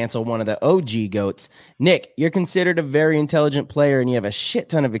Tyler Stansel, one of the OG GOATs. Nick, you're considered a very intelligent player and you have a shit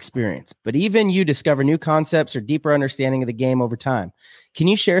ton of experience, but even you discover new concepts or deeper understanding of the game over time. Can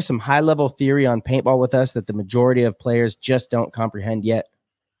you share some high-level theory on paintball with us that the majority of players just don't comprehend yet?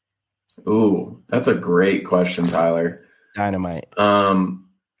 Ooh, that's a great question, Tyler. Dynamite.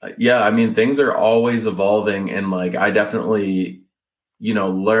 Yeah, I mean, things are always evolving, and like I definitely,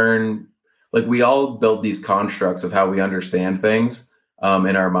 learn. Like we all build these constructs of how we understand things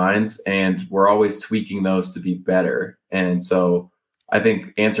in our minds, and we're always tweaking those to be better. And so, I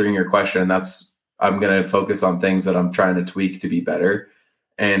think answering your question, I'm going to focus on things that I'm trying to tweak to be better.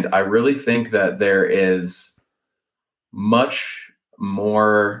 And I really think that there is much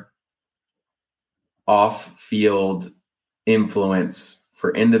more off-field influence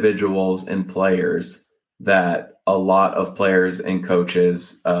for individuals and players that a lot of players and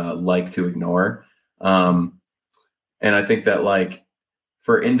coaches like to ignore. And I think that like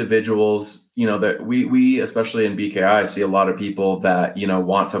for individuals, that we especially in BKI see a lot of people that,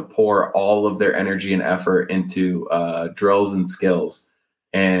 want to pour all of their energy and effort into drills and skills.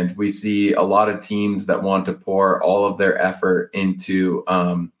 And we see a lot of teams that want to pour all of their effort into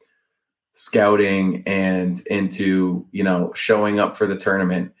scouting and into, showing up for the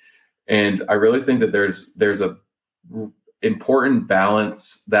tournament. And I really think that there's a important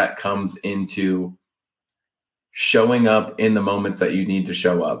balance that comes into showing up in the moments that you need to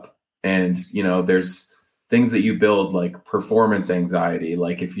show up. And, there's things that you build like performance anxiety.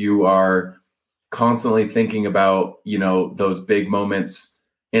 Like if you are constantly thinking about, those big moments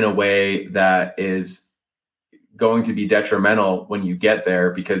in a way that is going to be detrimental when you get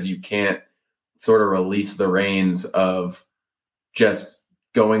there because you can't sort of release the reins of just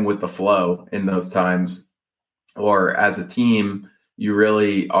going with the flow in those times. Or as a team, you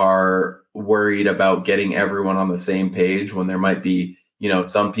really are worried about getting everyone on the same page when there might be,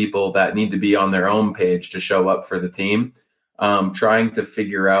 some people that need to be on their own page to show up for the team. Trying to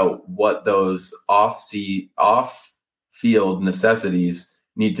figure out what those off-field necessities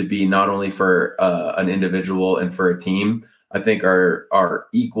need to be, not only for an individual and for a team, I think are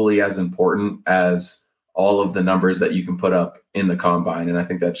equally as important as all of the numbers that you can put up in the combine. And I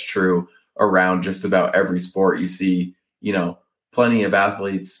think that's true around just about every sport. You see, plenty of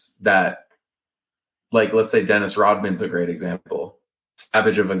athletes that, like, let's say Dennis Rodman's a great example.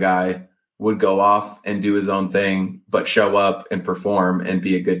 Savage of a guy, would go off and do his own thing, but show up and perform and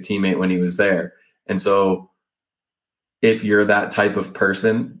be a good teammate when he was there. And so if you're that type of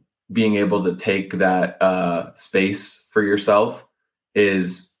person, being able to take that space for yourself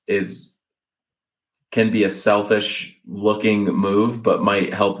can be a selfish looking move, but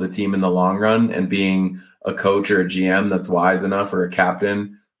might help the team in the long run. And being a coach or a GM that's wise enough, or a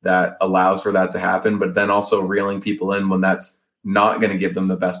captain that allows for that to happen, but then also reeling people in when that's not going to give them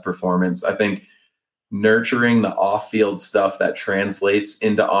the best performance. I think nurturing the off-field stuff that translates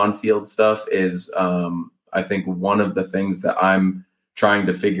into on-field stuff is, I think, one of the things that I'm trying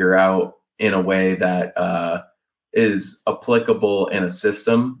to figure out in a way that is applicable in a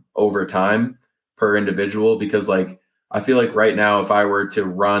system over time per individual. Because like, I feel like right now, if I were to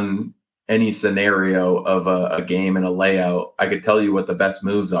run any scenario of a game and a layout, I could tell you what the best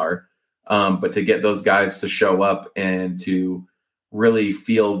moves are. But to get those guys to show up and to really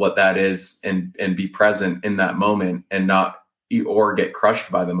feel what that is and be present in that moment and not or get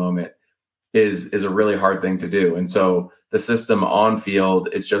crushed by the moment is a really hard thing to do. And so the system on field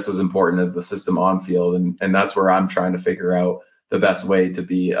is just as important as the system on field. And that's where I'm trying to figure out the best way to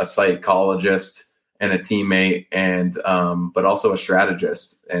be a psychologist and a teammate and, but also a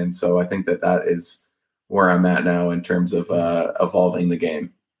strategist. And so I think that is where I'm at now in terms of evolving the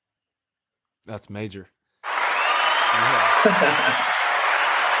game. That's major.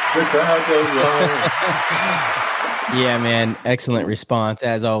 The crowd goes wild. Yeah, man. Excellent response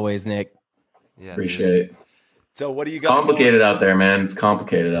as always, Nick. Yeah, appreciate it. So what do you it's got? Complicated out there, man. It's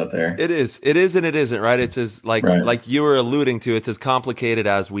complicated out there. It is and it isn't, right? It's as like you were alluding to, it's as complicated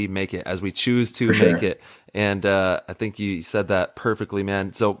as we make it, as we choose to make it. And I think you said that perfectly,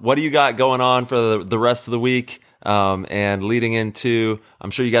 man. So what do you got going on for the rest of the week? And leading into,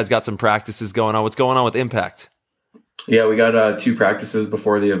 I'm sure you guys got some practices going on. What's going on with Impact? Yeah, we got 2 practices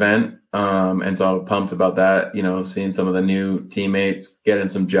before the event. And so I'm pumped about that, seeing some of the new teammates, getting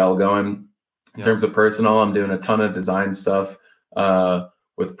some gel going. In terms of personal, I'm doing a ton of design stuff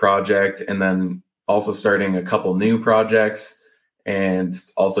with Project, and then also starting a couple new projects. and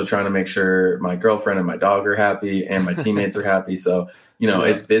also trying to make sure my girlfriend and my dog are happy and my teammates are happy. So,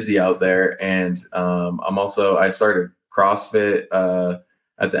 it's busy out there. And I started CrossFit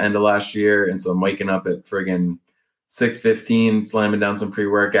at the end of last year. And so I'm waking up at friggin' 6:15, slamming down some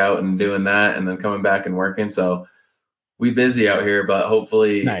pre-workout and doing that, and then coming back and working. So we busy out here, but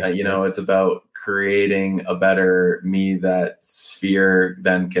hopefully, it's about creating a better me that sphere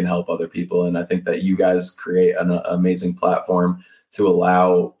then can help other people. And I think that you guys create an amazing platform to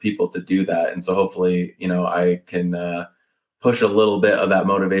allow people to do that. And so hopefully, I can push a little bit of that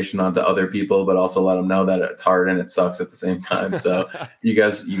motivation onto other people, but also let them know that it's hard and it sucks at the same time. So you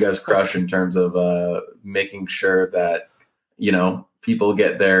guys crush in terms of making sure that, people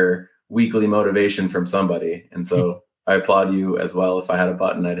get their weekly motivation from somebody. And so I applaud you as well. If I had a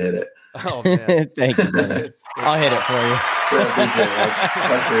button, I'd hit it. Oh man. Thank you, brother. I'll hit it for you.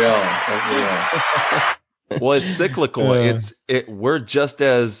 That's real. Well, it's cyclical. We're just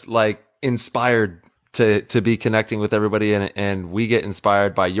as like inspired to be connecting with everybody, and we get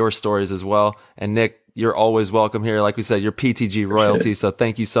inspired by your stories as well. And Nick, you're always welcome here. Like we said, you're PTG royalty. So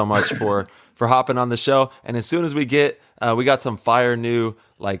thank you so much for hopping on the show. And as soon as we got some fire new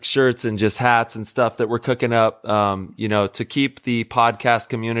like shirts and just hats and stuff that we're cooking up, to keep the podcast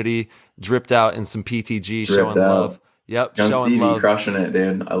community dripped out in some PTG, showing love. Yep. Young showing Stevie love. crushing it,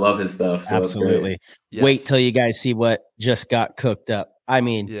 dude. I love his stuff. So absolutely. Yes. Wait till you guys see what just got cooked up. I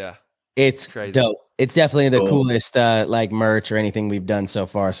mean, it's crazy. Dope. It's definitely the coolest like merch or anything we've done so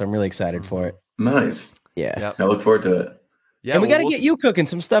far. So I'm really excited for it. Nice. Yeah. Yep. I look forward to it. Yeah. And we got to get you cooking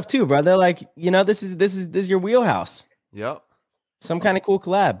some stuff too, brother. Like, this is your wheelhouse. Yep. Some kind of cool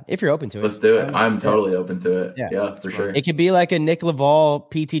collab if you're open to it. Let's do it. I'm totally open to it. Yeah, for sure. It could be like a Nick Leival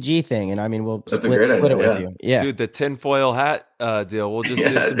PTG thing. And I mean, we'll split it with you. Yeah. Dude, the tinfoil hat deal. We'll just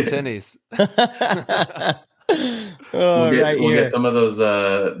do some tinnies. We'll get some of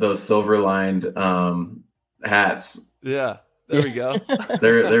those silver lined hats. Yeah, there we go.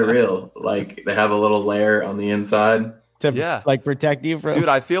 They're real. Like they have a little layer on the inside to like protect you from. Dude,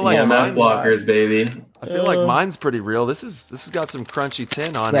 I feel like EMF blockers, baby. I feel like mine's pretty real. This has got some crunchy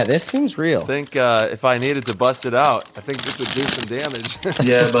tin on it. Yeah, this seems real. I think if I needed to bust it out, I think this would do some damage.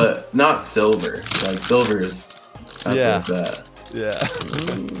 Yeah, but not silver. Like silver is. That's Yeah.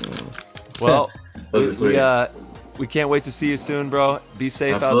 Well, we can't wait to see you soon, bro. Be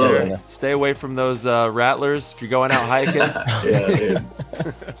safe out there. Yeah. Stay away from those rattlers if you're going out hiking. Yeah, dude.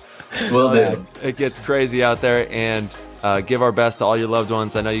 Will do. It gets crazy out there, and give our best to all your loved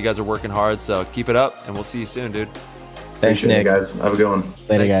ones. I know you guys are working hard, so keep it up, and we'll see you soon, dude. Thanks, Nick. Guys. Have a good one.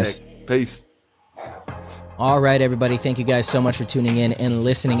 Later, guys. Nick. Peace. All right, everybody. Thank you guys so much for tuning in and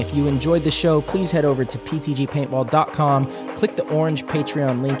listening. If you enjoyed the show, please head over to ptgpaintball.com, click the orange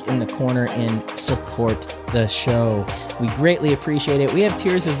Patreon link in the corner, and support the show. We greatly appreciate it. We have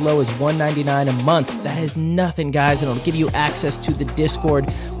tiers as low as $1.99 a month. That is nothing, guys, and it'll give you access to the Discord,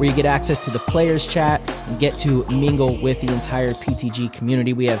 where you get access to the players chat and get to mingle with the entire PTG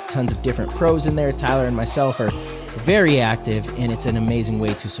community. We have tons of different pros in there. Tyler and myself are very active, and it's an amazing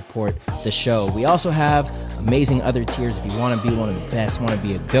way to support the show. We also have amazing other tiers. If you want to be one of the best, want to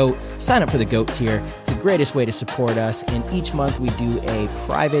be a GOAT, sign up for the GOAT tier. It's the greatest way to support us, and each month we do a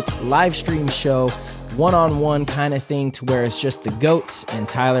private live stream show, one-on-one kind of thing, to where it's just the GOATs, and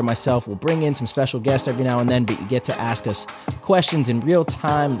Tyler, myself, will bring in some special guests every now and then, but you get to ask us questions in real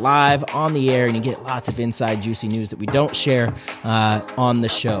time, live, on the air, and you get lots of inside juicy news that we don't share on the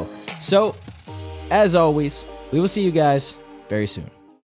show. So, as always, we will see you guys very soon.